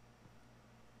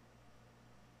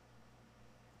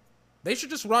 They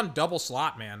should just run double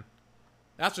slot, man.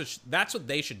 That's what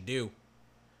they should do.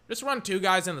 Just run 2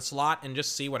 guys in the slot and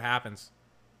just see what happens.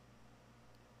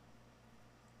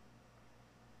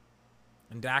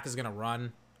 And Dak is going to run.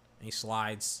 And he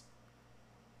slides.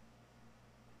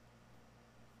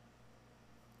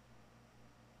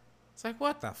 It's like,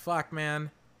 what the fuck, man?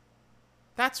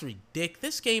 That's ridiculous.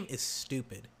 This game is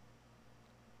stupid.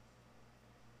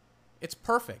 It's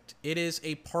perfect. It is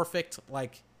a perfect,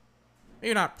 like...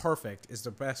 Maybe not perfect is the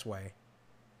best way.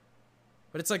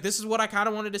 But it's like, this is what I kind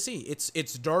of wanted to see. It's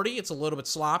dirty. It's a little bit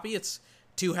sloppy. It's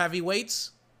 2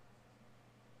 heavyweights.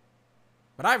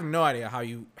 But I have no idea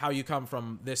how you come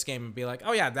from this game and be like,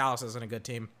 oh yeah, Dallas isn't a good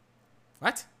team.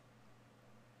 What?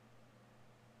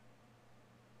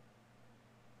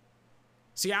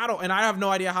 Seattle, and I have no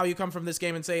idea how you come from this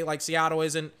game and say like Seattle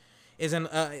isn't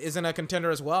a contender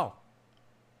as well.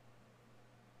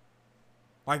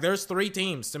 Like there's 3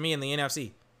 teams to me in the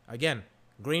NFC. Again,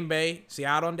 Green Bay,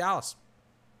 Seattle, and Dallas.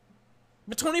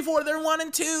 But 24, they're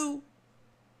 1-2.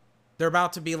 They're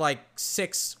about to be like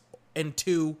 6-2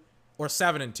 or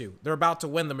 7-2. They're about to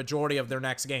win the majority of their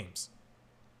next games.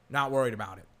 Not worried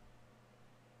about it.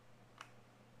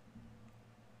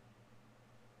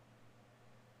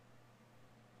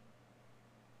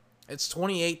 It's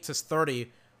 28-30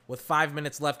 with 5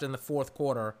 minutes left in the 4th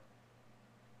quarter.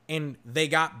 And they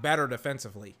got better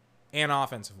defensively and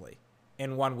offensively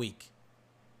in 1 week.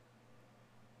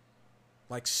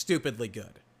 Like stupidly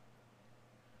good.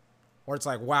 Or it's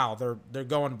like, wow, they're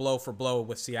going blow for blow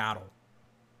with Seattle.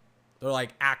 They're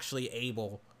like actually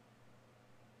able.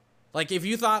 Like if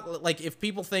you thought, like if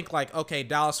people think like, okay,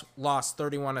 Dallas lost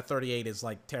 31-38 is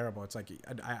like terrible. It's like,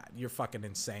 you're fucking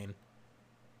insane.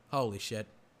 Holy shit.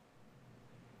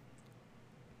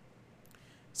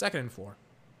 2nd and 4.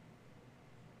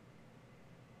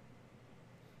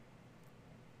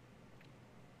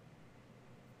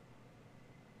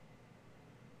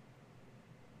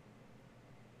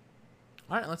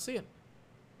 All right, let's see it.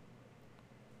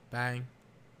 Bang.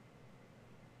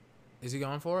 Is he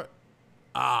going for it?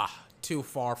 Ah, too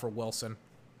far for Wilson.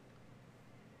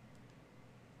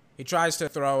 He tries to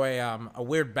throw a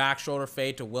weird back shoulder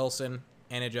fade to Wilson,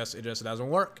 and it just doesn't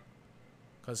work.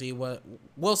 Because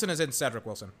Wilson is in Cedric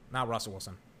Wilson, not Russell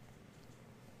Wilson.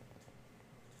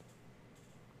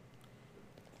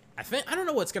 I don't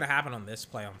know what's gonna happen on this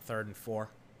play on 3rd and 4.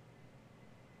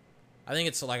 I think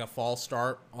it's like a false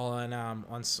start on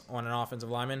an offensive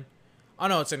lineman. Oh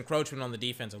no, it's encroachment on the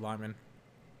defensive lineman.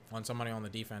 On somebody on the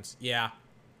defense. Yeah.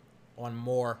 On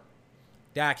Moore.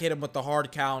 Dak hit him with the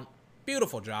hard count.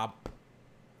 Beautiful job.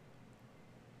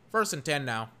 1st and 10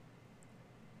 now.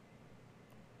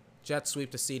 Jet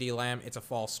sweep to CeeDee Lamb. It's a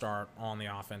false start on the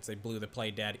offense. They blew the play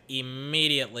dead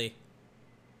immediately.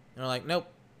 They're like, nope.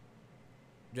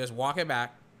 Just walk it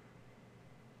back.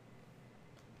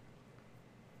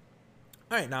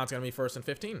 All right, now it's going to be 1st and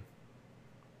 15.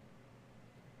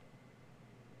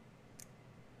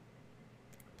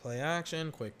 Play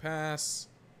action, quick pass.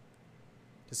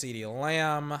 to CeeDee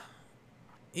Lamb.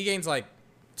 He gains like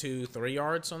 2-3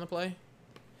 yards on the play.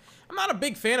 I'm not a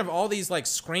big fan of all these like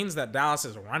screens that Dallas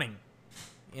is running.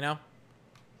 You know,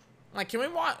 like can we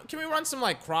run some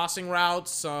like crossing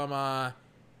routes, some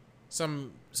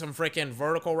freaking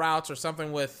vertical routes or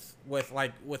something with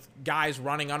guys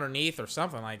running underneath or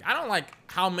something. Like I don't like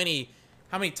how many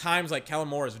times like Kellen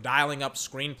Moore is dialing up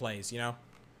screenplays. You know,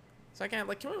 so I can't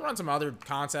like can we run some other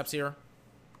concepts here?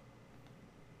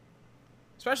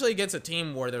 Especially against a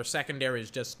team where their secondary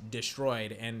is just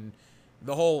destroyed, and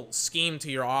the whole scheme to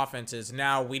your offense is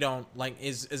now we don't like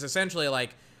is essentially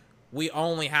like we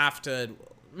only have to,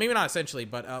 maybe not essentially,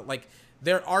 but like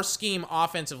our scheme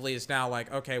offensively is now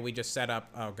like, okay, we just set up,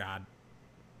 oh god,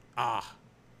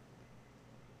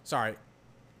 sorry,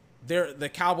 the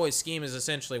Cowboys scheme is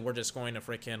essentially we're just going to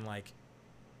freaking like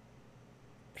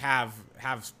have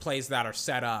plays that are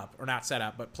set up, or not set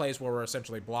up, but plays where we're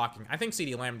essentially blocking. I think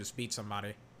CeeDee Lamb just beat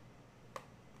somebody.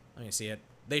 Let me see it.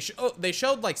 They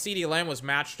showed like CeeDee Lamb was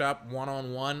matched up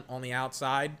one-on-one on the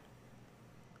outside,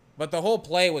 but the whole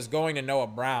play was going to Noah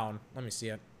Brown. Let me see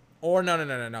it. Or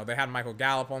no. They had Michael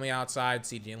Gallup on the outside.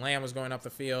 CeeDee Lamb was going up the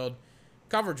field.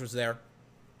 Coverage was there.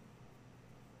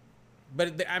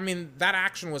 But, I mean, that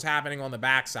action was happening on the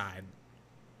backside.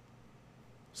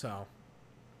 So,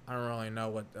 I don't really know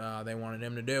what they wanted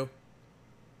him to do.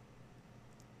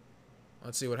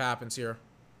 Let's see what happens here.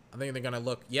 I think they're going to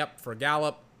look, yep, for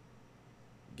Gallup.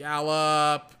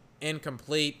 Gallup,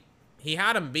 incomplete. He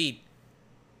had him beat.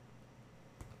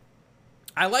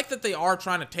 I like that they are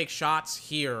trying to take shots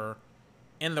here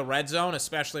in the red zone,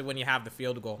 especially when you have the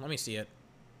field goal. Let me see it.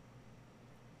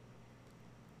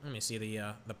 Let me see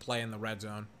the play in the red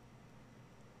zone.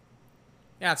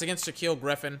 Yeah, it's against Shaquill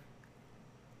Griffin.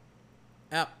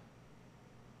 Yep.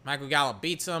 Michael Gallup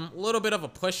beats him. A little bit of a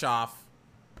push-off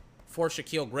for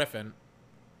Shaquill Griffin.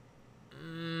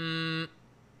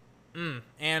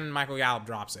 And Michael Gallup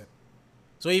drops it.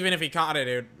 So even if he caught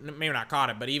it, maybe not caught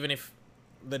it, but even if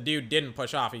the dude didn't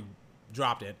push off, he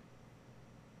dropped it.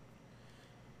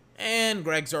 And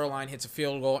Greg Zuerlein hits a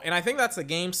field goal. And I think that's the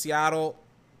game. Seattle,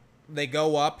 they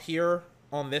go up here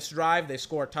on this drive. They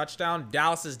score a touchdown.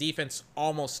 Dallas's defense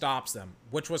almost stops them,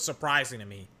 which was surprising to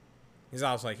me. Because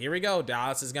I was like, here we go.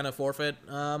 Dallas is going to forfeit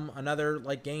another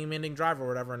like game-ending drive or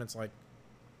whatever. And it's like,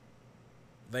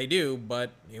 they do,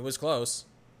 but it was close.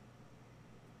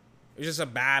 It was just a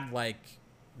bad,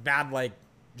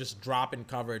 just drop in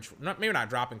coverage. Maybe not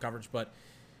drop in coverage, but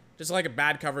just like a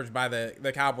bad coverage by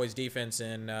the Cowboys defense.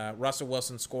 And Russell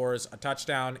Wilson scores a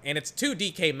touchdown. And it's to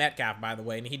DK Metcalf, by the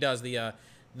way. And he does the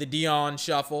Dion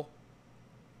shuffle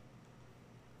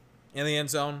in the end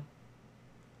zone.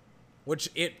 Which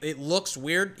it looks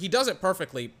weird. He does it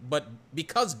perfectly, but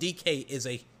because DK is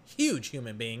a huge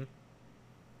human being,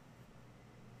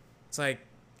 it's like,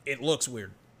 it looks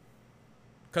weird.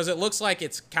 Because it looks like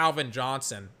it's Calvin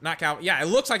Johnson. Not Calvin. Yeah, it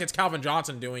looks like it's Calvin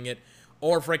Johnson doing it.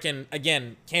 Or freaking,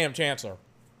 again, Cam Chancellor.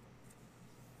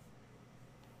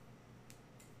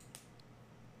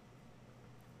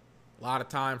 A lot of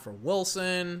time for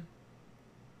Wilson.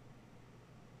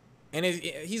 And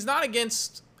he's not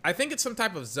against, I think it's some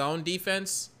type of zone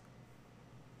defense.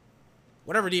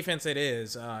 Whatever defense it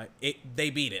is, they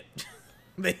beat it.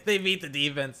 they beat the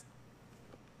defense.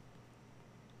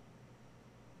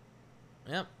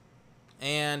 Yep.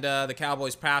 And the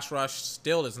Cowboys pass rush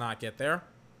still does not get there.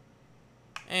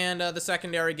 And the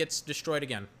secondary gets destroyed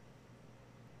again.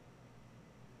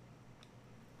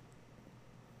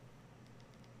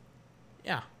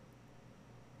 Yeah.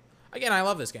 Again, I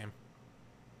love this game.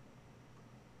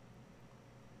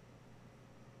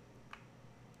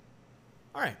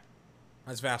 All right.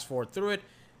 Let's fast forward through it.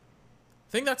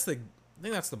 I think that's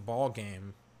the ball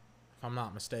game. If I'm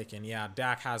not mistaken. Yeah,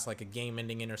 Dak has like a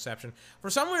game-ending interception. For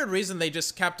some weird reason, they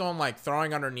just kept on like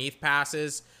throwing underneath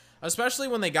passes, especially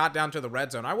when they got down to the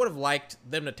red zone. I would have liked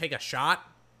them to take a shot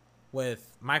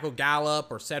with Michael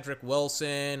Gallup or Cedric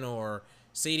Wilson or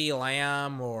CeeDee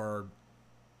Lamb or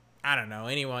I don't know,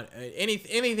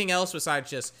 anything else besides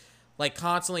just like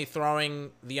constantly throwing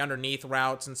the underneath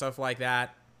routes and stuff like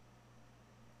that.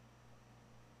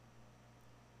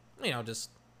 You know, just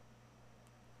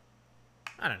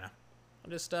I don't know.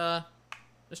 Just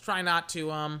try not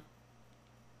to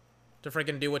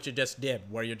freaking do what you just did,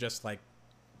 where you just like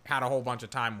had a whole bunch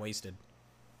of time wasted.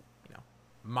 You know,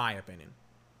 my opinion.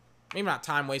 Maybe not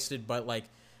time wasted, but like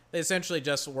they essentially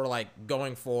just were like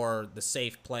going for the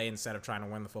safe play instead of trying to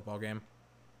win the football game.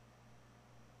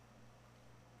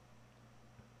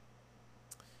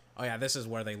 Oh yeah, this is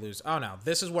where they lose. Oh no,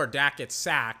 this is where Dak gets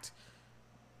sacked.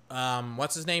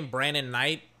 What's his name? Brandon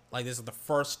Knight. Like this is the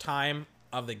first time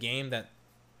of the game that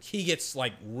he gets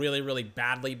like really, really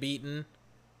badly beaten.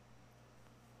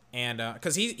 And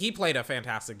because he played a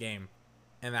fantastic game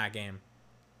in that game.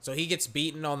 So he gets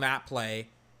beaten on that play.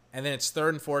 And then it's 3rd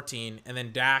and 14. And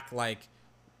then Dak, like,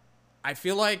 I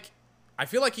feel like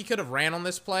he could have ran on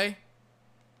this play.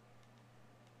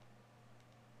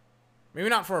 Maybe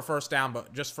not for a first down,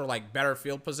 but just for like better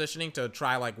field positioning to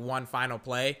try like one final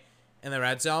play in the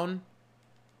red zone.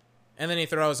 And then he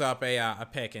throws up a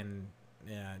pick, and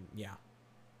yeah.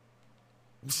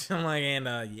 I'm like,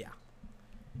 and yeah.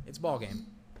 It's ball game.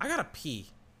 I gotta pee.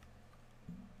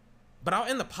 But I'll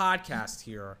end the podcast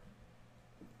here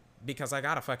because I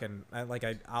gotta fucking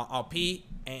I'll pee,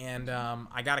 and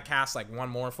I gotta cast like one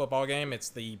more football game. It's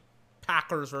the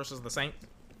Packers versus the Saints.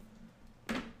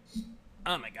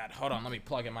 Oh my god, hold on, let me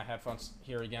plug in my headphones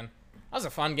here again. That was a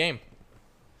fun game.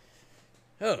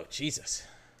 Oh Jesus.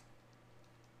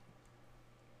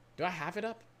 Do I have it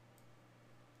up?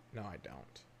 No, I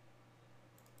don't.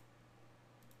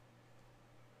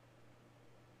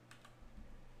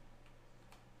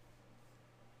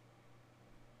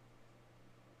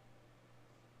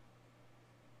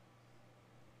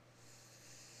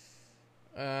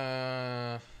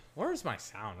 Where's my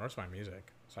sound? Where's my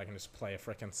music? So I can just play a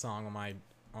freaking song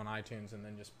on iTunes and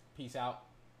then just peace out.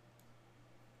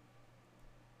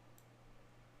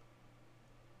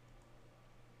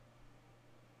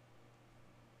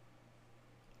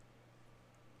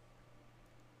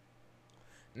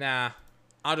 Nah,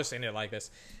 I'll just end it like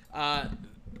this.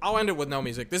 I'll end it with no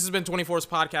music. This has been 24's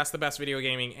Podcast, the best video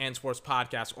gaming and sports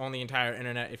podcast on the entire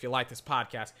internet. If you like this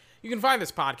podcast, you can find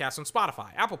this podcast on Spotify,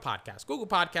 Apple Podcasts, Google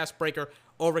Podcasts, Breaker,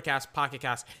 Overcast, Pocket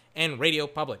Cast, and Radio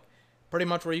Public. Pretty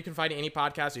much where you can find any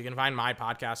podcast, you can find my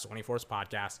podcast, 24's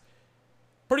Podcast.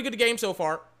 Pretty good game so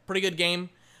far. Pretty good game.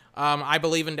 I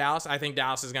believe in Dallas. I think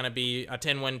Dallas is going to be a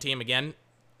 10-win team again.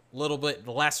 A little bit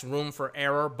less room for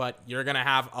error, but you're going to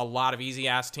have a lot of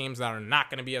easy-ass teams that are not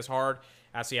going to be as hard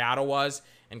as Seattle was.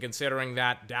 And considering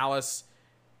that Dallas,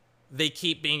 they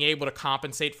keep being able to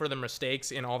compensate for their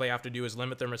mistakes, and all they have to do is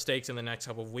limit their mistakes in the next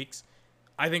couple of weeks,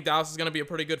 I think Dallas is going to be a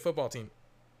pretty good football team.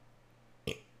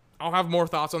 I'll have more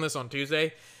thoughts on this on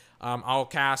Tuesday. I'll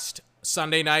cast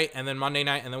Sunday night and then Monday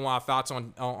night, and then we'll have thoughts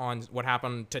on what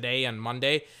happened today and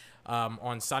Monday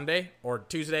on Sunday, or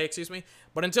Tuesday, excuse me.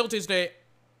 But until Tuesday,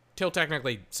 till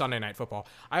technically Sunday Night Football,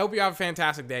 I hope you have a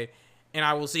fantastic day, and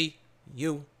I will see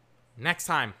you next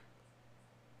time.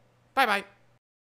 Bye-bye.